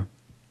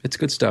it's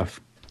good stuff.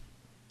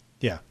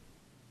 Yeah.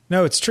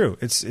 No, it's true.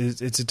 It's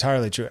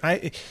entirely true.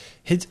 I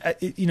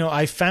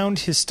found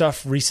his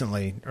stuff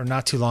recently or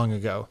not too long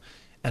ago,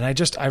 and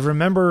I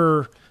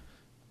remember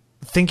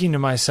thinking to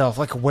myself,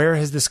 like, where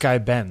has this guy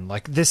been?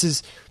 Like, this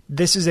is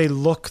a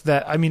look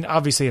that, I mean,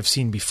 obviously I've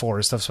seen before.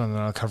 His stuff's on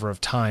the cover of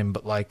Time,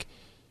 but like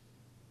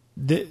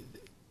it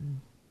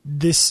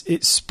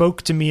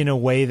spoke to me in a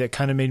way that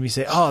kind of made me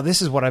say, oh,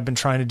 this is what I've been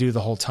trying to do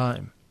the whole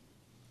time.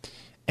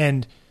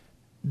 And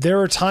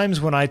there are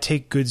times when I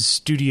take good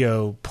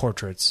studio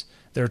portraits.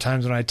 There are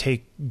times when I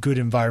take good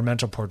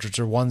environmental portraits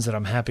or ones that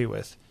I'm happy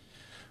with.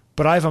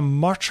 But I have a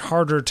much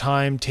harder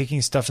time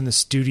taking stuff in the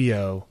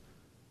studio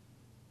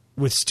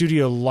with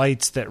studio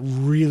lights that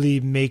really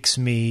makes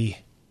me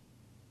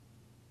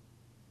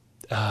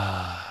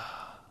that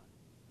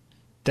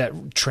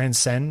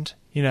transcend,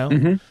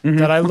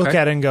 that I look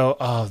at and go,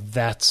 oh,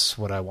 that's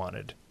what I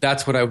wanted.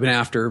 That's what I've been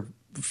after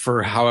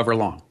for however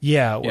long.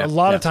 Yeah. A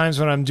lot of times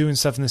when I'm doing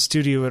stuff in the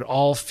studio, it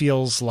all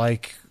feels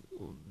like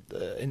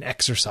an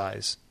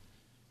exercise,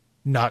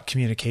 not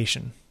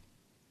communication.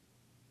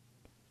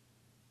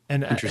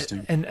 And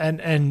interesting.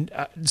 And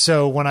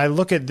so when I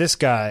look at this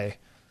guy,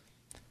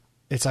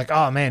 it's like,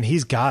 oh man,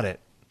 he's got it.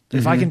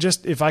 If I can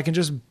just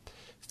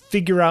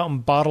figure out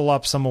and bottle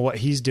up some of what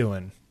he's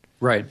doing,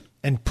 right,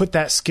 and put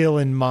that skill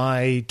in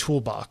my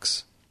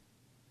toolbox.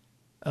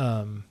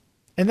 And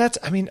that's,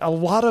 I mean, a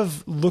lot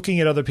of looking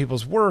at other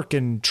people's work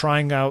and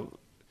trying out,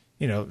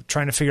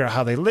 trying to figure out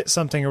how they lit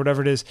something or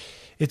whatever it is.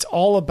 It's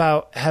all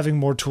about having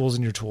more tools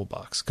in your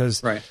toolbox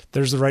because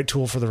there's the right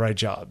tool for the right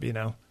job,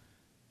 And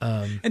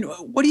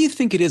what do you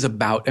think it is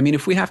about? I mean,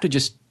 if we have to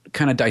just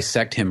kind of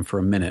dissect him for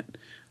a minute,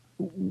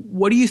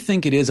 what do you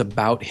think it is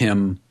about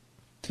him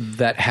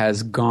that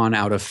has gone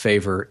out of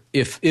favor,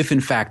 if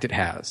in fact it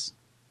has?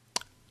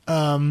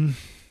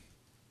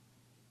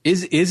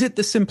 Is it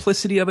the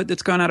simplicity of it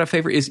that's gone out of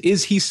favor?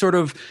 Is he sort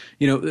of,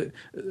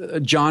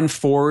 John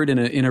Ford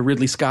in a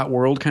Ridley Scott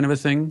world kind of a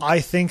thing? I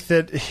think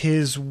that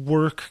his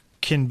work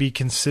can be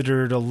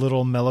considered a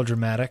little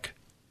melodramatic.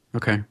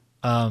 Okay.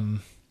 A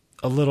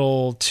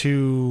little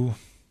too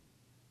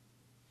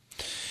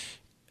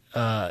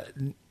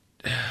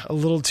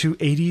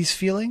 80s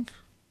feeling,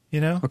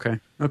 Okay.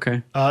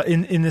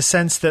 In the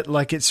sense that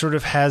like it sort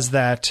of has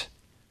that,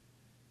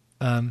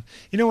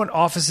 when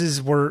offices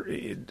were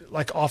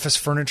like office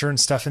furniture and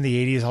stuff in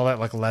the 80s, all that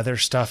like leather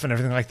stuff and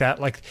everything like that,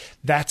 like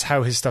that's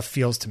how his stuff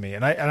feels to me.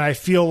 And I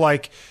feel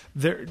like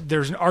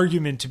there's an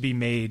argument to be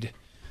made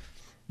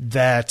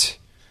that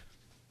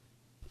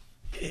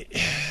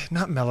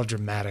not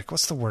melodramatic.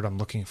 What's the word I'm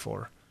looking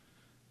for?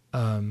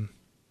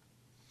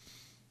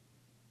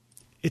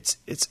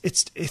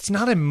 It's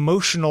not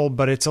emotional,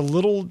 but it's a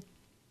little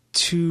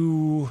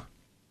too,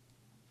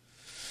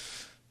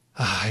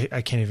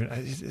 I can't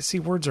even see.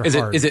 Words are Is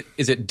hard. Is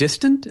it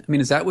distant? I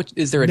mean, is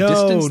there a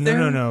distance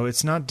there? No.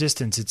 It's not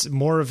distance. It's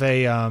more of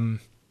a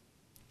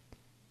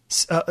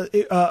what's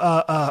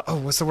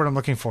the word I'm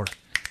looking for?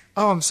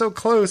 Oh, I'm so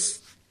close.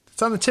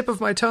 It's on the tip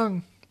of my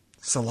tongue.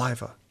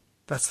 Saliva.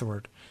 That's the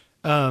word.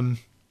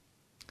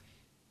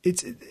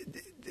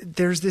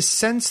 There's this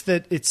sense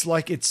that it's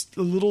like it's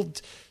a little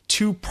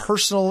too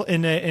personal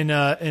in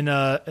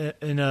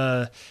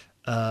a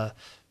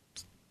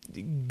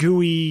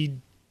gooey.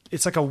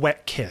 It's like a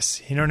wet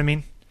kiss. You know what I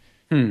mean?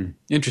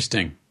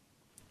 Interesting.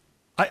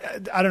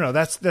 I don't know.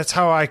 That's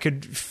how I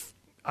could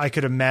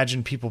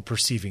imagine people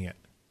perceiving it.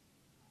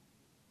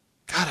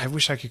 God, I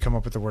wish I could come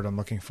up with the word I'm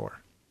looking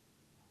for.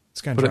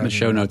 It's gonna put it in the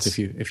show notes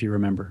if you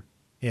remember.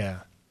 Yeah.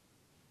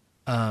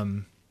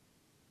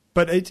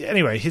 But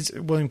anyway,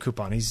 William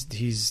Coupon.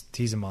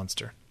 He's a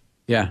monster.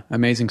 Yeah,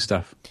 amazing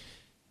stuff.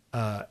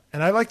 And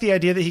I like the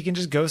idea that he can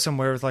just go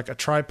somewhere with like a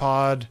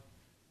tripod,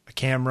 a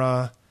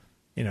camera,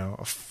 a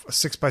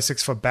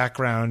 6x6 foot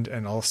background,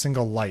 and a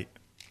single light,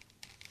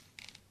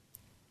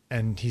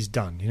 and he's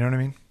done. You know what I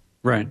mean?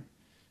 Right.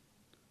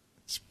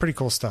 It's pretty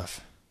cool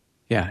stuff.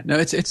 Yeah. No,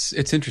 it's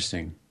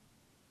interesting.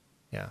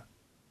 Yeah.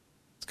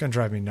 It's gonna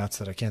drive me nuts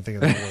that I can't think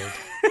of that word.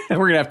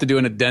 We're gonna have to do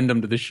an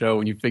addendum to the show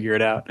when you figure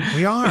it out.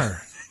 We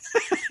are.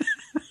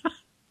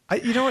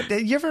 You know what?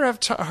 You ever have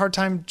a hard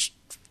time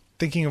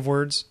thinking of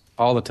words?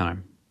 All the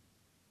time.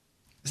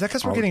 Is that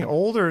because we're getting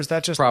old, or is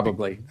that just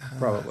probably?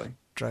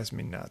 Drives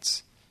me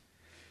nuts.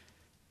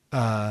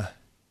 Yeah.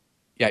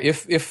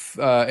 If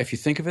you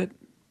think of it,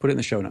 put it in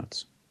the show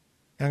notes.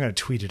 I'm gonna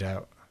tweet it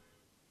out.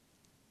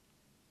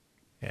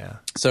 Yeah.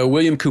 So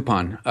William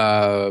Coupon,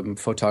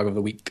 Photog of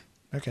the Week.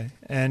 Okay.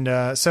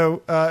 And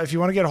so if you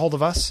want to get a hold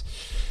of us,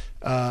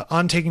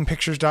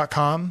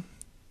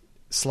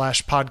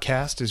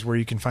 ontakingpictures.com/podcast is where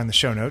you can find the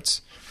show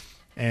notes.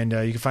 And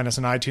you can find us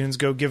on iTunes.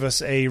 Go give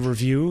us a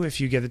review if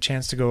you get a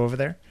chance to go over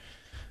there.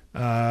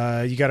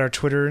 You got our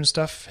Twitter and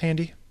stuff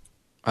handy?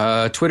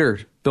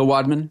 Twitter, Bill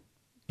Wadman.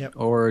 Yep.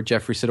 Or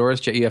Jeffrey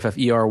Sadoris,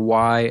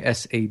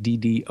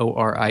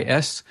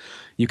 JeffreySadoris.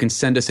 You can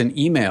send us an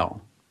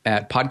email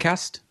at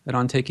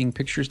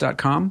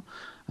podcast@ontakingpictures.com,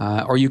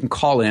 or you can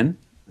call in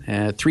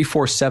at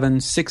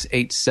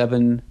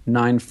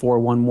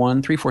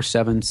 347-687-9411,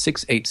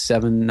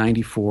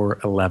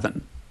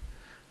 347-687-9411.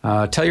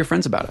 Tell your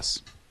friends about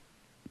us.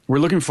 We're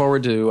looking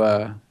forward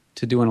to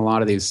doing a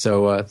lot of these,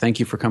 so thank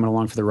you for coming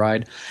along for the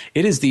ride.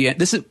 It is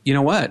you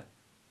know what?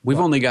 We've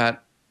only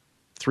got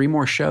 3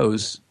 more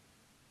shows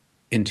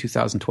in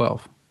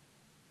 2012.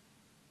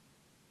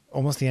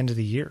 Almost the end of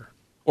the year.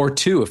 Or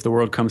 2 if the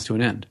world comes to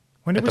an end.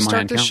 When did we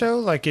start this show?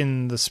 Like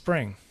in the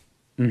spring?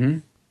 Mm-hmm.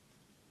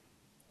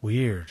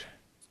 Weird.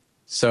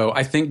 So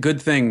I think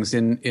good things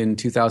in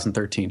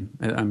 2013.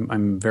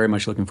 I'm very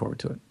much looking forward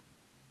to it.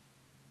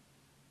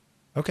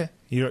 Okay.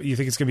 You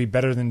think it's going to be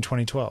better than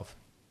 2012?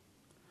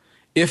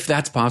 If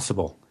that's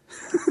possible.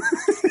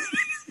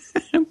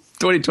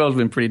 2012 has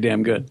been pretty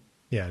damn good.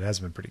 Yeah, it has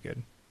been pretty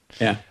good.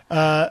 Yeah.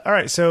 All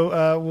right.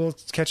 So we'll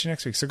catch you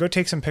next week. So go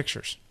take some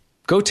pictures.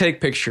 Go take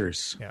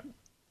pictures. Yeah.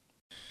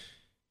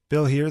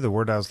 Bill here. The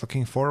word I was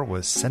looking for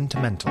was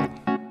sentimental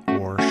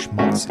or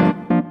schmaltzy.